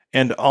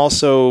 And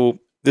also,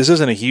 this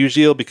isn't a huge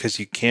deal because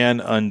you can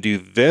undo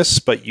this,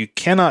 but you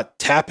cannot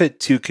tap it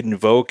to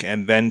Convoke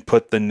and then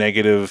put the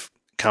negative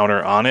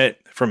counter on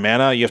it for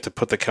mana. You have to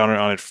put the counter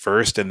on it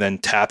first and then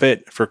tap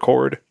it for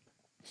Chord.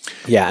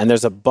 Yeah, and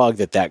there's a bug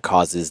that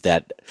causes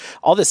that.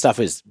 All this stuff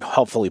is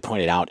helpfully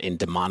pointed out in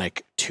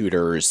Demonic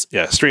Tutor's.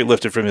 Yeah, straight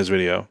lifted from his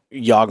video.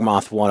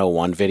 Yawgmoth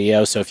 101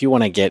 video. So if you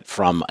want to get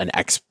from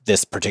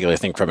this particular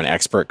thing from an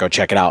expert, go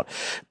check it out.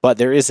 But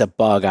there is a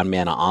bug on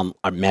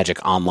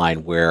Magic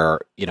Online where,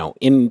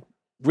 in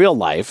real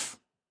life,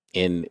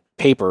 in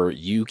paper,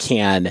 you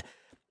can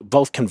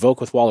both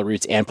Convoke with Wall of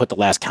Roots and put the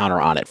last counter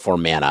on it for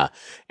mana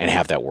and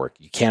have that work.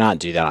 You cannot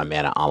do that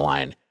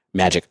on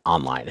Magic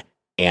Online.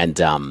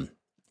 And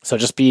so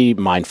just be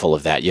mindful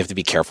of that. You have to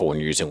be careful when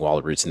you're using Wall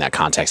of Roots in that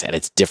context, and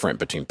it's different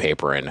between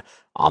paper and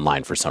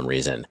online for some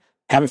reason.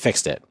 Haven't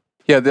fixed it.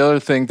 Yeah, the other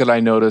thing that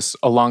I notice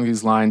along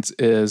these lines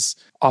is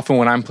often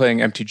when I'm playing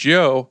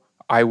MTGO,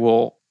 I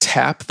will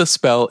tap the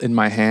spell in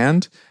my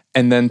hand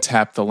and then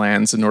tap the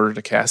lands in order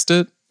to cast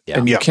it. Yeah.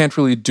 And you can't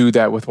really do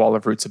that with Wall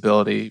of Roots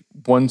ability.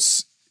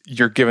 Once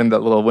you're given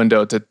that little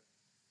window to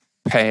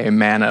pay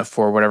mana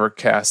for whatever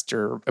cast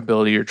or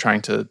ability you're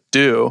trying to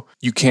do,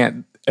 you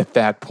can't at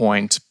that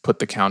point put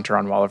the counter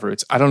on Wall of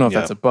Roots. I don't know if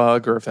that's a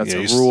bug or if that's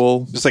a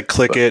rule. Just like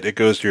click it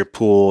goes to your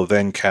pool,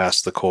 then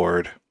cast the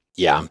Chord.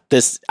 Yeah,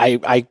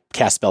 I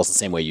cast spells the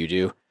same way you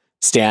do,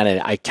 Stan,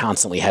 and I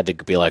constantly had to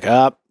be like,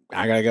 I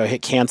gotta go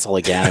hit cancel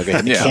again. I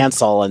gotta hit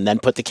cancel and then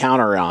put the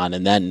counter on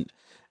and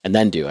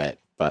then do it.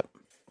 But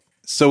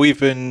so we've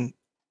been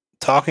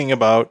talking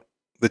about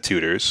the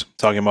tutors,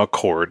 talking about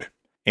Chord.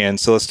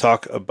 And so let's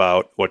talk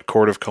about what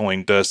Court of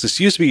Calling does. This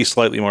used to be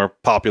slightly more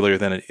popular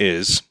than it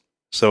is.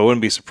 So I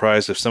wouldn't be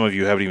surprised if some of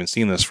you haven't even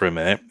seen this for a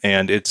minute.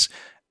 And it's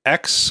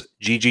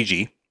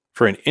XGGG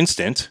for an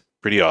instant.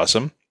 Pretty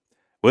awesome.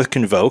 With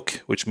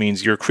Convoke, which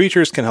means your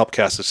creatures can help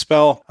cast a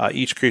spell.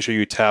 Each creature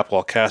you tap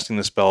while casting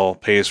the spell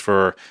pays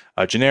for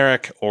a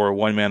generic or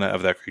 1 mana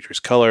of that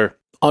creature's color.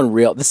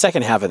 unreal. The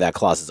second half of that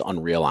clause is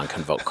unreal on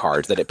Convoke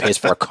cards, that it pays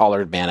for a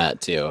colored mana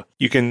too.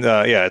 You can,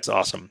 it's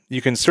awesome.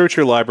 You can search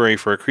your library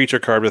for a creature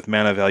card with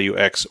mana value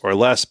X or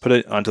less, put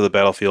it onto the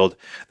battlefield,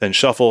 then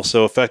shuffle.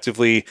 So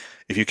effectively,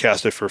 if you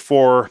cast it for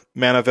 4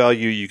 mana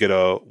value, you get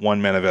a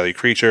 1 mana value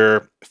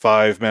creature.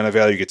 5 mana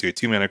value, you get to a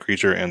 2 mana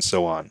creature, and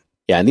so on.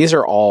 Yeah, and these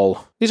are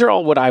all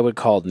what I would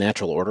call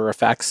natural order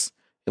effects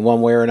in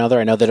one way or another.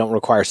 I know they don't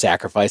require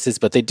sacrifices,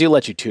 but they do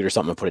let you tutor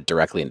something and put it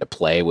directly into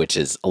play, which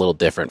is a little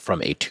different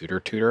from a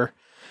tutor.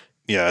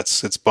 Yeah,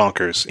 it's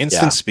bonkers.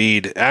 Instant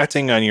speed,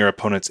 acting on your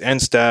opponent's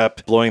end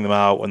step, blowing them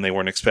out when they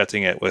weren't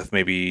expecting it with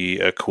maybe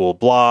a cool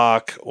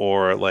block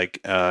or like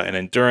an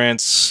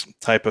endurance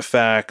type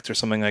effect or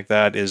something like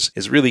that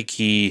is really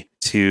key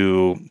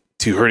to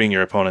hurting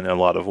your opponent in a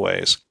lot of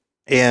ways.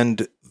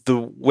 And the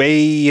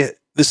way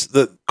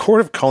the Court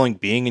of Calling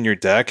being in your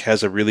deck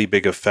has a really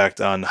big effect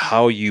on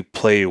how you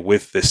play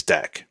with this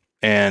deck.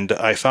 And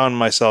I found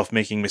myself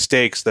making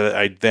mistakes that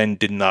I then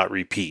did not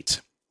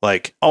repeat.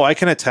 Like, I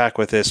can attack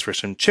with this for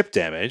some chip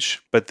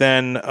damage, but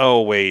then,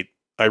 wait,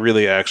 I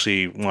really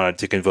actually wanted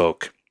to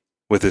Convoke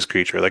with this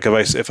creature. Like,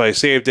 if I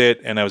saved it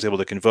and I was able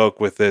to Convoke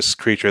with this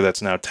creature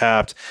that's now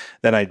tapped,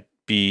 then I'd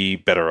be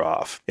better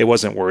off. It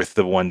wasn't worth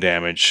the 1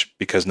 damage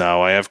because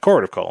now I have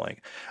Court of Calling.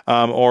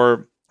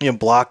 Or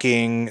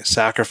blocking,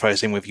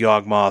 sacrificing with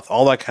Yawgmoth,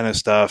 all that kind of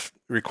stuff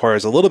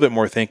requires a little bit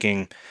more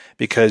thinking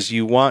because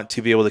you want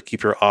to be able to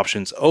keep your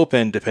options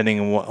open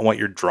depending on what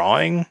you're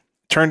drawing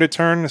turn to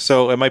turn.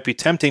 So it might be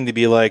tempting to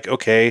be like,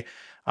 okay,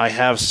 I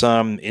have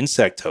some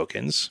insect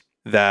tokens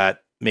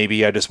that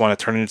maybe I just want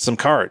to turn into some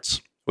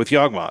cards with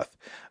Yawgmoth.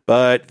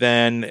 But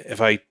then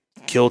if I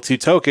kill 2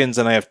 tokens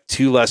and I have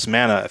 2 less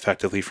mana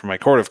effectively for my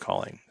Court of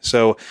Calling.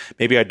 So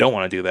maybe I don't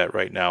want to do that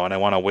right now and I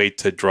want to wait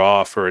to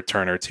draw for a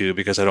turn or 2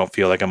 because I don't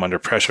feel like I'm under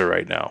pressure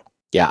right now.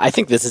 Yeah, I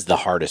think this is the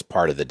hardest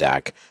part of the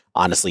deck.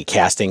 Honestly,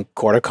 casting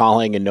Court of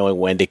Calling and knowing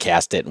when to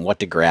cast it and what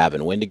to grab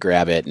and when to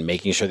grab it and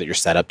making sure that you're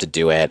set up to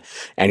do it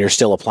and you're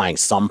still applying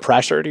some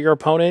pressure to your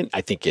opponent,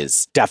 I think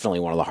is definitely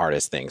one of the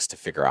hardest things to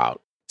figure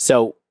out.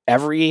 So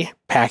every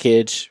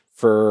package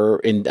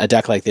in a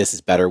deck like this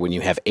is better when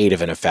you have 8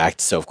 of an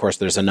effect. So of course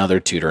there's another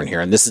tutor in here,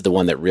 and this is the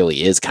one that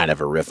really is kind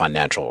of a riff on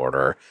natural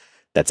order.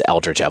 That's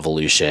Eldritch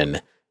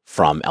Evolution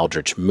from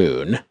Eldritch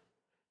Moon.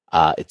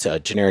 It's a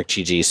generic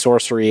GG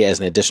sorcery.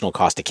 As an additional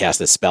cost to cast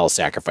this spell,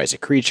 sacrifice a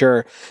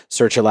creature.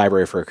 Search your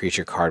library for a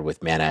creature card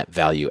with mana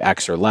value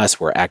X or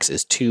less, where X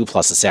is 2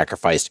 plus a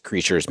sacrificed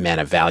creature's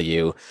mana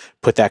value.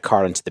 Put that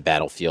card into the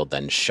battlefield,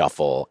 then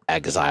shuffle,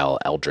 exile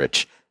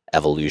Eldritch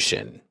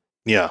Evolution.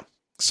 Yeah.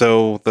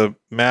 So the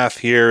math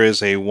here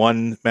is a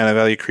 1 mana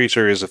value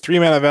creature is a 3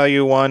 mana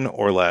value 1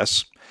 or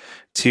less.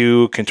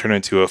 2 can turn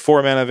into a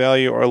 4 mana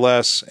value or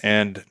less,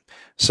 and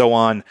so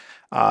on.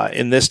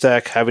 In this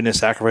deck, having to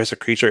sacrifice a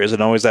creature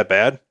isn't always that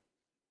bad.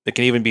 It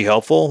can even be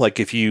helpful. Like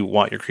if you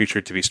want your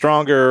creature to be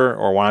stronger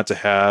or want it to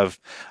have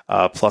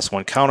a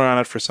 +1 counter on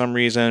it for some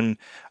reason,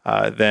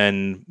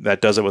 then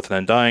that does it with an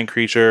Undying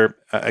creature.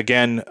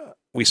 Again,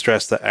 we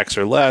stress the X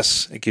or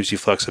less. It gives you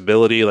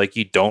flexibility. Like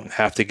you don't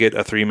have to get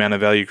a 3 mana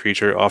value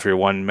creature off your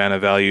 1 mana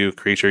value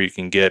creature. You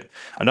can get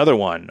another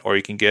one, or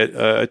you can get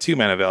a 2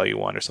 mana value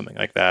one or something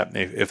like that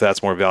if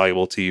that's more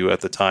valuable to you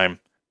at the time.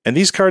 And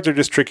these cards are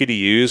just tricky to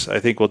use. I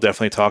think we'll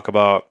definitely talk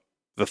about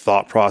the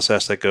thought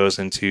process that goes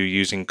into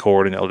using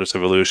Chord and Eldritch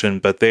Evolution,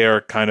 but they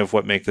are kind of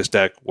what make this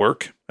deck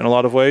work in a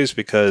lot of ways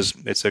because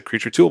it's a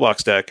creature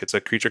toolbox deck, it's a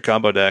creature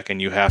combo deck,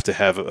 and you have to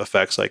have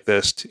effects like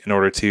this in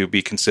order to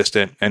be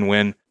consistent and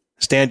win.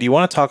 Stan, do you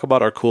want to talk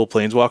about our cool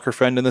Planeswalker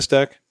friend in this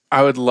deck?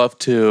 I would love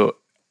to.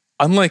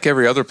 Unlike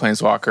every other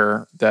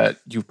Planeswalker that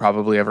you've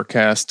probably ever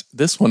cast,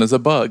 this one is a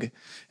bug,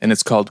 and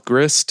it's called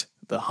Grist,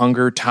 the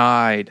Hunger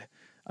Tide.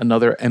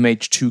 Another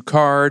MH2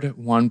 card,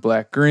 1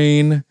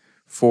 black-green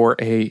for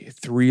a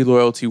 3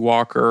 loyalty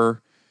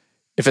walker.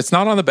 If it's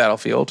not on the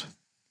battlefield,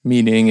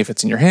 meaning if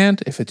it's in your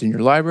hand, if it's in your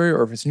library,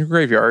 or if it's in your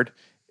graveyard,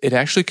 it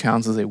actually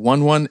counts as a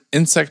 1/1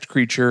 insect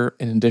creature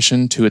in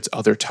addition to its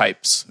other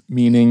types,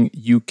 meaning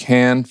you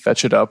can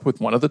fetch it up with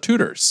one of the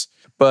tutors.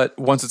 But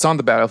once it's on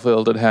the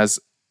battlefield, it has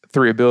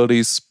 3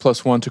 abilities,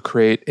 +1 to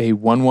create a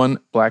 1/1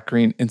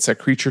 black-green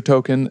insect creature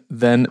token,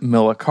 then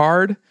mill a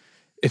card.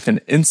 If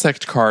an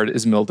insect card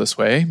is milled this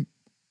way,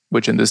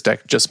 which in this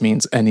deck just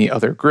means any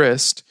other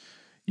Grist,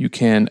 you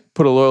can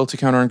put a loyalty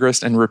counter on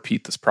Grist and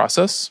repeat this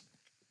process.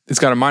 It's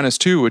got a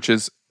 -2, which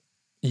is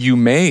you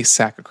may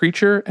sack a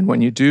creature, and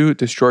when you do,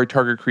 destroy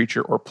target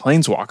creature or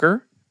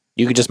planeswalker.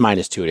 You could just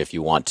 -2 it if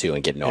you want to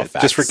and get no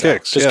effect. Just for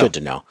kicks. Just good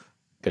to know.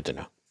 Good to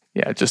know.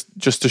 Yeah,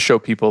 just to show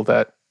people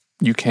that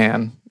you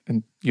can,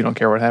 and you don't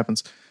care what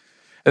happens.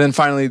 And then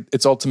finally,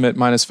 its ultimate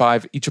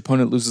 -5. Each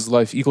opponent loses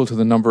life equal to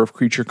the number of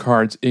creature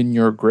cards in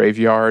your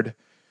graveyard.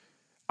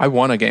 I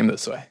won a game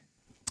this way.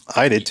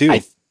 I did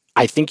too.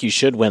 I think you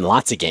should win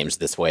lots of games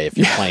this way if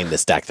you're playing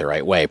this deck the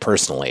right way,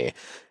 personally.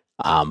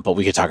 But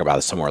we could talk about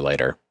this some more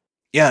later.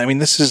 Yeah, I mean,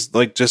 this is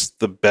like just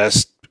the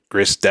best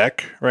Grist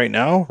deck right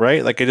now,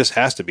 right? Like it just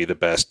has to be the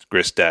best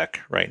Grist deck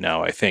right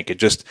now, I think. It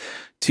just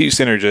too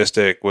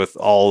synergistic with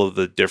all of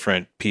the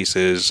different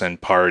pieces and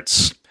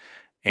parts,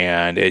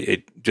 and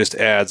it just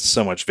adds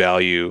so much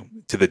value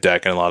to the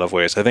deck in a lot of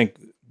ways. I think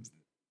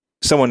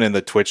someone in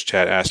the Twitch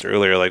chat asked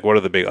earlier, like, what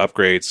are the big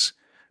upgrades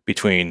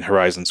between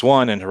Horizons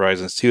 1 and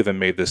Horizons 2 that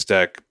made this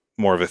deck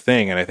more of a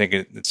thing? And I think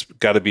it's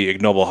got to be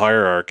Ignoble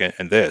Hierarch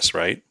and this,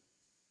 right?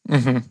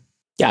 Mm-hmm.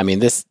 Yeah, I mean,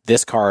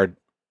 this card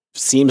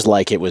seems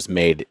like it was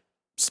made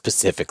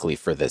specifically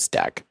for this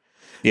deck.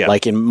 Yeah.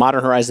 Like in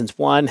Modern Horizons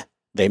 1,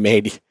 they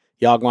made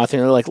Yawgmoth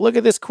and they're like, look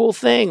at this cool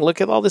thing.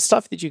 Look at all this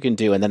stuff that you can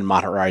do. And then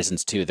Modern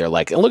Horizons 2, they're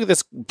like, and look at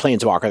this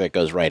Planeswalker that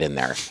goes right in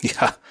there.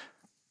 Yeah.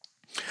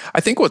 I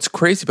think what's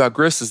crazy about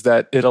Grist is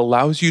that it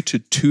allows you to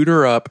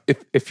tutor up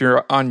if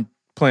you're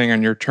playing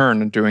on your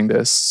turn and doing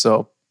this.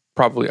 So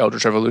probably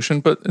Eldritch Evolution,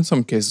 but in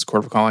some cases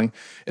Court of Calling.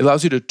 It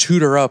allows you to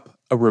tutor up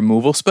a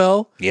removal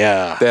spell.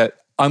 Yeah. That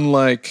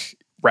unlike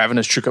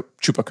Ravenous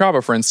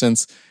Chupacabra, for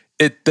instance,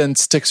 it then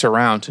sticks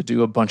around to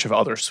do a bunch of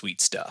other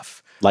sweet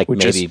stuff. Like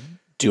maybe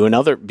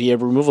be a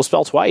removal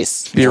spell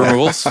twice. Be a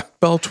removal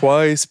spell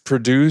twice,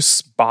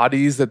 produce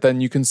bodies that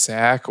then you can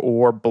sack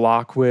or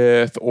block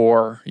with,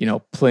 or,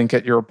 plink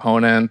at your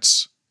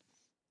opponent.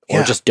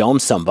 Or just dome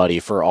somebody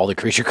for all the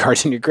creature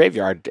cards in your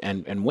graveyard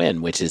and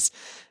win, which is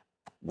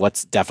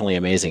what's definitely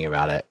amazing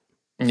about it.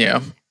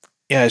 Yeah.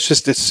 Yeah,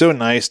 it's so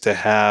nice to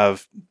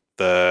have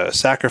the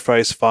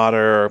sacrifice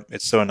fodder.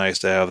 It's so nice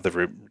to have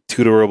the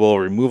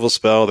tutorable removal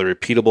spell, the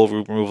repeatable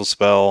removal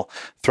spell.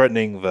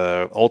 Threatening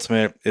the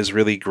ultimate is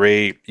really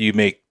great. You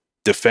make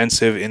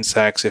defensive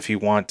insects if you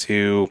want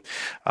to.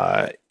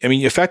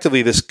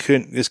 Effectively, this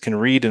can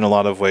read in a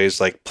lot of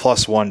ways, like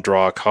 +1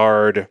 draw a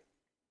card,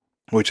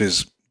 which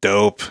is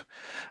dope.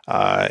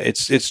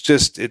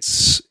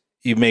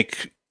 You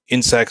make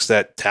insects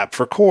that tap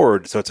for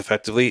cord, so it's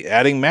effectively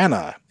adding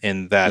mana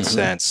in that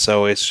sense.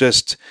 So it's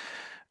just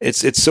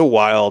it's so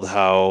wild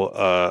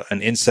how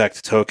an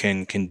insect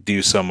token can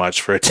do so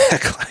much for a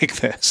deck like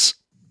this.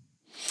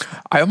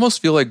 I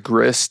almost feel like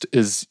Grist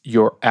is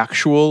your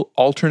actual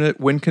alternate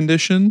win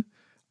condition,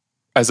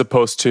 as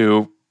opposed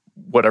to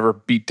whatever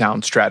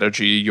beatdown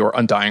strategy your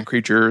Undying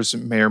creatures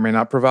may or may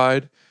not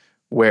provide.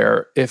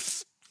 Where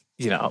if,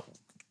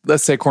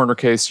 let's say corner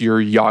case,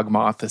 your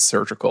Yawgmoth is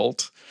surgical,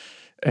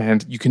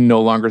 and you can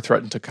no longer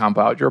threaten to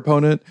combo out your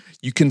opponent,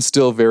 you can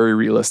still very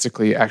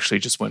realistically actually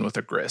just win with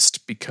a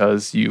Grist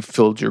because you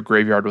filled your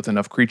graveyard with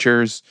enough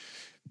creatures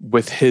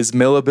with his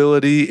mill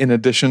ability, in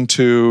addition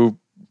to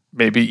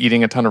maybe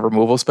eating a ton of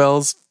removal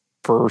spells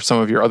for some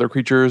of your other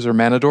creatures or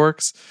mana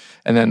dorks,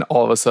 and then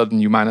all of a sudden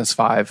you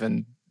 -5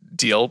 and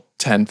deal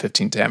 10,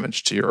 15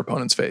 damage to your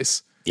opponent's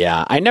face.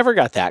 Yeah, I never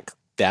got that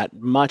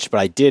much,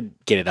 but I did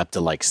get it up to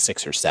like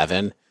 6 or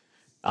 7.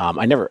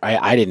 I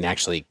didn't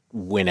actually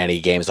win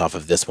any games off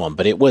of this one,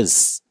 but it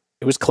was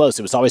close.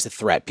 It was always a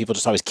threat. People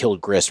just always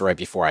killed Grist right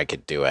before I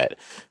could do it,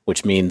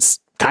 which means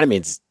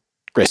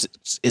Grist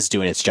is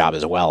doing its job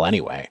as well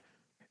anyway.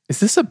 Is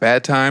this a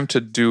bad time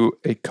to do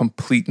a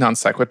complete non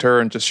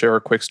sequitur and just share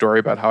a quick story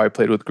about how I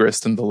played with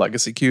Grist in the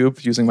Legacy Cube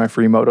using my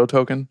free Moto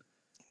token?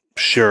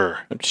 Sure,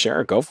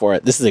 go for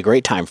it. This is a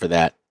great time for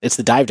that. It's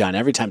the dive down.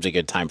 Every time's a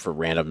good time for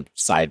random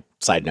side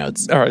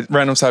notes. All right,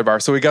 random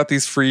sidebar. So we got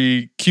these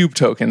free cube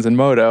tokens in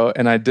Moto,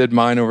 and I did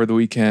mine over the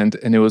weekend,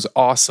 and it was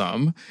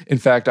awesome. In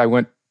fact, I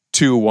went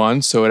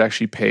 2-1, so it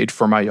actually paid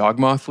for my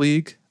Yawgmoth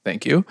League.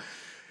 Thank you.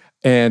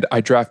 And I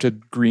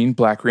drafted green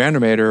black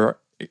Reanimator,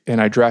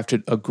 and I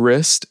drafted a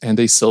Grist and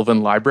a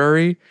Sylvan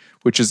Library,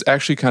 which is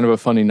actually kind of a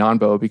funny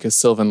non-bo because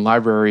Sylvan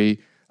Library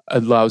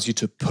allows you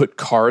to put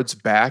cards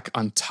back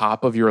on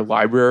top of your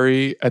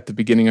library at the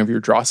beginning of your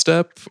draw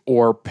step,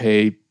 or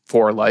pay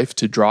 4 life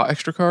to draw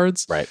extra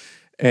cards. Right.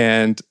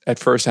 And at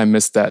first I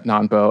missed that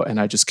non-bo, and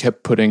I just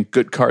kept putting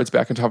good cards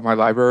back on top of my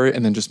library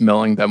and then just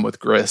milling them with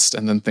Grist,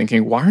 and then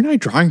thinking, why aren't I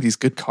drawing these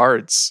good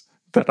cards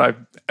that I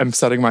am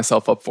setting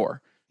myself up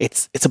for?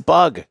 It's a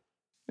bug.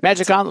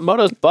 Magic on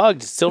Moto's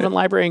bugged. Sylvan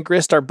Library and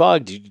Grist are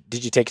bugged.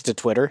 Did you take it to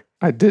Twitter?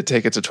 I did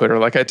take it to Twitter.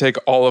 Like I take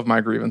all of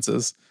my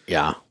grievances.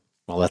 Yeah.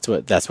 Well,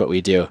 that's what we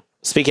do.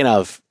 Speaking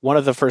of, one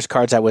of the first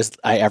cards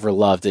I ever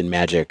loved in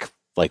Magic,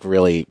 like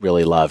really,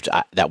 really loved,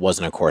 that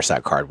wasn't a core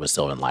set card, was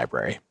Sylvan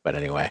Library. But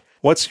anyway.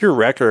 What's your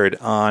record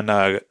on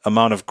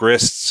amount of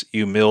Grists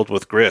you milled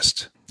with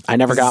Grist? I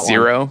never got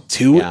 0.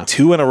 one.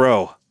 Two in a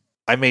row.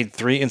 I made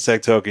 3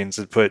 insect tokens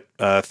and put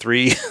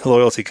 3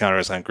 loyalty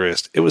counters on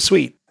Grist. It was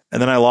sweet. And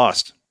then I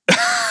lost.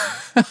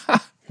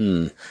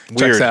 Weird.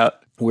 Checks out.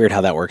 Weird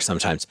how that works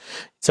sometimes.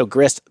 So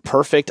Grist,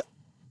 perfect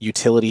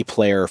utility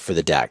player for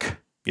the deck.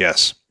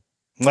 Yes.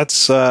 And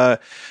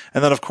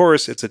then of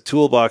course it's a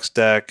toolbox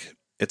deck.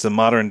 It's a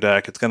modern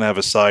deck. It's going to have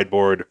a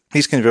sideboard.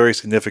 These can vary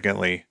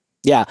significantly.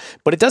 Yeah,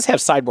 but it does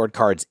have sideboard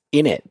cards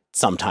in it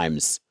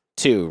sometimes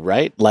too,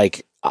 right?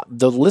 Like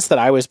the list that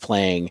I was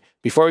playing,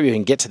 before we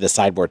even get to the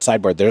sideboard,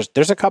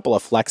 there's a couple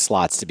of flex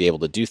slots to be able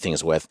to do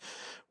things with.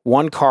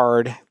 One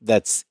card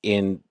that's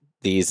in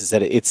these is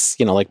that it's,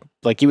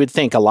 like you would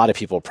think a lot of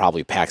people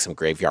probably pack some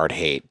graveyard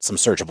hate, some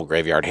searchable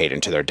graveyard hate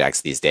into their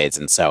decks these days.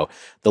 And so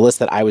the list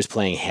that I was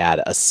playing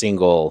had a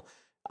single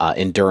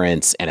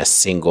endurance and a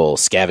single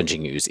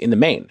scavenging ooze in the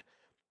main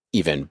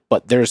even.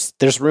 But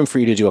there's room for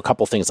you to do a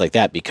couple things like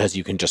that because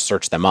you can just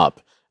search them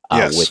up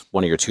with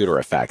one of your tutor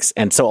effects.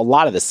 And so a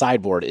lot of the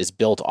sideboard is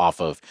built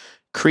off of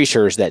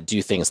creatures that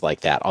do things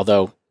like that,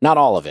 although not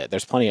all of it.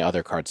 There's plenty of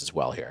other cards as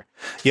well here.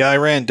 Yeah, I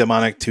ran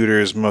Demonic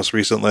Tutor's most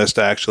recent list,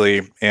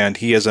 actually, and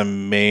he has a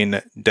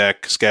main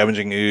deck,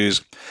 Scavenging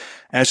Ooze,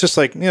 and it's just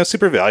like,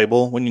 super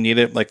valuable when you need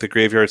it. Like, the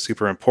graveyard's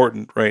super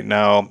important right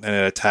now, and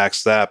it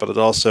attacks that, but it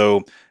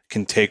also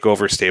can take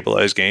over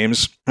stabilized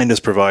games, and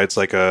just provides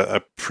like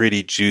a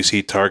pretty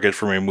juicy target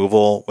for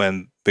removal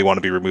when they want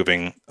to be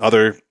removing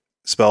other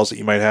spells that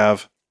you might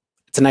have.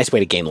 It's a nice way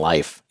to gain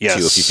life, yes,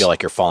 too, if you feel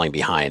like you're falling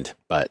behind,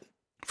 but...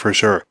 For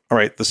sure. All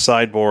right, the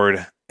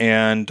sideboard.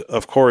 And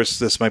of course,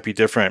 this might be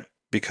different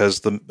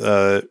because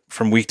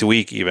from week to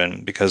week,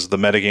 even because the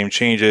metagame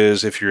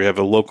changes. If you have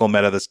a local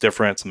meta that's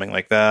different, something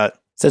like that.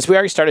 Since we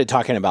already started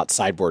talking about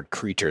sideboard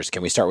creatures,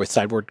 can we start with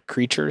sideboard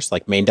creatures,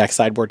 like main deck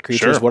sideboard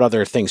creatures? Sure. What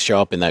other things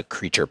show up in that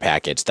creature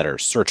package that are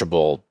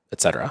searchable,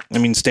 etc.? I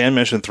mean, Stan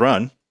mentioned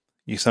Thrun.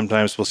 You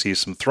sometimes will see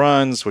some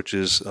Thruns, which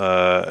is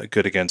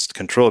good against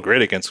control,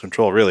 great against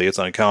control, really. It's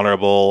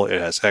uncounterable.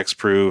 It has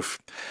hexproof.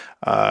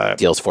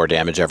 Deals 4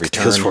 damage every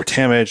turn. Deals 4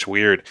 damage,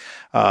 weird.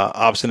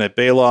 Obstinate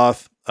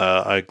Baloth,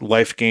 a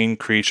life gain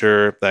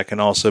creature that can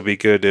also be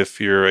good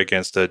if you're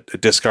against a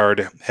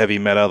discard heavy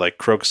meta like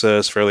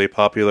Croxus, fairly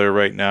popular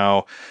right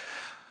now.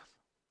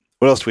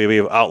 What else do we have? We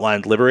have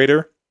Outlined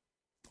Liberator.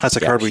 That's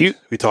a card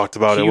we talked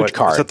about. Huge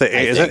card.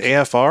 Is that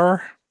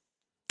AFR?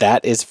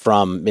 That is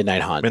from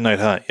Midnight Hunt. Midnight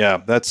Hunt, yeah.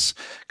 That's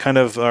kind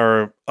of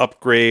our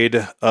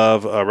upgrade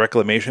of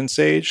Reclamation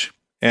Sage.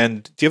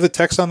 And do you have the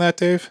text on that,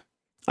 Dave?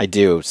 I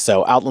do.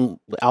 So Outland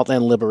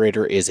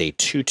Liberator is a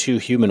 2/2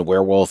 human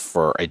werewolf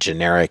for a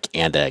generic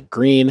and a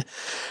green.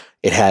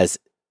 It has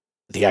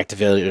the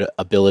activated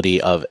ability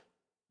of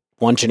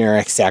 1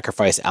 generic,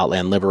 sacrifice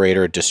Outland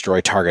Liberator, destroy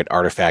target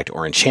artifact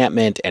or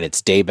enchantment, and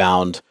it's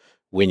daybound.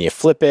 When you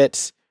flip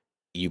it,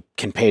 you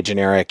can pay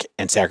generic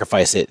and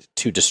sacrifice it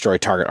to destroy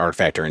target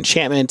artifact or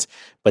enchantment.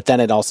 But then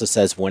it also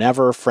says,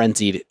 whenever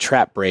Frenzied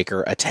Trap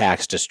Breaker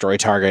attacks, destroy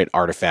target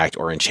artifact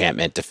or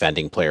enchantment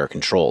defending player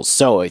controls.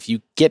 So if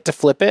you get to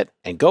flip it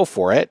and go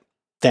for it,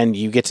 then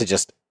you get to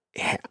just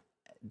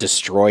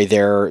destroy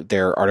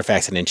their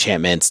artifacts and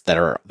enchantments that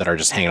are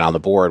just hanging on the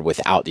board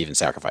without even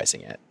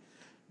sacrificing it.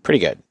 Pretty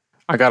good.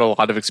 I got a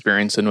lot of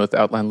experience in with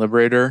Outland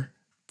Liberator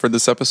for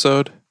this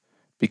episode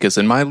because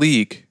in my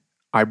league,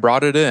 I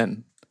brought it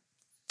in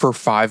for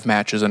 5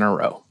 matches in a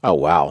row. Oh,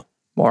 wow.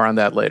 More on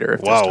that later.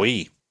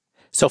 Wowee.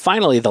 So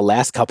finally, the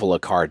last couple of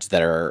cards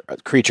that are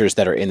creatures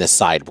that are in the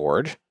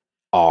sideboard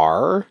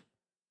are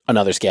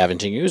another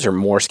Scavenging Ooze, or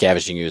more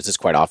Scavenging Oozes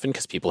quite often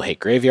because people hate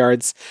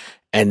graveyards.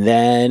 And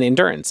then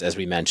Endurance, as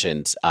we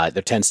mentioned.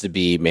 There tends to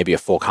be maybe a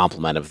full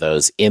complement of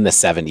those in the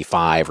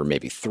 75 or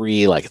maybe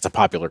 3. Like, it's a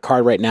popular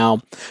card right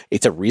now.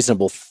 It's a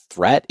reasonable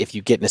threat if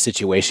you get in a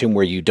situation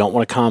where you don't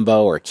want to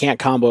combo or can't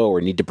combo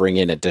or need to bring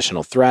in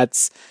additional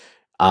threats.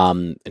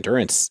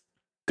 Endurance,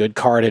 good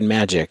card in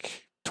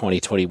Magic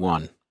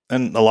 2021.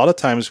 And a lot of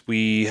times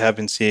we have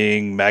been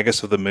seeing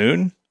Magus of the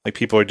Moon. Like,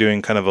 people are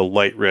doing kind of a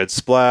light red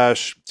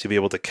splash to be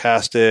able to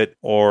cast it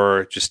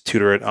or just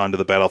tutor it onto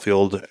the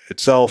battlefield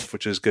itself,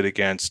 which is good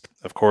against,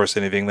 of course,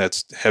 anything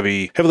that's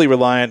heavily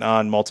reliant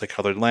on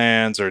multicolored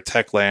lands or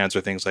tech lands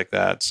or things like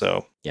that.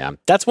 So yeah,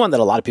 that's one that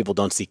a lot of people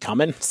don't see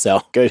coming.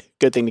 So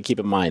good thing to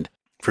keep in mind.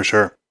 For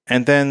sure.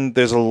 And then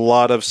there's a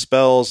lot of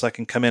spells that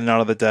can come in and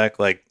out of the deck,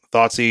 like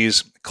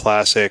Thoughtseize,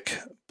 classic,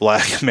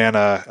 black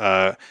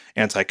mana,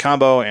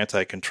 anti-combo,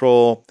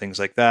 anti-control, things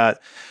like that.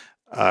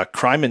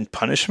 Crime and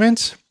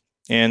Punishment.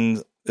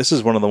 And this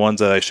is one of the ones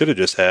that I should have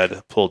just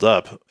had pulled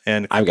up.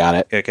 And I've got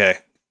it. Okay.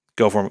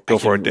 Go for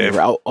it, Dave.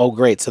 Oh,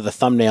 great. So the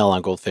thumbnail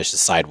on Goldfish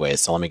is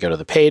sideways. So let me go to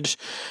the page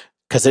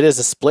because it is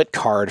a split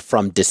card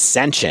from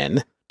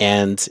Dissension.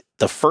 And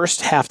the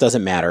first half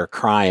doesn't matter.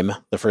 Crime,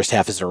 the first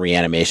half is a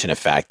reanimation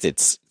effect.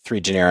 It's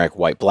 3 generic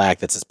white-black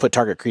that says put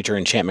target creature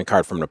enchantment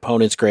card from an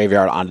opponent's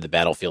graveyard onto the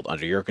battlefield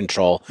under your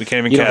control. We can't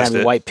even you cast it. You don't have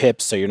any white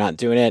pips, so you're not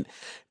doing it.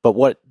 But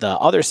what the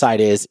other side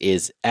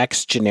is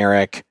X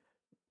generic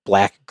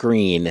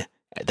black-green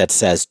that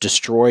says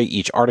destroy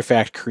each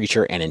artifact,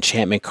 creature, and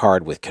enchantment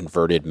card with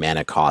converted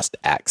mana cost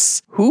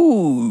X.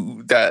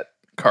 Ooh, that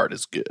card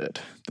is good.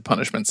 The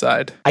punishment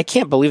side. I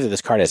can't believe that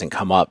this card hasn't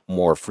come up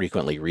more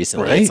frequently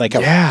recently. Right? It's like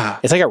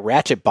a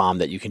ratchet bomb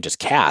that you can just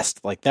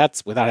cast. Like,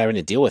 that's without having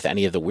to deal with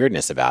any of the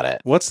weirdness about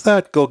it. What's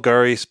that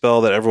Golgari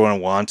spell that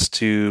everyone wants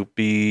to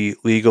be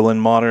legal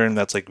in Modern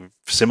that's like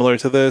similar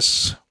to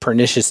this?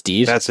 Pernicious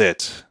Deed. That's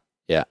it.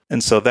 Yeah.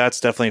 And so that's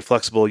definitely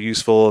flexible,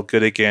 useful,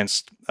 good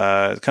against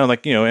kind of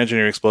like,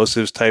 engineer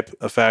explosives type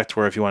effect,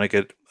 where if you want to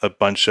get a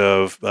bunch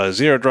of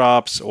 0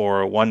 drops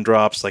or 1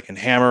 drops, like in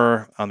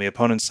Hammer on the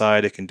opponent's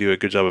side, it can do a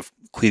good job of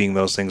cleaning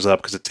those things up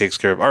because it takes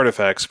care of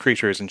artifacts,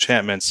 creatures,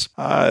 enchantments.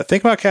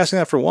 Think about casting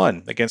that for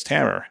 1 against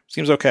Hammer.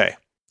 Seems okay.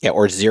 Yeah,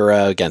 or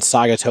 0 against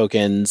Saga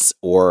tokens,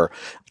 or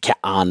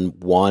on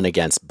 1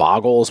 against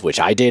Boggles, which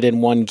I did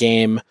in one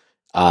game.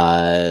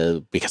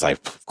 Because I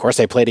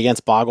played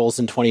against Boggles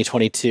in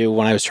 2022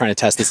 when I was trying to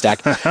test this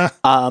deck.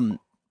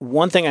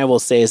 One thing I will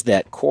say is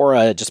that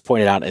Cora just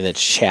pointed out in the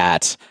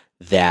chat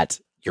that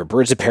your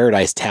Birds of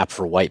Paradise tap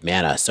for white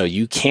mana. So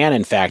you can,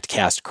 in fact,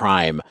 cast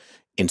Crime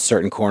in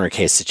certain corner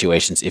case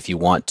situations if you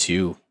want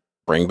to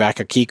bring back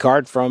a key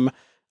card from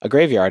a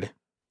graveyard.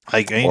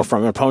 Or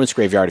from an opponent's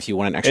graveyard if you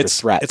want an extra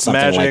threat. It's something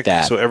magic, like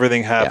that. so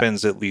everything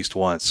happens at least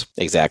once.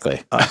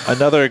 Exactly.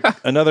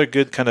 Another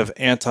good kind of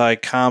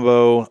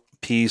anti-combo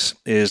piece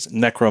is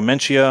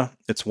Necromentia.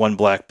 It's 1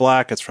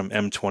 black. It's from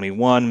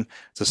M21.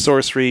 It's a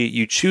sorcery.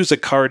 You choose a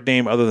card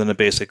name other than a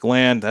basic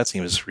land. That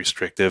seems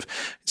restrictive.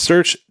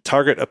 Search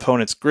target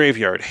opponent's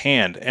graveyard,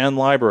 hand, and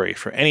library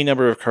for any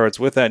number of cards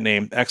with that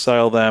name.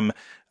 Exile them.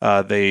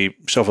 They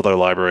shuffle their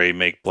library,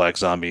 make black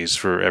zombies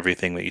for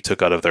everything that you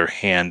took out of their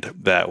hand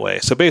that way.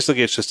 So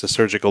basically, it's just a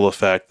surgical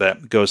effect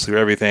that goes through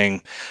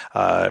everything,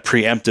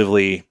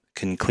 preemptively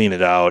can clean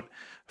it out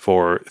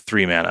for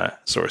 3 mana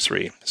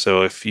sorcery.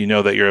 So if you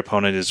know that your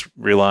opponent is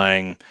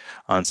relying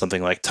on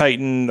something like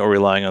Titan, or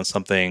relying on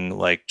something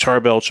like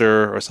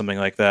Charbelcher or something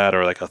like that,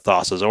 or like a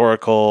Thassa's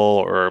Oracle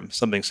or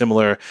something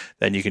similar,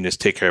 then you can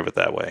just take care of it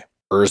that way.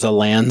 Urza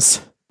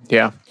lands.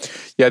 Yeah.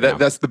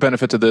 That's the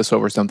benefit to this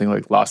over something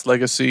like Lost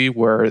Legacy,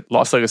 where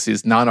Lost Legacy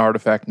is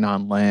non-artifact,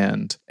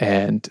 non-land,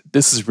 and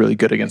this is really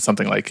good against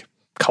something like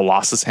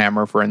Colossus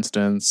Hammer, for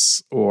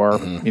instance, or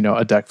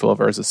a deck full of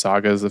Urza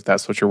Sagas, if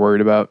that's what you're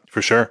worried about.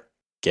 For sure.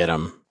 Get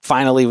them.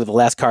 Finally, with the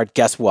last card,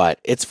 guess what?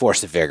 It's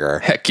Force of Vigor.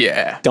 Heck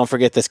yeah. Don't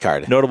forget this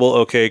card. Notable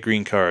okay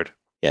green card.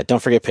 Yeah,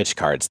 don't forget pitch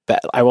cards.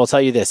 But I will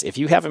tell you this. If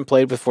you haven't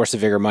played with Force of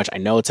Vigor much, I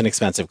know it's an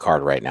expensive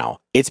card right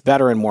now. It's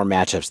better in more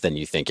matchups than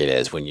you think it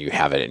is when you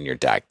have it in your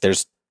deck.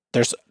 There's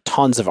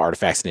tons of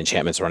artifacts and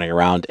enchantments running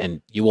around,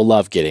 and you will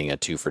love getting a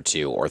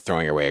 2-for-2 or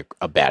throwing away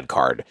a bad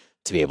card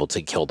to be able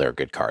to kill their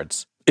good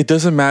cards. It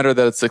doesn't matter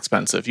that it's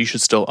expensive. You should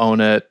still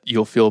own it.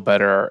 You'll feel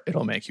better.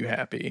 It'll make you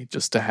happy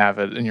just to have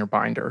it in your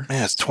binder.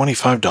 Man, it's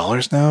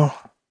 $25 now.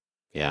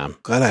 Yeah.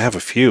 Glad I have a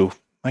few.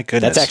 My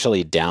goodness. That's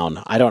actually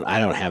down. I don't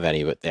have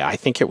any, but I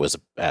think it was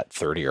at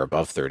 30 or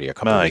above 30 a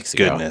couple of weeks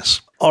ago. My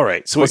goodness. All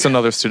right. So what's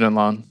another student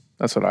loan?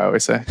 That's what I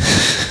always say.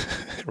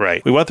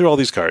 Right. We went through all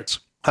these cards.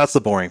 That's the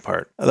boring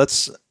part.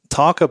 Let's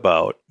talk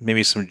about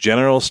maybe some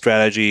general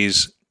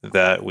strategies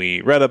that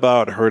we read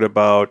about, heard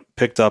about,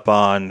 picked up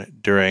on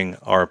during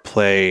our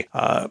play.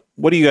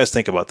 What do you guys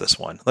think about this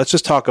one? Let's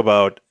just talk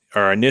about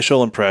our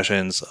initial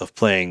impressions of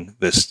playing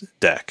this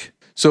deck.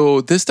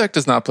 So this deck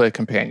does not play a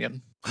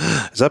companion.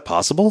 Is that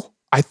possible?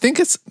 I think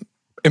it's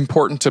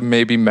important to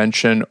maybe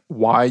mention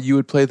why you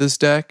would play this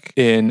deck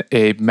in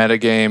a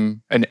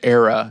metagame, an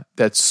era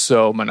that's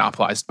so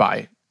monopolized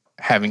by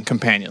having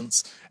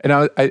companions. And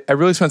I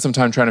really spent some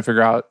time trying to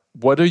figure out,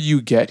 what do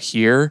you get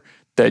here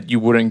that you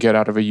wouldn't get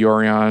out of a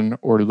Yorion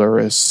or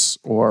Luris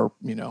or,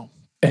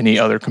 any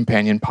other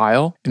companion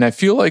pile? And I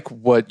feel like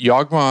what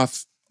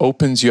Yawgmoth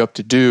opens you up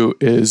to do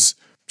is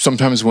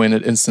sometimes win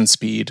at instant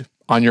speed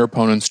on your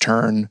opponent's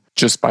turn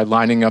just by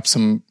lining up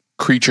some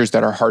creatures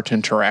that are hard to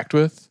interact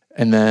with.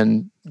 And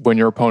then when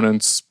your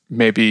opponents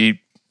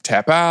maybe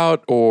tap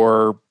out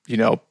or,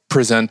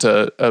 present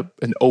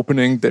an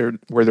opening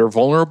where they're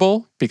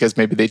vulnerable because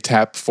maybe they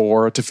tap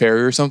for a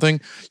Teferi or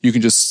something, you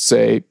can just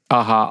say,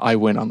 aha, I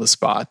win on the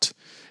spot.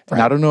 Right.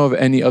 And I don't know of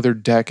any other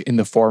deck in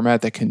the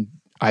format that can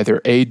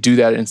either A, do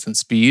that at instant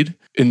speed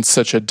in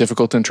such a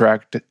difficult to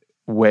interact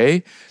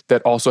way,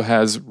 that also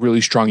has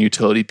really strong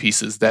utility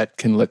pieces that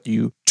can let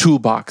you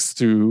toolbox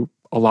through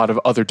a lot of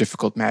other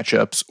difficult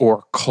matchups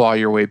or claw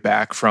your way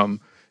back from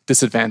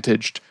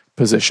disadvantaged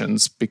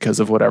positions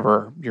because of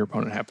whatever your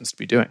opponent happens to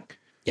be doing.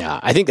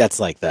 Yeah, I think that's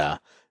like the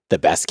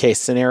best case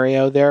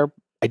scenario there.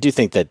 I do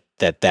think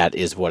that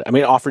is what,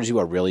 it offers you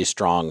a really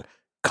strong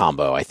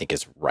combo, I think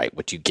is right,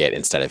 what you get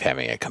instead of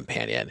having a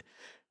companion.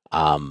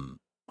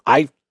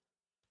 I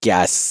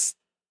guess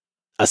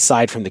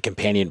aside from the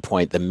companion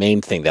point, the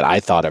main thing that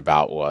I thought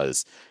about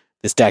was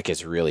this deck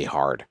is really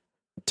hard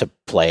to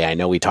play. I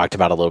know we talked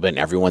about it a little bit and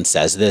everyone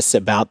says this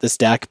about this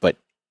deck, but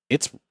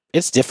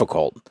it's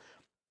difficult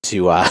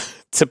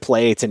to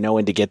play, to know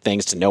when to get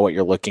things, to know what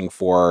you're looking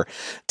for,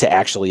 to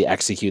actually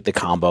execute the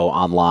combo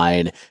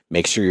online,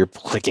 make sure you're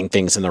clicking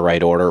things in the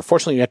right order.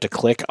 Fortunately, you have to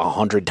click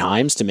 100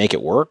 times to make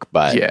it work,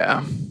 but...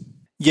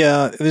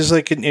 Yeah, there's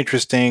like an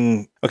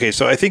interesting... Okay,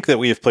 so I think that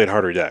we have played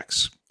harder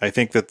decks. I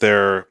think that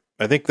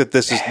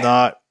this is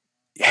not...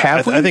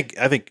 Have we?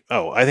 I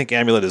think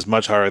Amulet is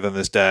much harder than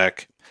this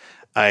deck.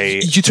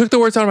 You took the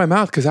words out of my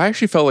mouth because I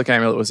actually felt like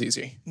Amulet was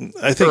easy.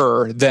 I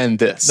think than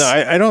this. No,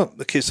 I don't.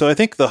 Okay, so I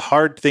think the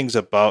hard things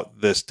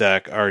about this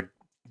deck are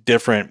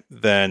different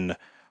than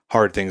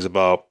hard things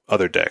about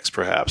other decks,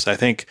 perhaps. I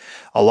think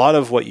a lot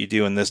of what you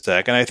do in this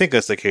deck, and I think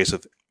that's the case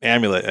with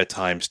Amulet at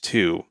times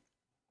too,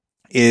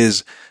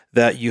 is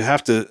that you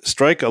have to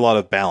strike a lot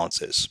of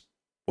balances.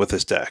 with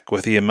this deck,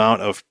 with the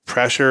amount of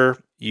pressure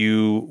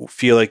you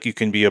feel like you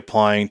can be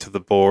applying to the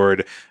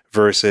board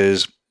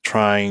versus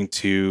trying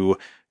to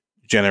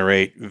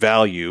generate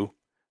value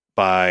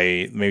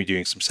by maybe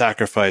doing some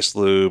sacrifice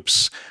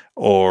loops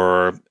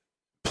or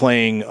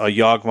playing a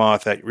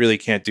Yawgmoth that really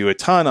can't do a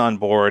ton on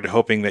board,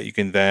 hoping that you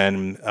can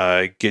then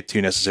get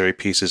to necessary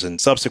pieces in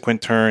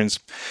subsequent turns.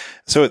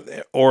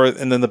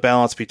 And then the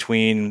balance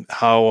between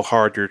how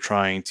hard you're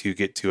trying to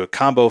get to a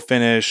combo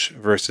finish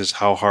versus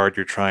how hard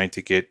you're trying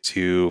to get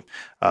to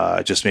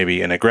just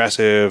maybe an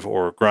aggressive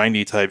or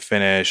grindy type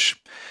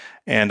finish.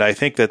 And I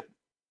think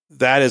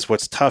that is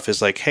what's tough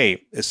is like,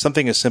 hey, it's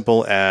something as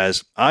simple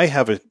as I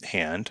have a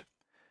hand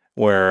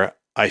where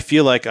I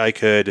feel like I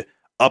could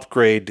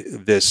upgrade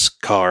this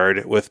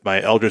card with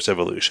my Eldritch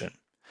Evolution.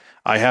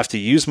 I have to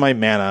use my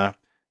mana.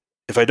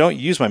 If I don't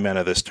use my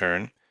mana this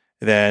turn,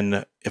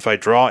 then if I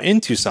draw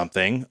into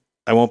something,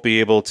 I won't be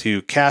able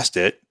to cast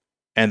it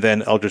and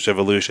then Eldritch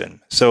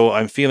Evolution. So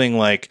I'm feeling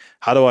like,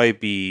 how do I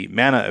be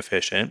mana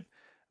efficient,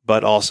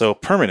 but also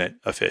permanent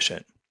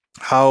efficient?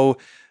 How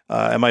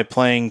am I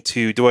playing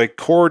do I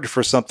chord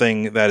for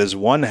something that is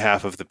one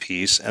half of the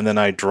piece and then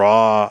I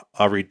draw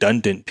a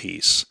redundant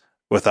piece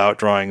without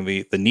drawing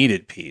the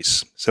needed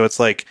piece? So it's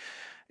like,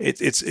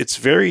 it's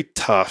very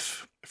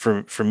tough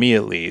for me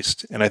at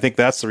least. And I think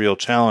that's the real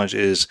challenge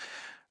is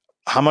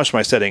how much am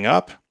I setting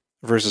up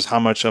versus how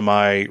much am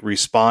I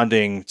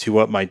responding to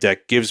what my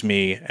deck gives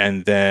me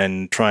and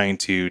then trying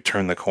to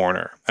turn the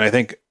corner. And I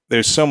think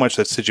there's so much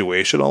that's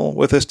situational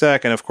with this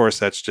deck. And of course,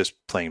 that's just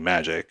playing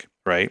Magic,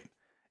 right?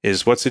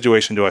 Is what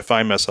situation do I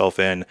find myself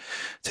in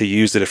to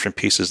use the different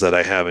pieces that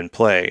I have in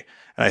play?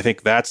 And I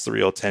think that's the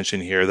real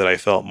tension here that I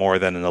felt more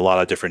than in a lot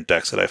of different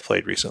decks that I've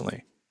played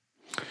recently.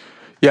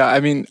 Yeah,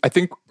 I mean, I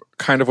think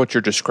kind of what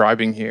you're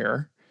describing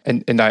here,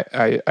 and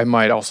I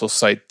might also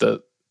cite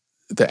the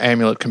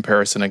amulet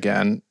comparison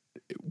again,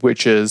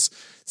 which is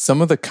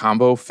some of the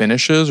combo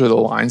finishes or the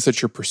lines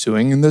that you're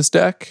pursuing in this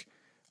deck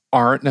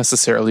aren't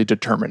necessarily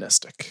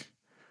deterministic.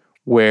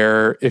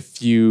 Where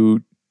if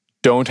you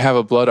don't have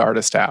a Blood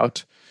Artist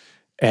out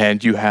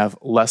and you have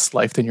less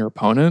life than your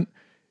opponent,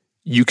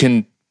 you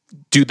can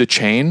do the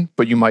chain,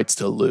 but you might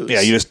still lose.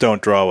 Yeah, you just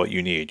don't draw what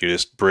you need. You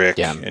just brick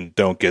and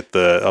don't get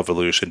the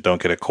evolution,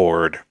 don't get a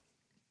chord,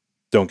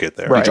 don't get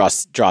there. Right. You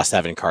draw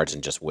 7 cards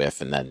and just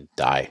whiff and then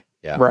die.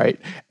 Yeah. Right.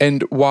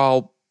 And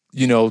while,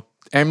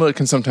 Amulet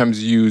can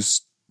sometimes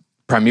use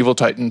Primeval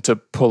Titan to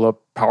pull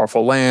up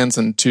powerful lands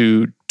and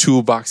to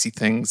toolboxy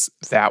things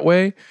that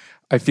way,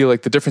 I feel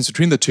like the difference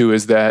between the two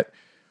is that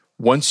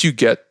once you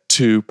get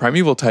to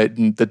Primeval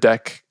Titan, the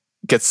deck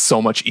gets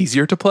so much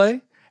easier to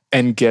play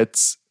and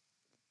gets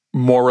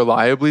more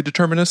reliably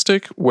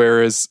deterministic,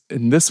 whereas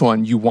in this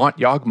one, you want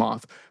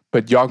Yawgmoth,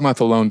 but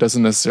Yawgmoth alone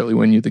doesn't necessarily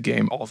win you the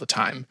game all the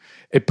time.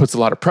 It puts a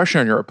lot of pressure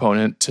on your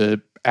opponent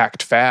to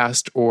act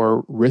fast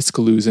or risk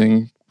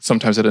losing,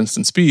 sometimes at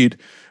instant speed,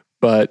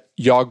 but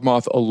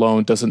Yawgmoth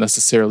alone doesn't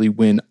necessarily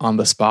win on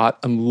the spot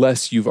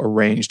unless you've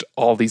arranged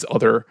all these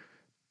other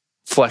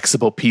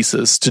flexible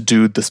pieces to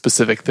do the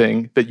specific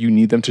thing that you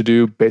need them to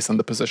do based on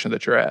the position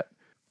that you're at.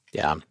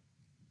 Yeah.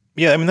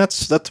 Yeah, I mean,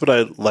 that's what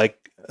I like.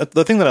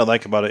 The thing that I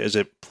like about it is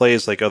it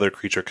plays like other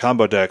creature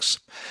combo decks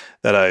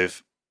that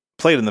I've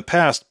played in the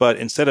past, but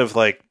instead of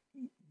like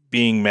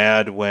being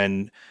mad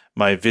when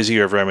my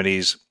Vizier of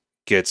Remedies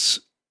gets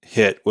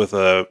hit with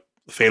a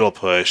Fatal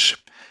Push,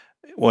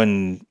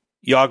 when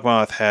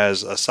Yawgmoth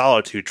has a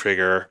Solitude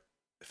trigger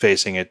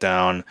facing it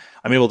down,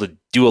 I'm able to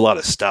do a lot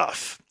of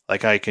stuff.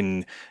 Like I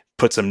can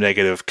put some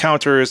negative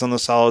counters on the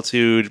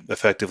Solitude,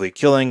 effectively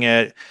killing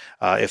it.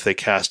 If they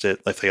cast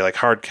it, if they like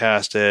hard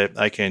cast it,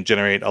 I can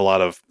generate a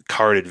lot of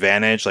card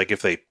advantage. Like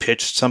if they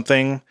pitched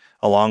something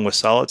along with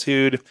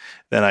Solitude,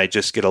 then I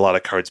just get a lot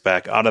of cards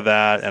back out of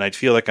that. And I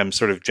feel like I'm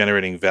sort of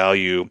generating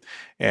value.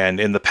 And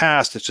in the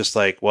past, it's just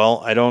like,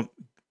 well, I don't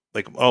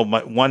like, oh,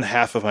 my one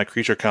half of my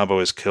creature combo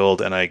is killed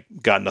and I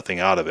got nothing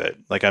out of it.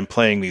 Like I'm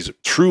playing these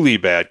truly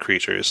bad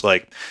creatures.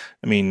 Like,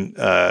 I mean,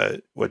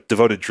 what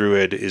Devoted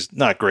Druid is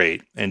not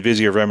great, and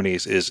Vizier of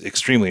Remedies is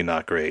extremely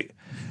not great.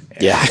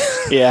 Yeah.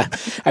 Yeah.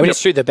 I mean,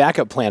 it's true. The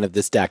backup plan of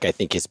this deck, I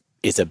think,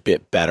 is a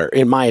bit better.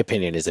 In my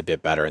opinion, is a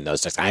bit better in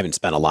those decks. I haven't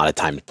spent a lot of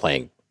time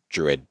playing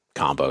Druid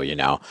combo,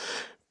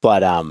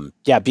 But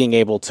yeah, being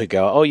able to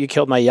go, oh, you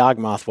killed my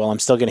Yawgmoth. Well, I'm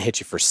still going to hit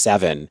you for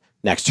 7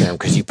 next turn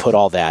because you put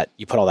all that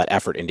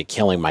effort into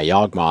killing my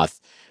Yawgmoth.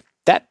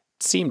 That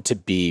seemed to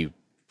be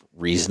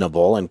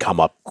reasonable and come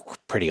up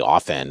pretty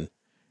often.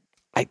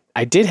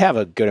 I did have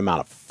a good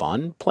amount of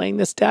fun playing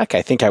this deck.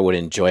 I think I would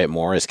enjoy it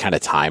more as kind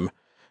of time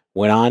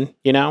went on,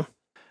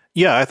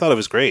 Yeah, I thought it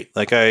was great.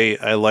 Like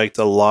I liked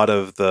a lot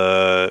of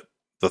the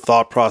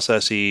thought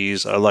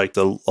processes. I liked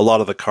a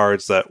lot of the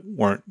cards that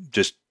weren't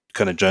just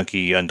kind of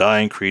junky,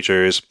 undying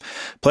creatures.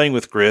 Playing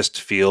with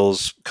Grist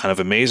feels kind of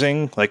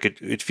amazing. Like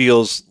it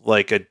feels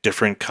like a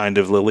different kind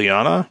of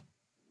Liliana,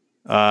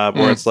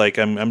 where it's like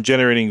I'm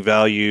generating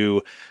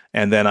value,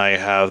 and then I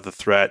have the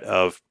threat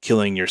of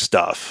killing your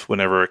stuff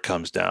whenever it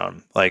comes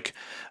down. Like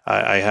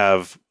I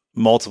have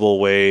multiple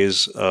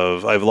ways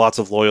I have lots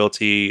of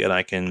loyalty, and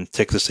I can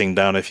tick this thing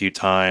down a few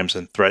times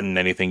and threaten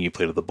anything you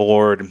play to the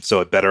board. So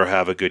it better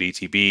have a good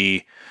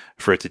ETB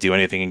for it to do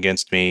anything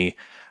against me.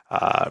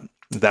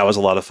 That was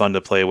a lot of fun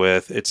to play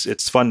with.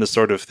 It's fun to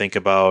sort of think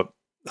about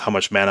how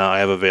much mana I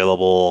have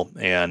available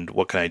and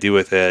what can I do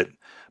with it.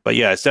 But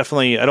yeah, it's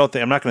definitely, I'm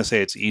not going to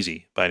say it's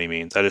easy by any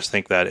means. I just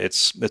think that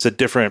it's a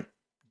different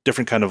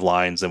kind of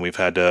lines than we've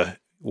had to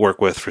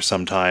work with for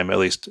some time, at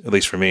least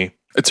for me.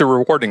 It's a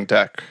rewarding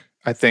deck,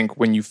 I think,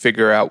 when you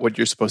figure out what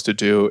you're supposed to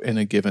do in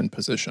a given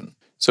position.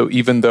 So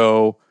even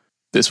though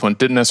this one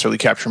didn't necessarily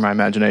capture my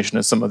imagination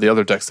as some of the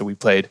other decks that we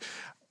played,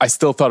 I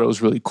still thought it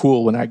was really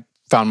cool when I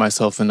found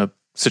myself in a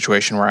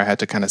situation where I had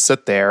to kind of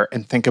sit there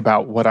and think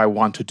about what I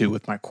want to do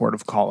with my Court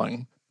of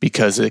Calling,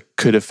 because it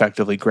could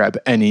effectively grab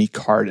any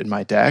card in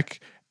my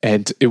deck,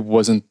 and it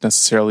wasn't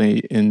necessarily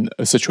in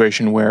a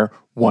situation where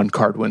one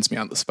card wins me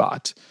on the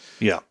spot.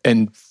 Yeah.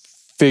 And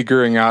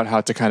figuring out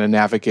how to kind of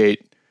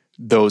navigate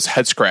those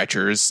head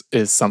scratchers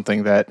is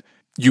something that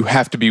you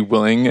have to be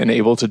willing and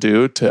able to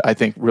do to, I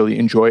think, really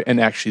enjoy and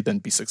actually then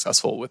be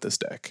successful with this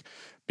deck.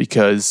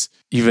 Because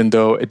even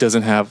though it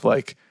doesn't have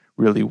like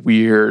really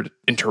weird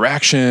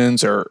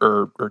interactions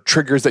or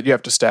triggers that you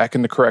have to stack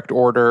in the correct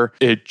order,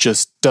 it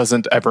just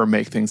doesn't ever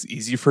make things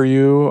easy for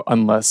you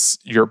unless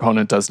your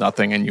opponent does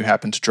nothing and you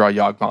happen to draw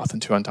Yawgmoth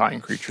into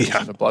Undying Creatures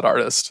and a Blood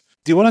Artist.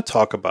 Do you want to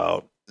talk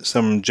about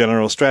some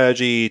general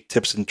strategy,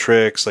 tips and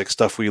tricks, like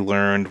stuff we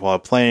learned while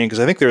playing? Because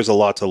I think there's a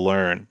lot to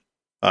learn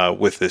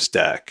with this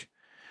deck.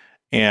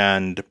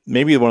 And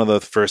maybe one of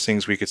the first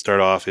things we could start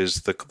off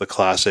is the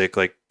classic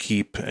like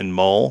keep and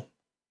mull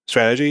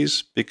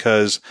strategies,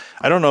 because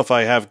I don't know if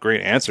I have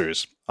great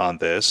answers on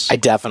this. I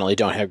definitely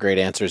don't have great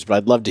answers, but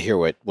I'd love to hear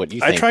what you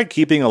think. I tried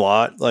keeping a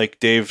lot. Like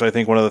Dave, I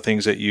think one of the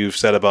things that you've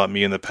said about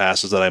me in the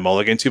past is that I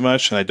mulligan too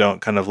much and I don't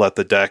kind of let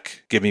the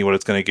deck give me what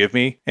it's going to give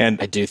me. And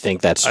I do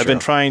think that's true. I've been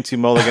trying to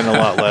mulligan a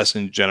lot less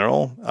in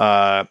general.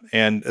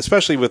 And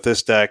especially with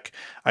this deck,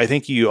 I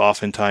think you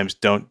oftentimes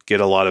don't get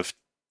a lot of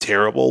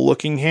terrible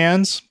looking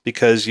hands,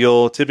 because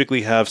you'll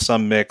typically have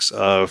some mix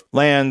of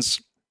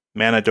lands,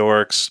 mana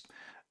dorks,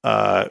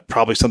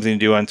 probably something to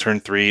do on turn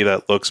 3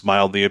 that looks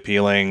mildly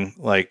appealing.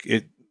 Like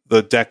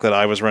the deck that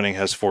I was running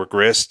has 4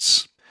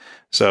 Grists.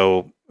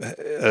 So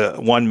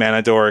 1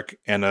 mana dork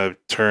and a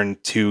turn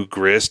 2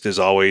 Grist is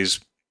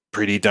always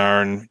pretty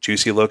darn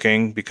juicy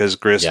looking, because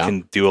Grist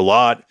can do a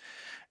lot.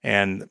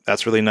 And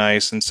that's really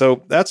nice. And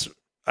so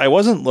I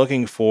wasn't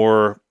looking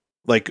for,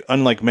 like,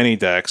 unlike many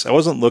decks, I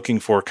wasn't looking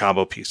for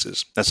combo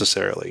pieces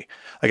necessarily.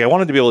 Like, I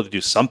wanted to be able to do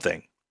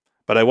something.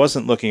 But I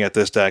wasn't looking at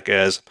this deck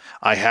as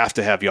I have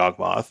to have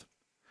Yawgmoth.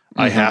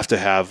 I have to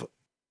have,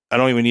 I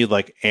don't even need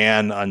like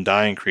an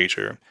Undying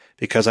Creature,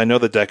 because I know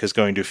the deck is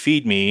going to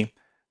feed me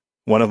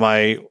one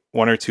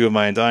or two of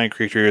my Undying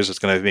Creatures. It's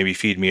going to maybe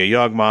feed me a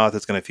Yawgmoth.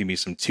 It's going to feed me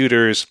some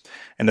tutors.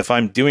 And if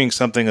I'm doing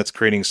something that's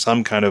creating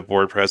some kind of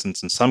board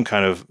presence and some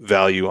kind of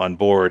value on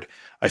board,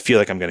 I feel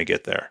like I'm going to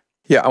get there.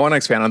 Yeah, I want to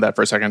expand on that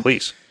for a second.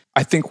 Please.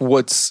 I think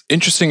what's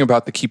interesting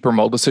about the keep or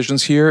mull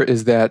decisions here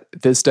is that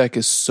this deck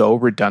is so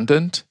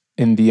redundant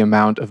in the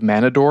amount of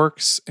mana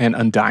dorks and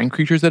Undying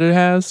Creatures that it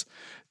has,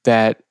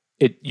 that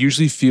it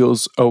usually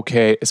feels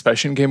okay,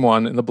 especially in game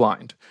 1 in the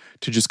blind,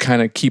 to just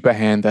kind of keep a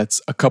hand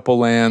that's a couple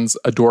lands,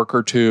 a dork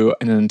or two,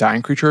 and an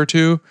Undying Creature or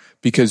two,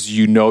 because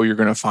you know you're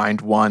going to find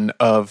one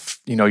of,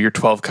 your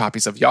 12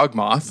 copies of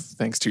Yawgmoth,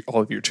 thanks to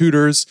all of your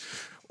tutors,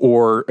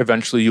 or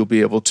eventually you'll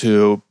be able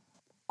to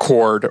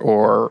chord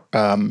or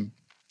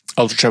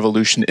Eldritch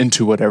Evolution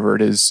into whatever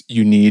it is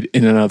you need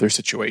in another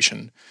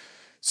situation.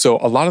 So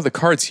a lot of the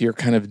cards here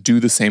kind of do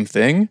the same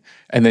thing,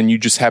 and then you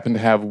just happen to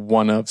have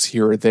one-ofs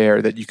here or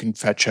there that you can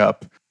fetch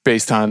up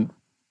based on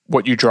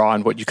what you draw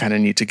and what you kind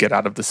of need to get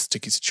out of the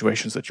sticky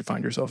situations that you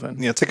find yourself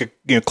in. Yeah, it's like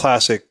a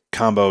classic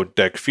combo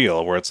deck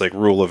feel, where it's like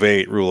rule of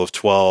 8, rule of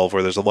 12,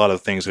 where there's a lot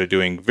of things that are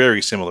doing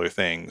very similar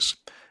things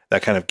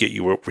that kind of get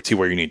you to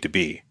where you need to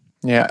be.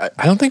 Yeah,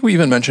 I don't think we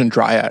even mentioned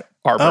Dryad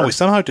Arbor. Oh, we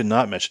somehow did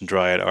not mention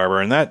Dryad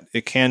Arbor, and that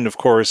it can, of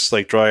course,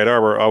 like Dryad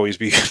Arbor, always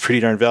be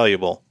pretty darn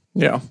valuable.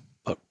 Yeah.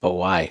 But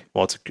why?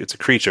 Well, it's a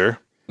creature,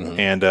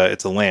 and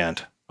it's a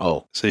land.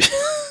 Oh, so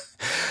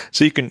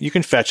you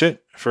can fetch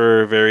it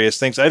for various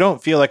things. I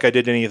don't feel like I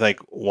did any like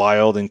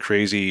wild and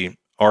crazy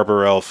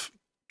Arbor Elf.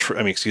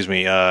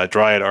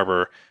 Dryad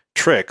Arbor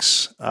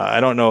tricks.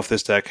 I don't know if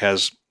this deck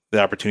has the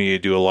opportunity to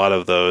do a lot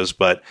of those,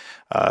 but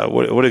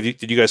what have you?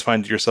 Did you guys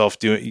find yourself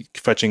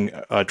fetching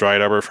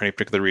Dryad Arbor for any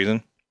particular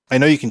reason? I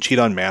know you can cheat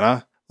on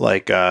mana,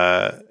 like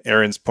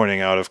Aaron's pointing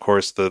out. Of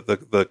course,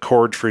 the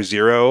chord for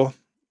 0.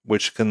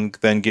 Which can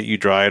then get you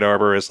Dryad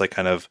Arbor as like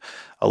kind of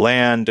a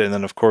land. And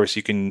then, of course,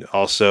 you can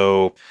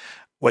also,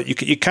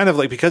 you kind of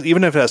like, because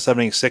even if it has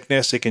Summoning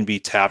Sickness, it can be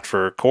tapped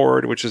for a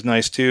chord, which is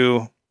nice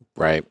too.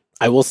 Right.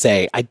 I will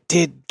say, I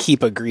did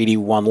keep a greedy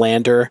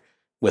one-lander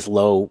with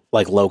low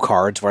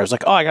cards, where I was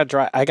like, oh, I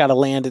got a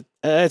land,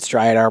 it's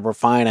Dryad Arbor,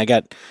 fine. I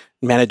got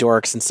mana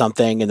dorks and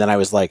something. And then I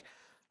was like,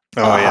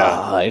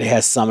 it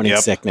has Summoning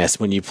Sickness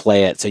when you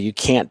play it. So you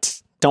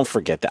don't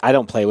forget that. I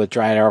don't play with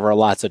Dryad Arbor a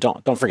lot, so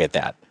don't forget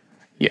that.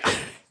 Yeah.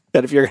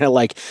 That if you're going to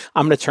like,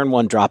 I'm going to turn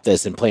one, drop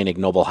this, and play an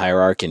ignoble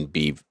hierarch and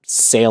be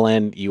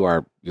sailing, you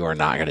are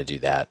not going to do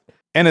that.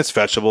 And it's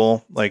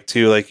fetchable, like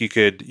too. Like you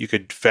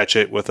could fetch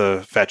it with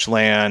a fetch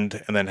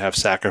land, and then have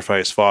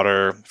sacrifice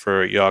fodder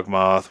for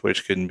Yawgmoth,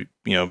 which can be,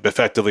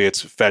 effectively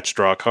it's fetch,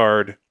 draw a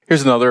card.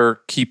 Here's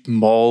another keep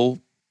mull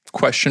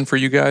question for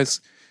you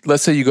guys.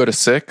 Let's say you go to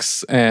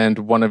 6 and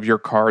one of your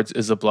cards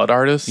is a Blood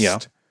Artist. Yeah.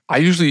 I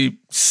usually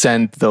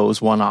send those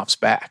 1-offs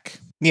back.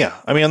 Yeah,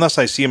 I mean, unless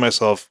I see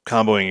myself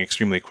comboing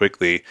extremely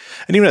quickly.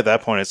 And even at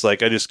that point, it's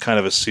like I just kind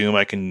of assume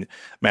I can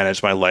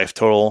manage my life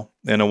total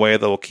in a way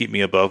that will keep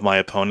me above my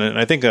opponent. And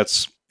I think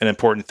that's an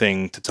important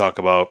thing to talk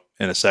about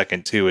in a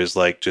second, too, is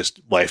like just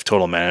life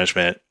total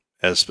management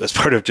as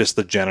part of just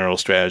the general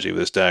strategy of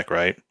this deck,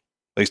 right? At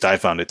least I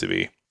found it to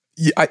be.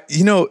 Yeah,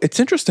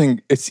 it's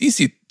interesting. It's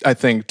easy, I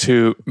think,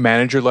 to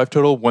manage your life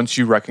total once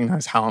you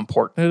recognize how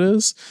important it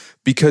is,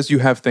 because you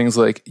have things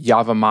like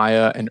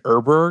Yavimaya and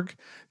Urborg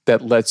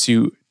that lets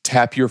you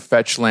tap your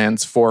fetch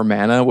lands for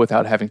mana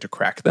without having to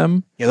crack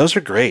them. Yeah, those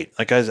are great.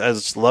 Like I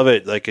just love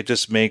it. Like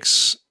it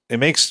makes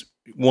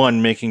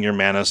one, making your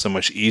mana so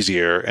much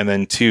easier, and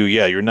then 2,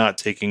 yeah, you're not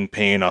taking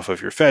pain off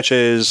of your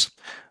fetches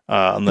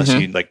unless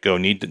you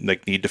need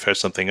to fetch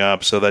something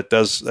up. So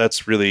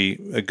that's really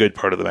a good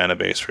part of the mana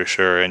base for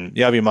sure. And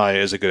Yavimaya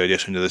is a good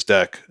addition to this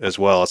deck as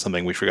well. That's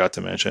something we forgot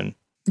to mention.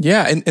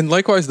 Yeah, and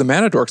likewise, the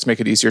mana dorks make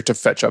it easier to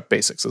fetch up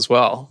basics as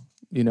well.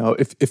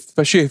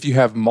 Especially if you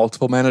have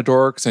multiple mana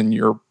dorks and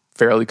you're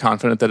fairly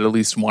confident that at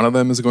least one of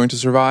them is going to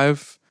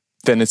survive,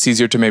 then it's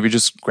easier to maybe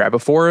just grab a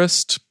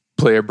forest,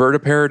 play a Bird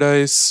of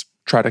Paradise,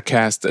 try to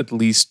cast at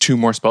least 2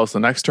 more spells the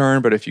next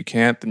turn. But if you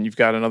can't, then you've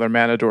got another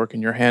mana dork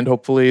in your hand,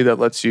 hopefully, that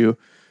lets you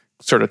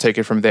sort of take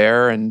it from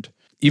there. And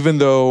even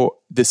though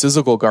this is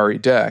a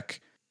Golgari deck,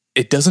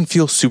 it doesn't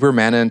feel super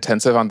mana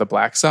intensive on the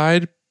black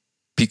side,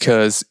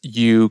 because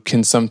you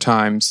can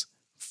sometimes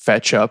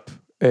fetch up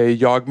a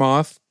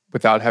Yawgmoth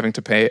without having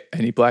to pay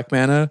any black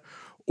mana,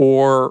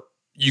 or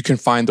you can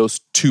find those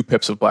 2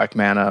 pips of black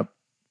mana,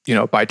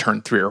 by turn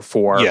 3 or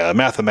 4. Yeah,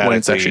 mathematically, when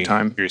it's actually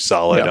time. You're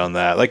solid on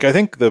that. Like, I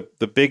think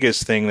the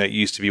biggest thing that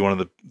used to be one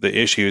of the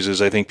issues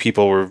is I think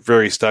people were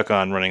very stuck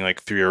on running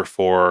like 3 or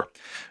 4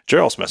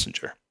 Gerald's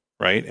Messenger,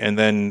 right? And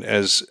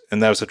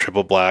that was a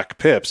triple black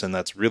pips, and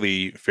that's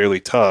really fairly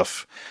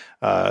tough.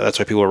 That's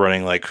why people are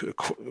running like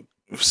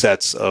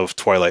sets of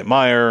Twilight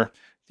Mire,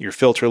 your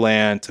filter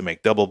land to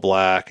make double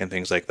black and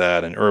things like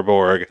that, and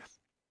Urborg.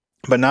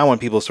 But now when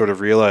people sort of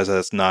realize that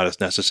it's not as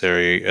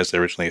necessary as they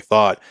originally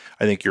thought,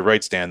 I think you're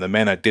right, Stan. The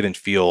mana didn't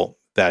feel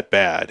that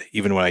bad,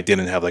 even when I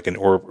didn't have like an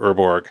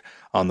Urborg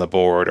on the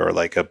board or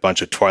like a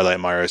bunch of Twilight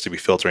Mires to be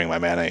filtering my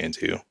mana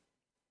into.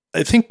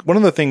 I think one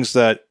of the things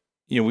that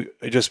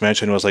I just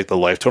mentioned was like the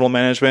life total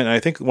management. And I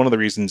think one of the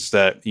reasons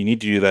that you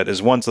need to do that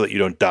is, one, so that you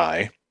don't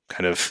die.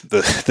 Kind of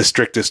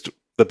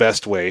the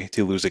best way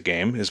to lose a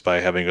game is by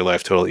having your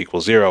life total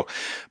equal 0.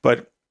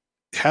 But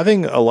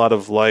having a lot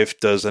of life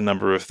does a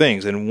number of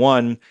things. And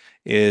one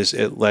is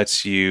it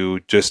lets you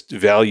just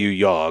value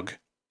Yawg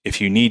if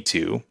you need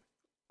to,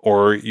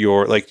 or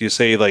you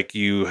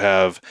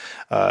have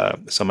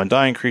some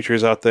undying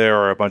creatures out there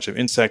or a bunch of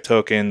insect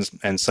tokens,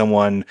 and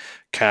someone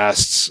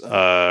casts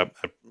a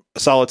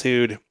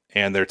Solitude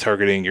and they're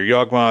targeting your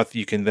Yawgmoth.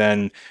 You can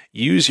then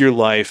use your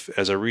life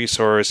as a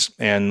resource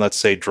and, let's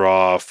say,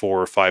 draw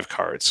 4 or 5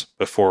 cards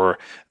before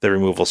the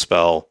removal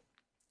spell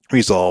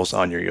resolves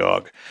on your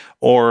Yawg.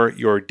 Or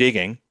you're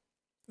digging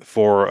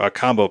for a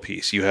combo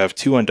piece. You have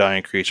 2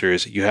 undying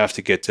creatures. You have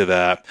to get to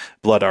that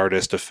Blood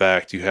Artist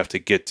effect. You have to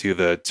get to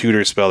the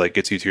tutor spell that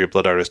gets you to your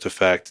Blood Artist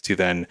effect to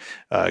then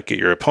get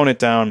your opponent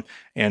down.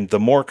 And the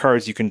more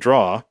cards you can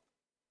draw,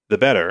 the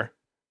better.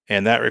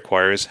 And that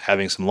requires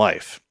having some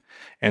life.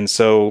 And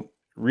so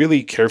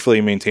really carefully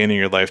maintaining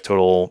your life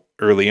total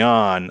early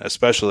on,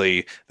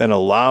 especially, then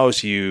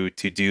allows you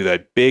to do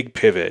that big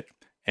pivot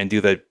and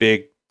do that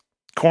big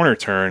corner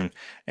turn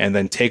and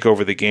then take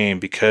over the game,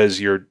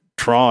 because you're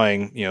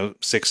drawing,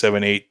 6,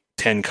 7, 8,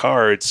 10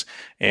 cards,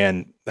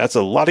 and that's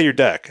a lot of your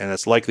deck, and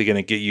that's likely going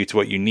to get you to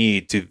what you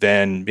need to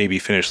then maybe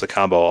finish the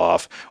combo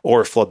off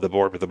or flood the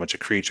board with a bunch of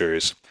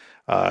creatures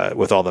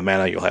with all the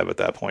mana you'll have at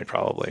that point,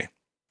 probably.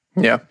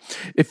 Yeah.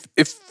 If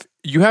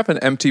you have an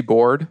empty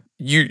board,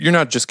 you're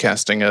not just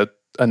casting a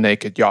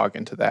naked Yawg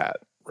into that,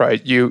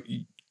 right? You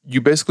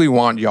basically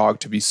want Yawg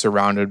to be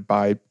surrounded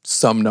by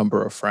some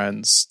number of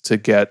friends to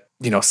get,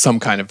 some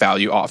kind of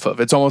value off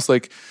of. It's almost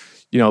like,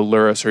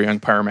 Lurrus or Young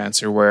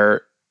Pyromancer,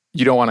 where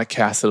you don't want to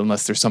cast it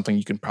unless there's something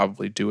you can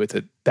probably do with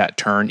it that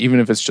turn, even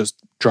if it's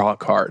just draw a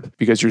card,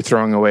 because you're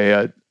throwing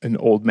away an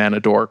old mana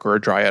dork or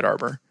a Dryad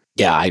Arbor.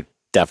 Yeah, I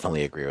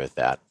definitely agree with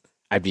that.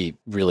 I'd be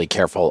really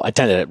careful. I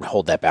tended to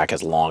hold that back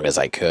as long as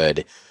I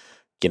could,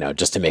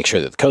 just to make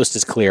sure that the coast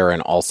is clear,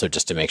 and also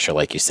just to make sure,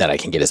 like you said, I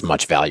can get as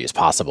much value as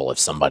possible if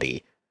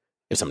somebody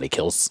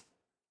kills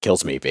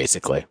me,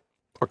 basically,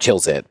 or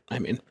kills it. I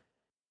mean,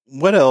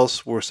 what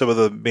else were some of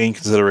the main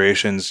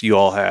considerations you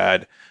all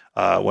had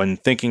when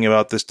thinking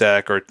about this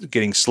deck or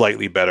getting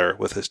slightly better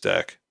with this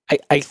deck?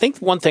 I think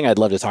one thing I'd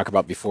love to talk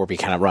about before we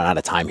kind of run out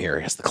of time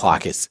here, as the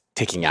clock is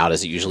ticking out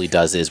as it usually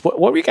does, is what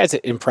were you guys'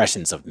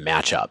 impressions of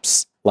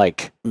matchups?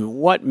 Like,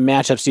 what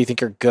matchups do you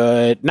think are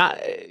good?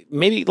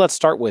 Maybe let's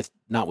start with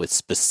not with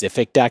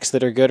specific decks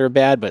that are good or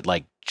bad, but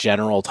like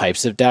general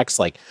types of decks.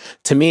 Like,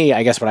 to me,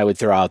 I guess what I would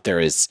throw out there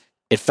is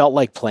it felt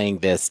like playing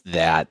this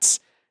that's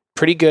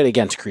pretty good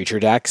against creature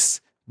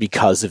decks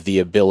because of the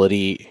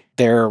ability.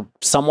 They're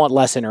somewhat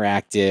less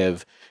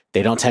interactive.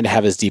 They don't tend to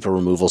have as deep a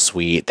removal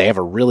suite. They have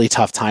a really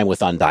tough time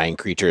with Undying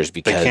creatures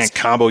because they can't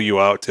combo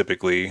you out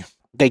typically.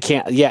 They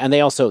can't, yeah, and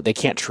they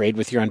can't trade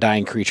with your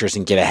Undying creatures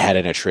and get ahead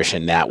in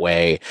attrition that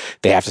way.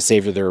 They have to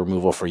save their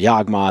removal for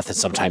Yawgmoth, and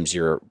sometimes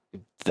you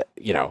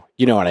know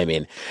what I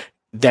mean.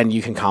 Then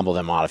you can combo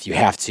them out if you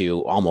have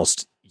to,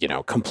 almost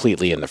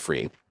completely in the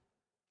free.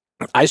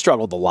 I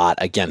struggled a lot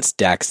against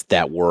decks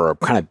that were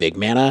kind of big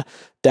mana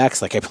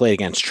decks. Like I played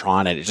against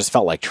Tron, and it just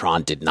felt like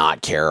Tron did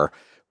not care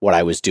what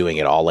I was doing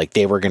at all. Like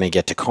they were going to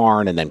get to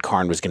Karn, and then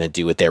Karn was going to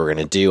do what they were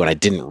going to do, and I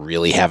didn't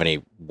really have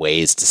any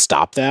ways to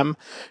stop them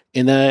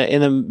in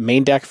the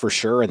main deck for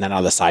sure. And then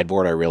on the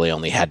sideboard, I really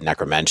only had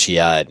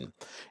Necromentia,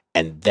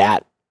 and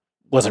that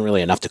wasn't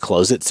really enough to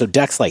close it. So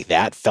decks like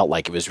that felt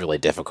like it was really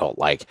difficult.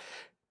 Like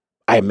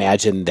I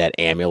imagine that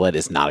Amulet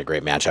is not a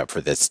great matchup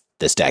for this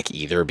deck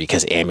either,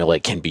 because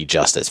Amulet can be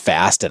just as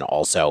fast and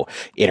also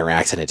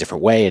interacts in a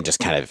different way and just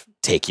kind of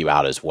take you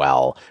out as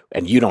well.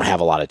 And you don't have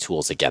a lot of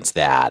tools against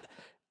that.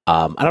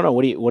 I don't know.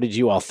 What did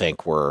you all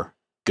think were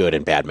good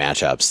and bad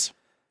matchups?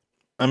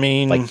 I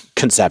mean, like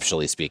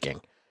conceptually speaking,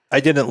 I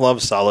didn't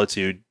love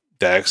Solitude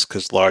decks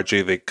because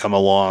largely they come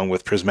along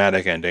with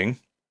Prismatic Ending,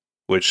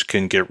 which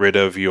can get rid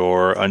of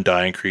your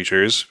Undying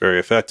creatures very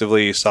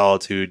effectively.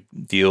 Solitude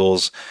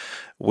deals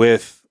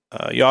with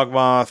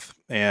Yawgmoth,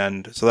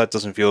 and so that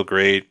doesn't feel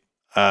great.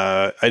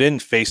 I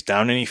didn't face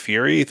down any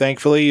Fury,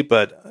 thankfully,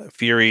 but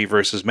Fury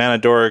versus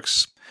Mana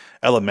Dorks,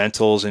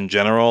 Elementals in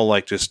general,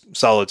 like just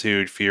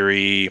Solitude,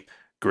 Fury,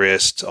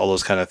 Grist, all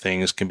those kind of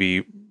things can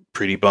be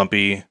pretty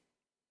bumpy.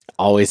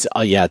 Always,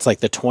 yeah, it's like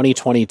the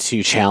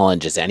 2022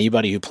 challenge is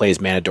anybody who plays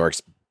Mana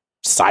Dorks,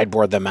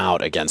 sideboard them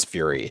out against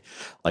Fury.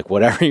 Like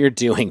whatever you're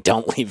doing,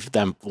 don't leave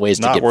them ways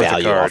to get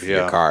value off of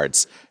your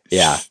cards.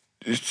 Yeah.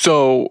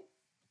 So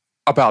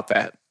about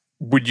that,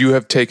 would you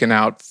have taken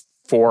out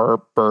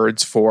 4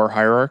 birds for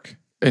Hierarch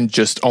and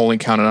just only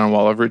counted on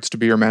Wall of Roots to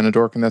be your Mana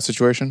Dork in that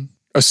situation?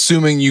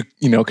 Assuming you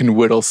can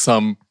whittle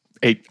some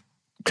 8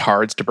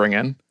 cards to bring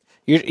in.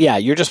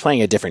 You're just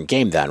playing a different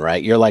game then,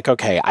 right? You're like,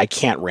 okay, I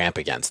can't ramp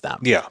against them.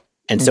 Yeah.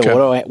 And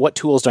so what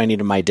tools do I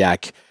need in my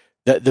deck?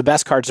 The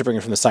best cards to bring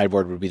in from the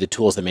sideboard would be the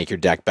tools that make your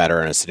deck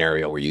better in a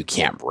scenario where you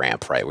can't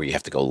ramp, right? Where you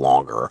have to go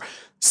longer.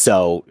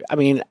 So, I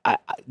mean,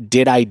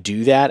 did I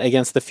do that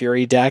against the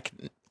Fury deck?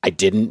 I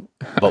didn't,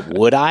 but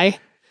would I?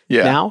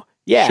 Yeah. Now?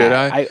 Yeah. Should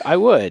I? I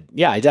would.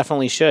 Yeah, I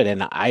definitely should.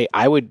 And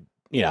I would,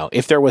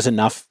 if there was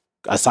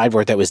a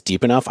sideboard that was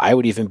deep enough, I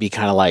would even be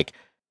kind of like,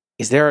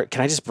 can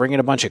I just bring in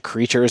a bunch of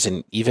creatures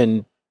and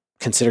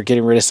consider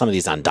getting rid of some of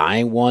these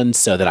Undying ones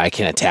so that I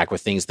can attack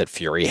with things that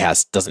Fury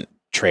doesn't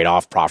trade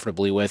off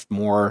profitably with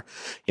more,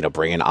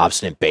 bring in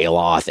Obstinate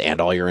Baloth and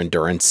all your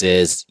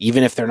endurances,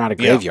 even if they're not a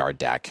graveyard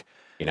deck,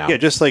 Yeah,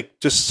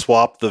 just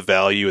swap the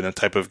value in the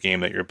type of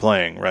game that you're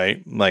playing,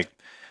 right? Like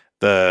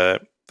the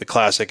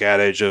classic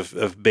adage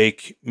of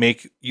make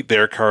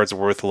their cards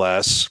worth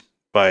less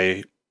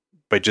by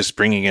just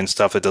bringing in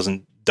stuff that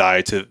doesn't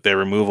die to their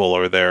removal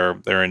or their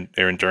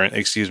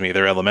endurance,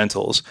 their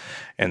elementals.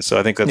 And so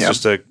I think that's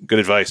just a good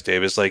advice,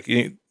 Dave. It's like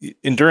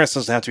endurance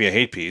doesn't have to be a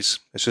hate piece.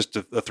 It's just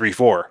a 3/4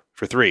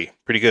 for 3.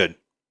 Pretty good.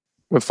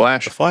 With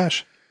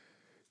Flash.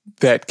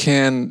 That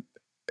can,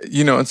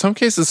 in some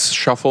cases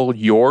shuffle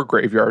your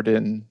graveyard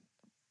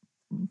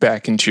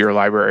back into your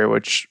library,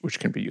 which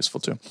can be useful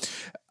too.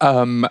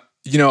 I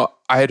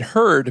had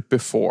heard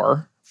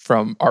before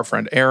from our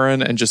friend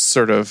Aaron, and just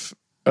sort of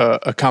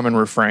a common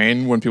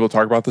refrain when people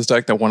talk about this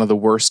deck, that one of the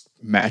worst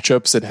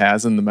matchups it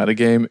has in the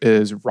metagame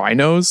is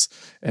Rhinos,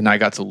 and I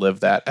got to live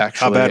that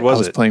actually. How bad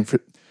was it?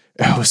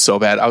 It was so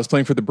bad. I was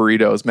playing for the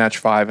Burritos, match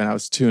 5, and I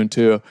was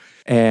 2-2,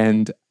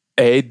 and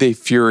they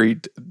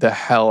furied the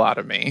hell out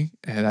of me,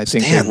 and I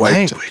think they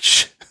wiped.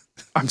 Language.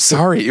 I'm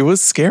sorry, it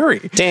was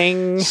scary.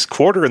 Ding. It's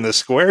quarter in the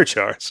square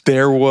charts.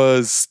 There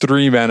was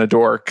 3 Mana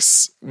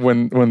Dorks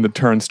when the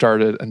turn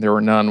started, and there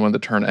were none when the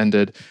turn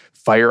ended.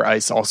 Fire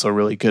Ice also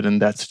really good in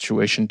that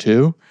situation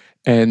too.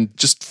 And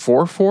just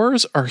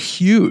 4/4s are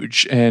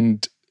huge.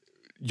 And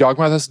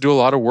Yawgmoth has to do a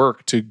lot of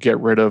work to get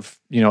rid of,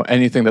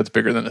 anything that's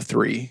bigger than a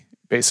 3,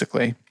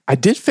 basically. I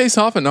did face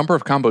off a number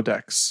of combo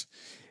decks.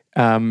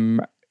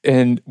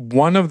 And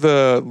one of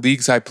the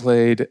leagues I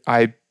played,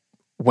 I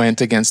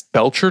went against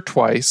Belcher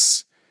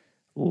twice,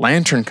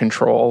 Lantern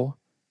Control,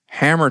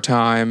 Hammer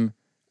Time,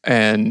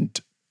 and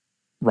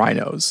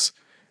Rhinos.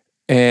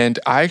 And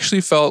I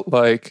actually felt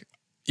like,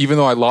 even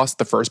though I lost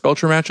the first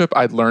Belcher matchup,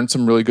 I'd learned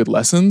some really good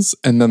lessons.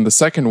 And then the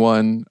second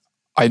one,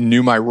 I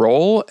knew my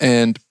role,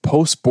 and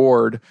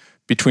post-board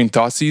between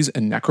Thoughtseize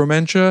and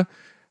Necromentia,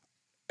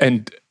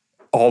 and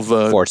all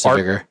the Force of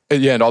Vigor.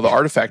 Yeah, and all the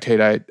artifact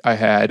hate I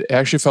had, it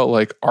actually felt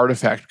like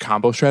artifact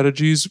combo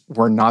strategies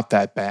were not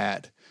that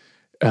bad.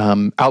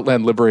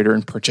 Outland Liberator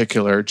in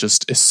particular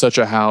just is such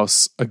a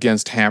house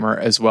against Hammer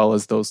as well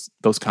as those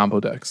combo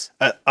decks.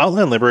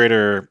 Outland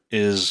Liberator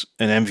is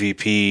an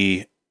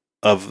MVP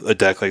of a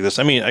deck like this.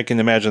 I mean, I can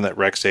imagine that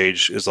Rex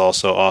Age is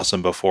also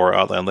awesome before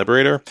Outland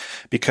Liberator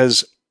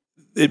because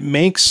it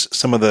makes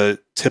some of the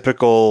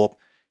typical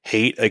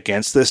hate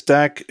against this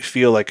deck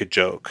feel like a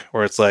joke,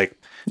 where it's like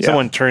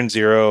someone turns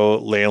 0,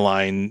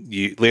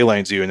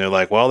 leylines you, and they're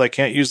like, well, they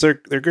can't use their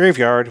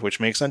graveyard, which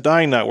makes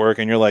Undying not work,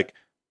 and you're like,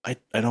 I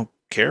don't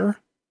care.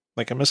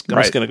 Like, I'm just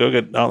going to go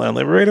get Outland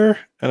Liberator,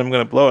 and I'm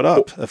going to blow it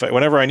up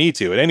whenever I need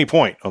to, at any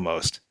point,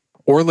 almost.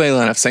 Or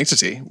Leyline of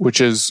Sanctity,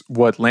 which is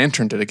what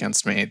Lantern did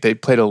against me. They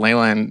played a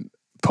Leyline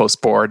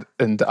post board,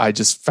 and I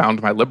just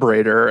found my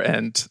Liberator,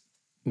 and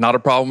not a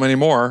problem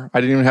anymore.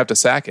 I didn't even have to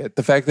sack it.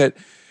 The fact that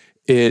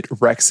it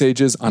Rex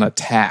Sages on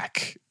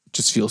attack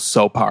just feels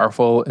so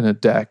powerful in a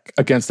deck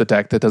against a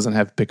deck that doesn't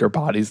have bigger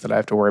bodies that I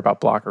have to worry about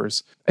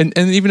blockers. And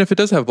even if it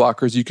does have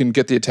blockers, you can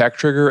get the attack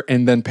trigger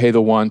and then pay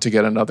the 1 to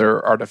get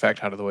another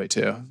artifact out of the way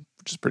too,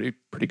 which is pretty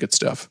good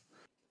stuff.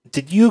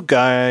 Did you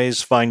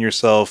guys find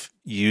yourself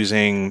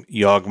using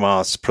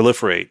Yawgmoth's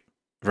Proliferate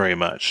very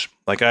much?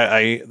 Like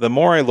I the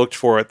more I looked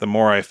for it, the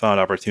more I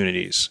found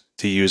opportunities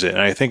to use it.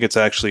 And I think it's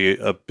actually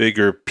a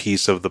bigger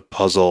piece of the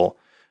puzzle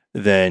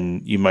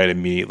than you might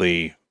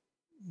immediately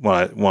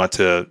want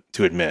to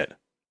admit.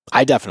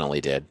 I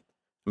definitely did.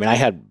 I mean, I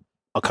had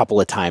a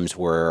couple of times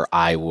where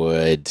I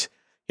would,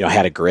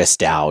 had a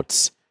grist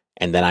out,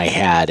 and then I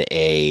had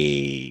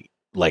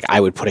I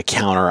would put a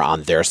counter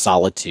on their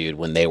Solitude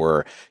when they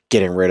were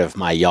getting rid of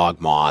my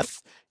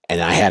Yawgmoth, and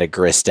I had a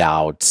grist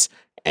out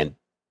and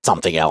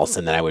something else,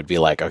 and then I would be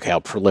like, okay, I'll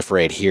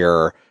proliferate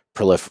here,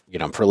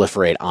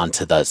 proliferate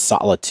onto the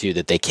Solitude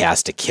that they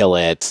cast to kill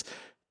it,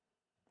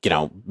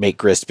 make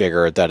grist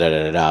bigger,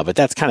 But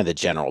that's kind of the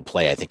general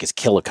play, I think, is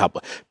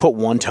put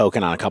one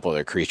token on a couple of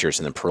their creatures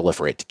and then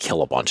proliferate to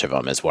kill a bunch of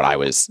them is what I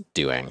was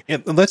doing.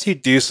 It lets you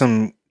do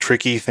some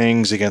tricky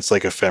things against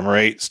like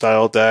ephemerate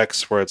style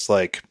decks where it's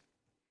like,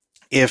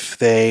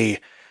 if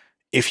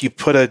you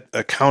put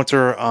a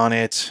counter on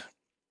it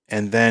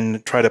and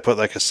then try to put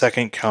like a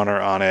second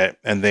counter on it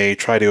and they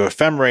try to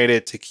ephemerate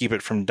it to keep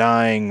it from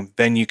dying,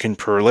 then you can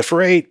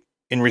proliferate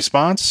in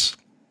response.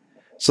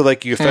 So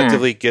like you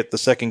effectively get the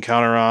second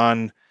counter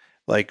on,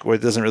 like where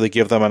it doesn't really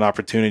give them an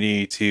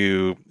opportunity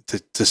to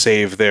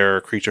save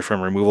their creature from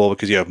removal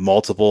because you have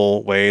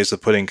multiple ways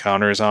of putting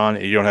counters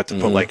on. You don't have to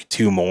put like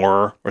 2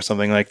 more or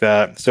something like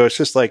that. So it's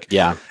just like,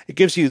 it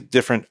gives you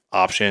different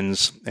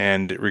options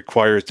and it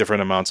requires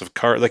different amounts of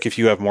card. Like if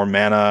you have more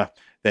mana,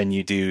 then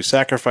you do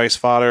sacrifice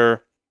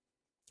fodder.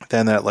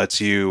 Then that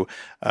lets you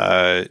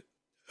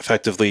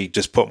effectively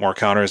just put more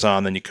counters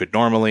on than you could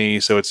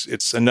normally. So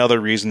it's another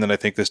reason that I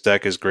think this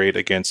deck is great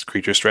against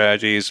creature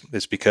strategies,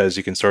 is because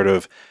you can sort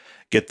of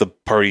get the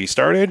party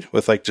started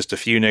with like just a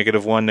few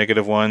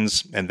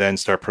 -1/-1s and then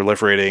start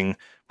proliferating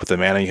with the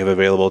mana you have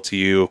available to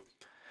you.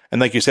 And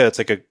like you said, it's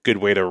like a good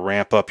way to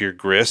ramp up your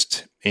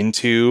grist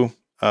into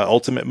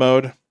ultimate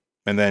mode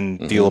and then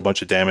deal a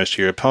bunch of damage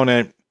to your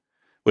opponent,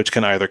 which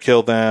can either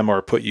kill them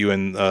or put you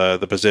in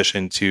the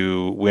position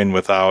to win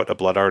without a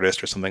Blood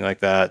Artist or something like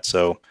that.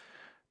 So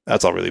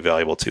that's all really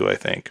valuable too, I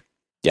think.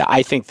 Yeah,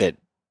 I think that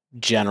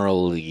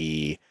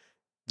generally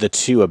the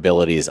two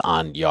abilities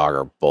on Yawg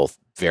are both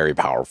very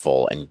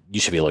powerful, and you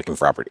should be looking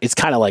for opportunity. It's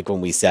kind of like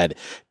when we said,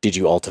 did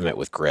you ultimate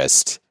with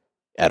Grist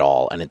at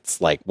all? And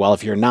it's like, well,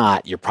 if you're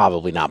not, you're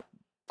probably not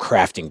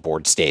crafting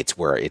board states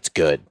where it's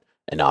good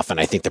enough. And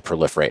I think the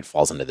Proliferate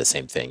falls into the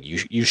same thing.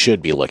 You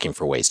should be looking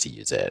for ways to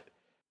use it.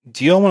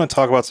 Do you all want to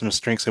talk about some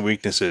strengths and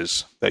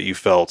weaknesses that you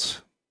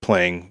felt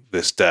playing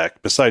this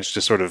deck, besides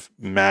just sort of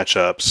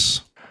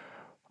matchups?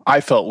 I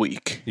felt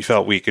weak. You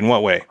felt weak in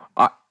what way?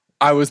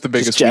 I was the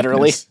biggest just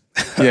generally.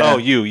 Yeah. Oh,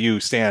 you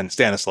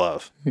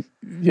Stanislav.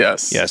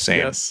 Yes. Yeah, same.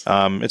 Yes.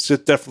 It's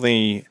just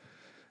definitely,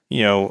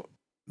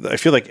 I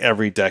feel like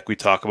every deck we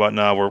talk about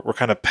now, we're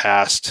kind of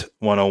past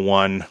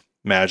 101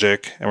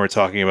 Magic, and we're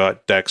talking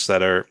about decks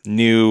that are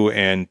new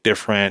and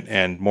different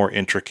and more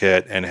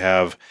intricate and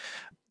have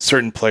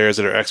certain players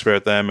that are expert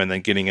at them, and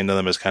then getting into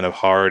them is kind of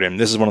hard. And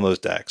this is one of those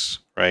decks,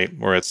 right?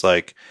 Where it's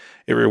like,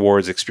 it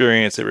rewards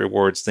experience, it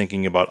rewards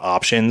thinking about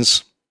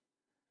options,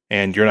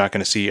 and you're not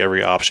going to see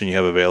every option you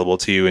have available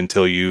to you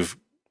until you've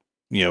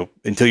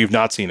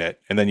not seen it,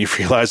 and then you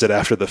realize it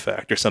after the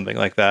fact or something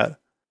like that.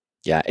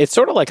 Yeah, it's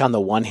sort of like, on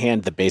the one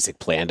hand, the basic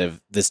plan of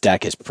this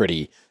deck is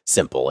pretty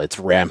simple. It's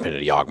rampant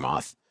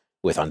Yawgmoth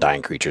with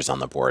Undying creatures on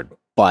the board.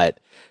 But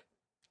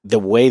the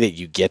way that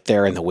you get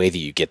there, and the way that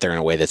you get there in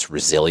a way that's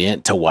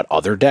resilient to what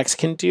other decks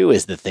can do,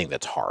 is the thing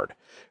that's hard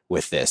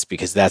with this,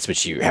 because that's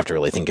what you have to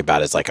really think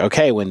about, is like,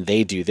 okay, when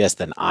they do this,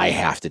 then I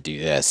have to do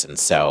this. And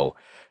so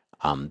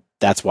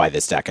that's why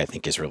this deck, I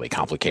think, is really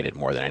complicated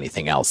more than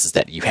anything else, is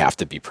that you have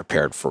to be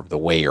prepared for the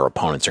way your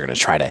opponents are going to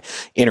try to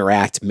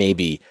interact,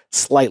 maybe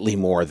slightly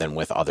more than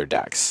with other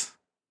decks.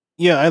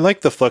 Yeah, I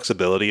like the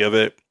flexibility of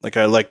it. Like,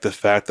 I like the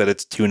fact that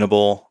it's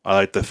tunable. I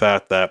like the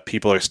fact that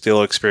people are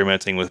still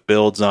experimenting with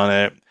builds on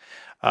it.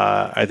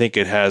 I think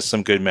it has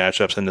some good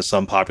matchups into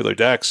some popular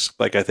decks.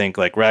 Like, I think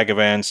like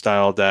Ragavan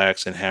style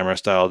decks and Hammer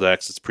style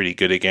decks, it's pretty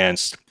good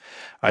against.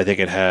 I think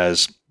it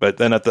has, but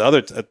then at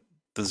the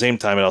same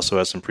time, it also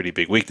has some pretty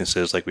big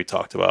weaknesses, like we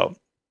talked about.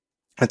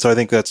 And so I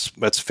think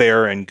that's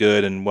fair and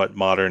good and what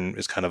Modern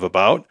is kind of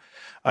about.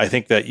 I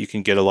think that you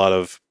can get a lot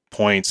of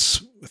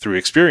points through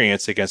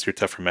experience against your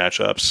tougher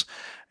matchups.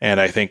 And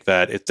I think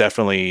that it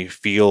definitely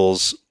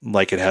feels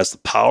like it has the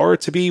power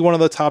to be one of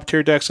the top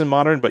tier decks in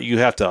Modern, but you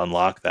have to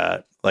unlock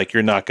that. Like,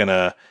 you're not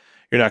gonna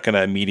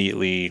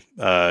immediately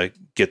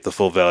get the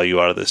full value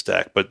out of this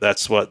deck. But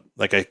that's what,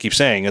 like I keep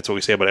saying, that's what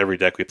we say about every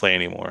deck we play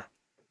anymore.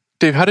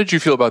 Dave, how did you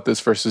feel about this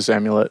versus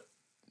Amulet?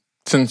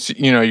 Since,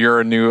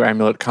 you're a new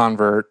Amulet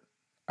convert,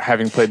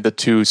 having played the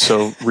two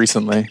so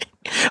recently.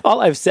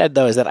 All I've said,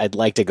 though, is that I'd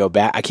like to go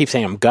back. I keep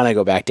saying I'm going to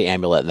go back to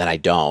Amulet, and then I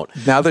don't.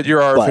 Now that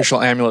you're our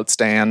official Amulet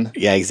stan.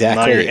 Yeah,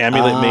 exactly. Now you're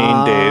Amulet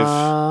main,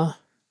 Dave.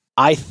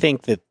 I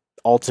think that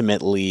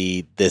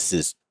ultimately this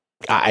is...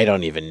 I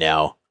don't even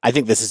know. I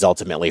think this is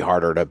ultimately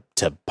harder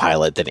to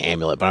pilot than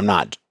Amulet, but I'm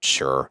not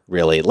sure,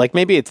 really. Like,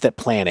 maybe it's that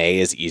Plan A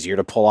is easier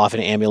to pull off an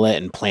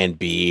Amulet, and Plan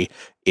B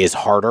is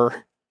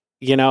harder,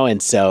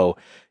 And so...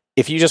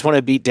 if you just want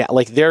to beat down,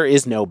 like, there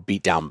is no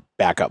beat down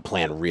backup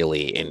plan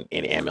really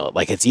in Amulet.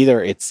 Like, it's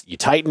either you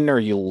Titan or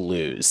you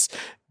lose,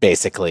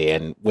 basically.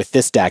 And with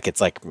this deck,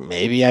 it's like,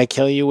 maybe I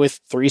kill you with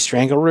 3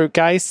 Strangleroot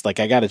Geist. Like,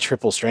 I got a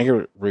triple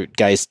Strangleroot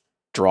Geist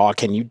draw.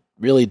 Can you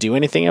really do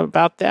anything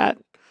about that?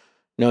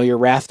 No, your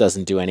Wrath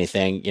doesn't do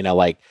anything,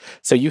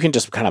 so you can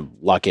just kind of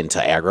luck into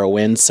aggro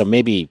wins. So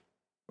maybe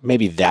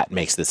that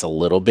makes this a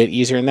little bit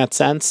easier in that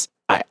sense.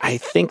 I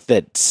think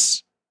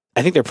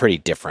they're pretty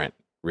different.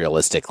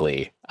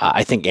 Realistically,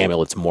 I think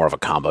Amulet's more of a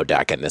combo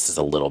deck, and this is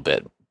a little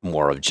bit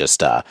more of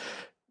just a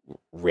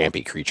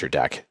rampy creature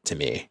deck to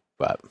me.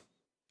 But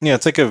yeah,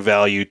 it's like a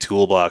value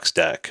toolbox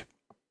deck,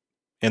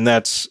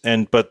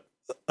 but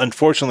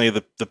unfortunately,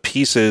 the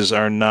pieces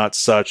are not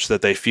such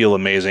that they feel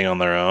amazing on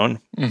their own.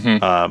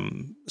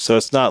 Mm-hmm. So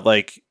it's not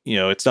like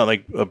it's not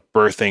like a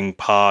birthing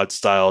pod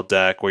style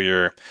deck where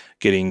you're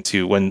getting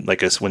to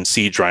when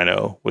Siege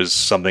Rhino was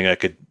something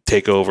that could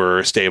take over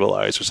or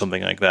stabilize or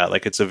something like that.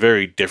 Like, it's a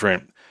very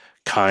different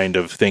kind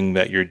of thing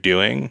that you're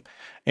doing.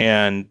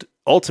 And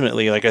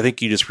ultimately, like, I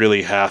think you just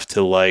really have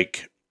to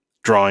like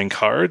drawing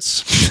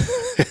cards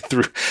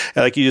through,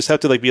 like, you just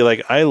have to like be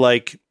like, I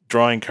like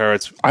drawing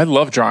cards. I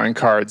love drawing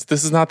cards.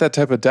 This is not that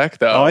type of deck,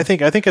 though. Oh, I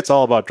think it's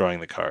all about drawing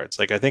the cards.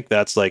 Like, I think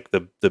that's like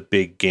the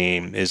big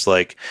game is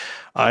like,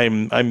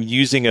 I'm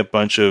using a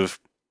bunch of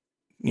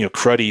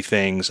cruddy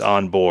things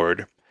on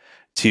board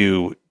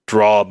to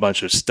draw a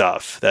bunch of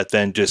stuff that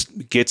then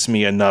just gets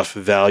me enough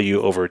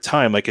value over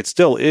time. Like, it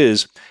still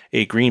is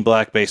a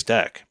green-black based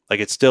deck.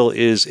 Like, it still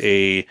is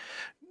a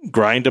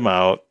grind them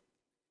out,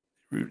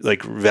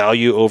 like,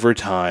 value over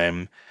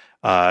time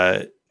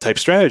type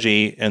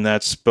strategy, and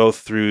that's both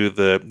through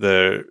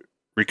the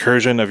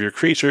recursion of your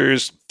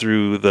creatures,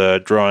 through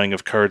the drawing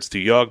of cards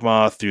through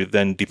Yawgmoth, through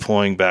then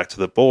deploying back to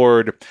the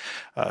board,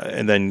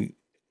 and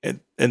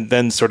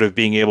then sort of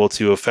being able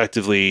to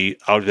effectively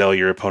outvalue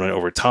your opponent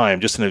over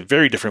time, just in a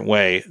very different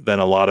way than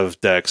a lot of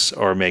decks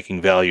are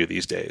making value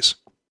these days.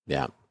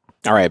 Yeah.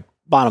 All right.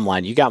 Bottom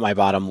line. You got my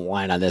bottom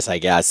line on this, I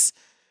guess.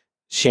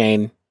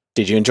 Shane,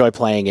 did you enjoy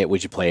playing it?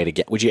 Would you play it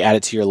again? Would you add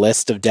it to your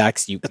list of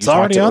decks? It's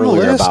already on the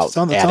list. It's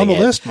on the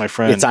list, my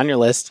friend. It's on your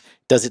list.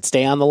 Does it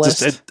stay on the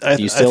list? I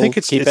think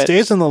it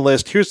stays on the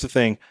list. Here's the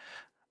thing.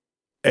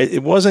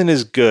 It wasn't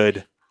as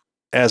good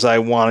as I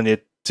wanted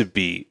it to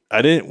be.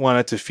 I didn't want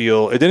it to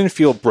feel, it didn't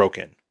feel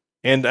broken.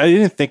 And I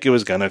didn't think it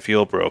was going to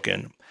feel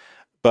broken.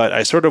 But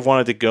I sort of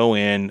wanted to go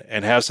in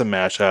and have some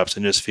matchups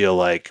and just feel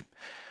like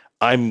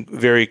I'm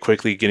very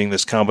quickly getting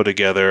this combo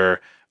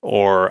together,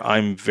 or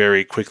I'm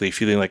very quickly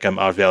feeling like I'm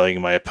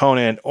outvaluing my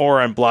opponent,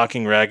 or I'm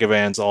blocking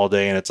Ragavans all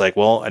day and it's like,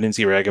 well, I didn't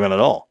see Ragavan at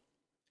all.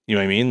 You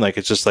know what I mean? Like,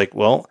 it's just like,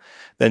 well,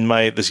 then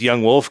this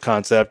young wolf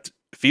concept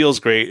feels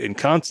great in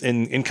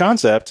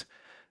concept,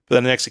 but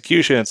then in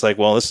execution, it's like,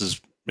 well, this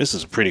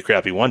is a pretty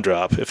crappy one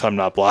drop if I'm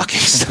not blocking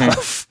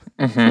stuff.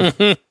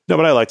 Mm-hmm. No,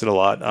 but I liked it a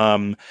lot.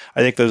 I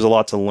think there's a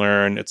lot to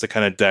learn. It's the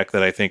kind of deck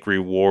that I think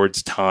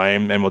rewards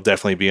time and will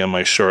definitely be on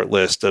my short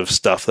list of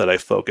stuff that I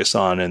focus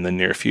on in the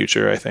near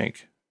future, I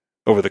think,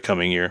 over the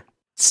coming year.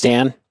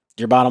 Stan,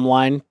 your bottom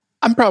line?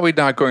 I'm probably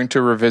not going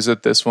to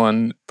revisit this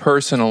one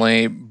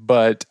personally,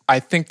 but I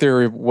think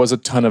there was a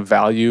ton of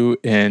value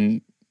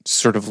in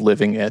sort of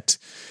living it,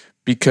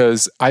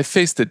 because I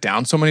faced it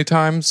down so many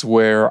times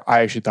where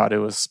I actually thought it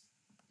was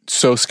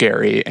so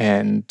scary.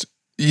 And,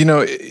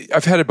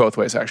 I've had it both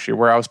ways, actually,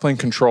 where I was playing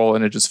control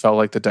and it just felt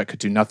like the deck could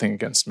do nothing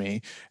against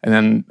me. And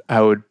then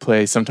I would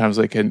play sometimes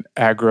like an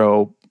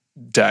aggro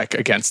deck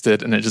against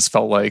it, and it just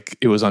felt like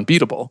it was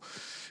unbeatable.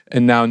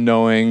 And now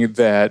knowing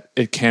that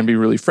it can be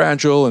really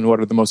fragile and what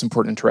are the most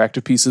important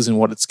interactive pieces and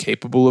what it's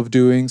capable of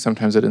doing,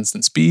 sometimes at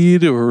instant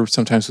speed or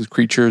sometimes with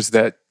creatures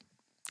that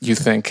you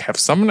think have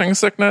summoning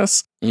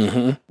sickness.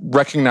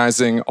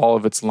 Recognizing all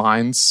of its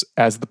lines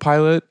as the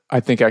pilot, I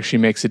think actually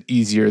makes it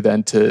easier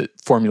than to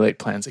formulate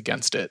plans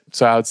against it.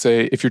 So I would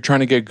say if you're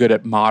trying to get good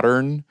at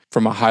modern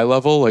from a high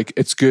level, like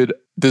it's good.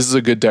 This is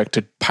a good deck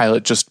to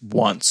pilot just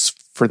once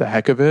for the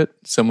heck of it,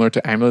 similar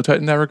to Amulotite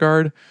in that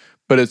regard.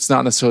 But it's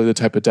not necessarily the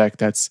type of deck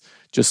that's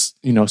just,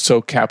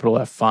 so capital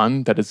F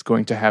fun that it's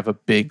going to have a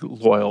big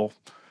loyal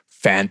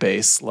fan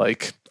base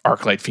like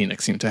Arclight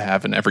Phoenix seem to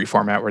have in every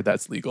format where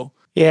that's legal.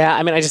 Yeah,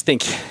 I mean, I just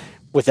think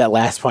with that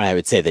last point, I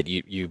would say that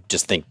you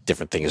just think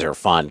different things are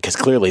fun because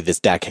clearly this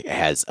deck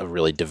has a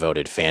really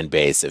devoted fan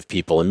base of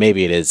people, and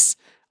maybe it is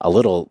a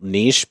little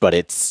niche, but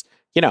it's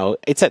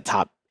it's at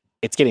top.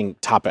 It's getting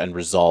top end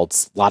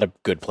results. A lot of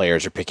good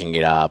players are picking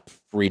it up.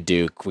 Reed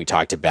Duke, we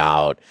talked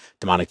about.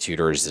 Demonic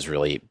Tutors is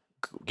really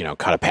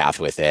cut a path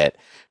with it.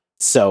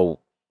 So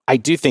I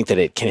do think that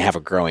it can have a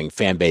growing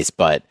fan base,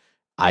 but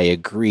I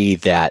agree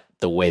that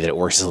the way that it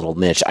works is a little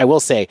niche. I will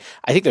say,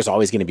 I think there's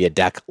always going to be a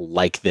deck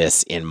like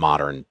this in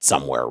Modern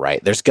somewhere,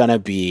 right? There's going to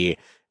be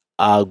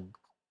a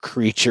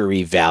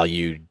creature-y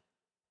valued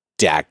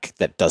deck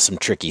that does some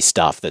tricky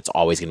stuff that's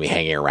always going to be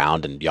hanging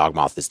around, and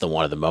Yawgmoth is the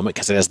one of the moment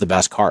because it has the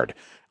best card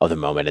of the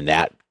moment,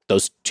 and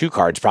those two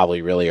cards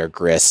probably really are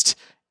Grist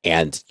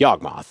and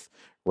Yawgmoth,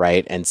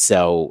 right? And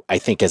so I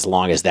think as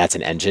long as that's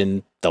an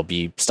engine, there'll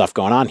be stuff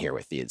going on here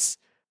with these.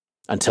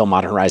 Until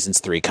Modern Horizons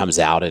 3 comes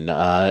out and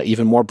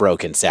even more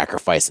broken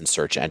Sacrifice and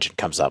Search engine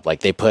comes up. Like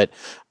they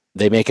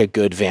make a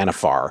good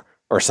Vanifar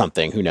or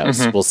something. Who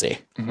knows? We'll see.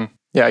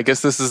 Yeah, I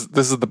guess this is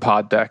the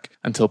pod deck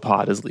until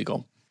pod is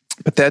legal.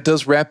 But that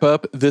does wrap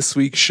up this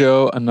week's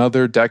show.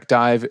 Another deck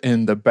dive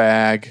in the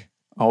bag.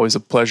 Always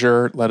a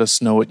pleasure. Let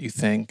us know what you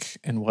think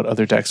and what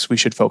other decks we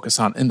should focus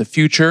on in the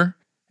future.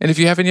 And if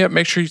you haven't yet,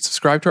 make sure you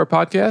subscribe to our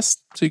podcast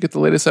so you get the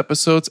latest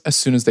episodes as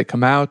soon as they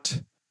come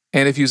out.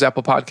 And if you use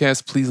Apple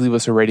Podcasts, please leave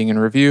us a rating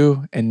and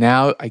review. And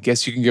now I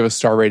guess you can give us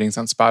star ratings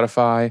on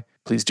Spotify.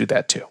 Please do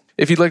that too.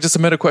 If you'd like to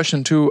submit a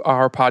question to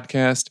our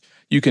podcast,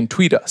 you can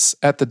tweet us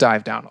at The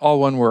Dive Down,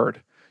 all one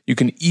word. You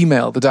can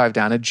email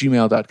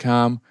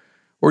thedivedown@gmail.com,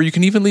 or you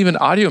can even leave an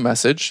audio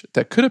message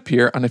that could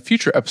appear on a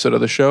future episode of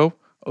the show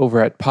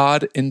over at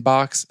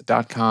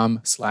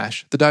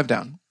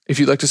podinbox.com/thedivedown. If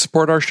you'd like to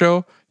support our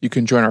show, you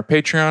can join our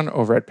Patreon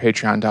over at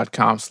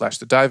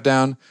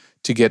patreon.com/thedivedown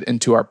to get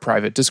into our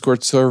private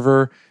Discord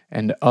server,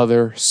 and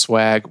other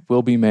swag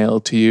will be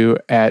mailed to you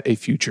at a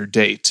future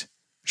date.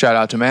 Shout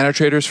out to Mana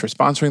Traders for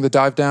sponsoring The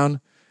Dive Down.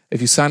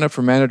 If you sign up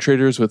for Mana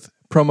Traders with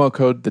promo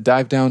code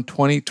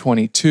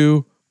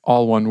TheDiveDown2022,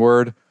 all one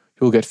word,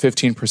 you'll get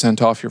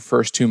 15% off your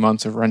first 2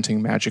 months of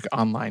renting Magic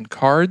Online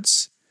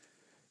cards.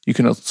 You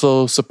can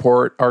also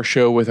support our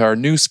show with our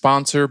new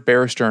sponsor,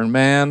 Barrister and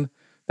Man,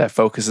 that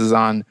focuses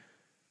on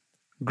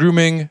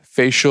grooming,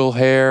 facial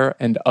hair,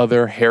 and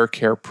other hair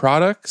care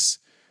products.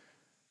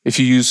 If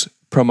you use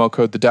promo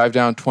code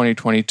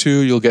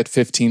TheDiveDown2022, you'll get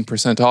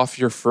 15% off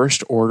your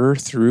first order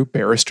through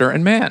Barrister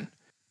and Man.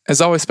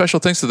 As always, special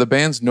thanks to the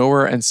bands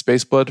Nowhere and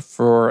Spaceblood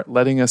for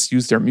letting us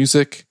use their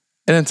music.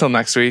 And until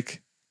next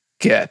week,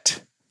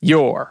 get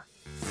your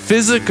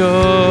physical.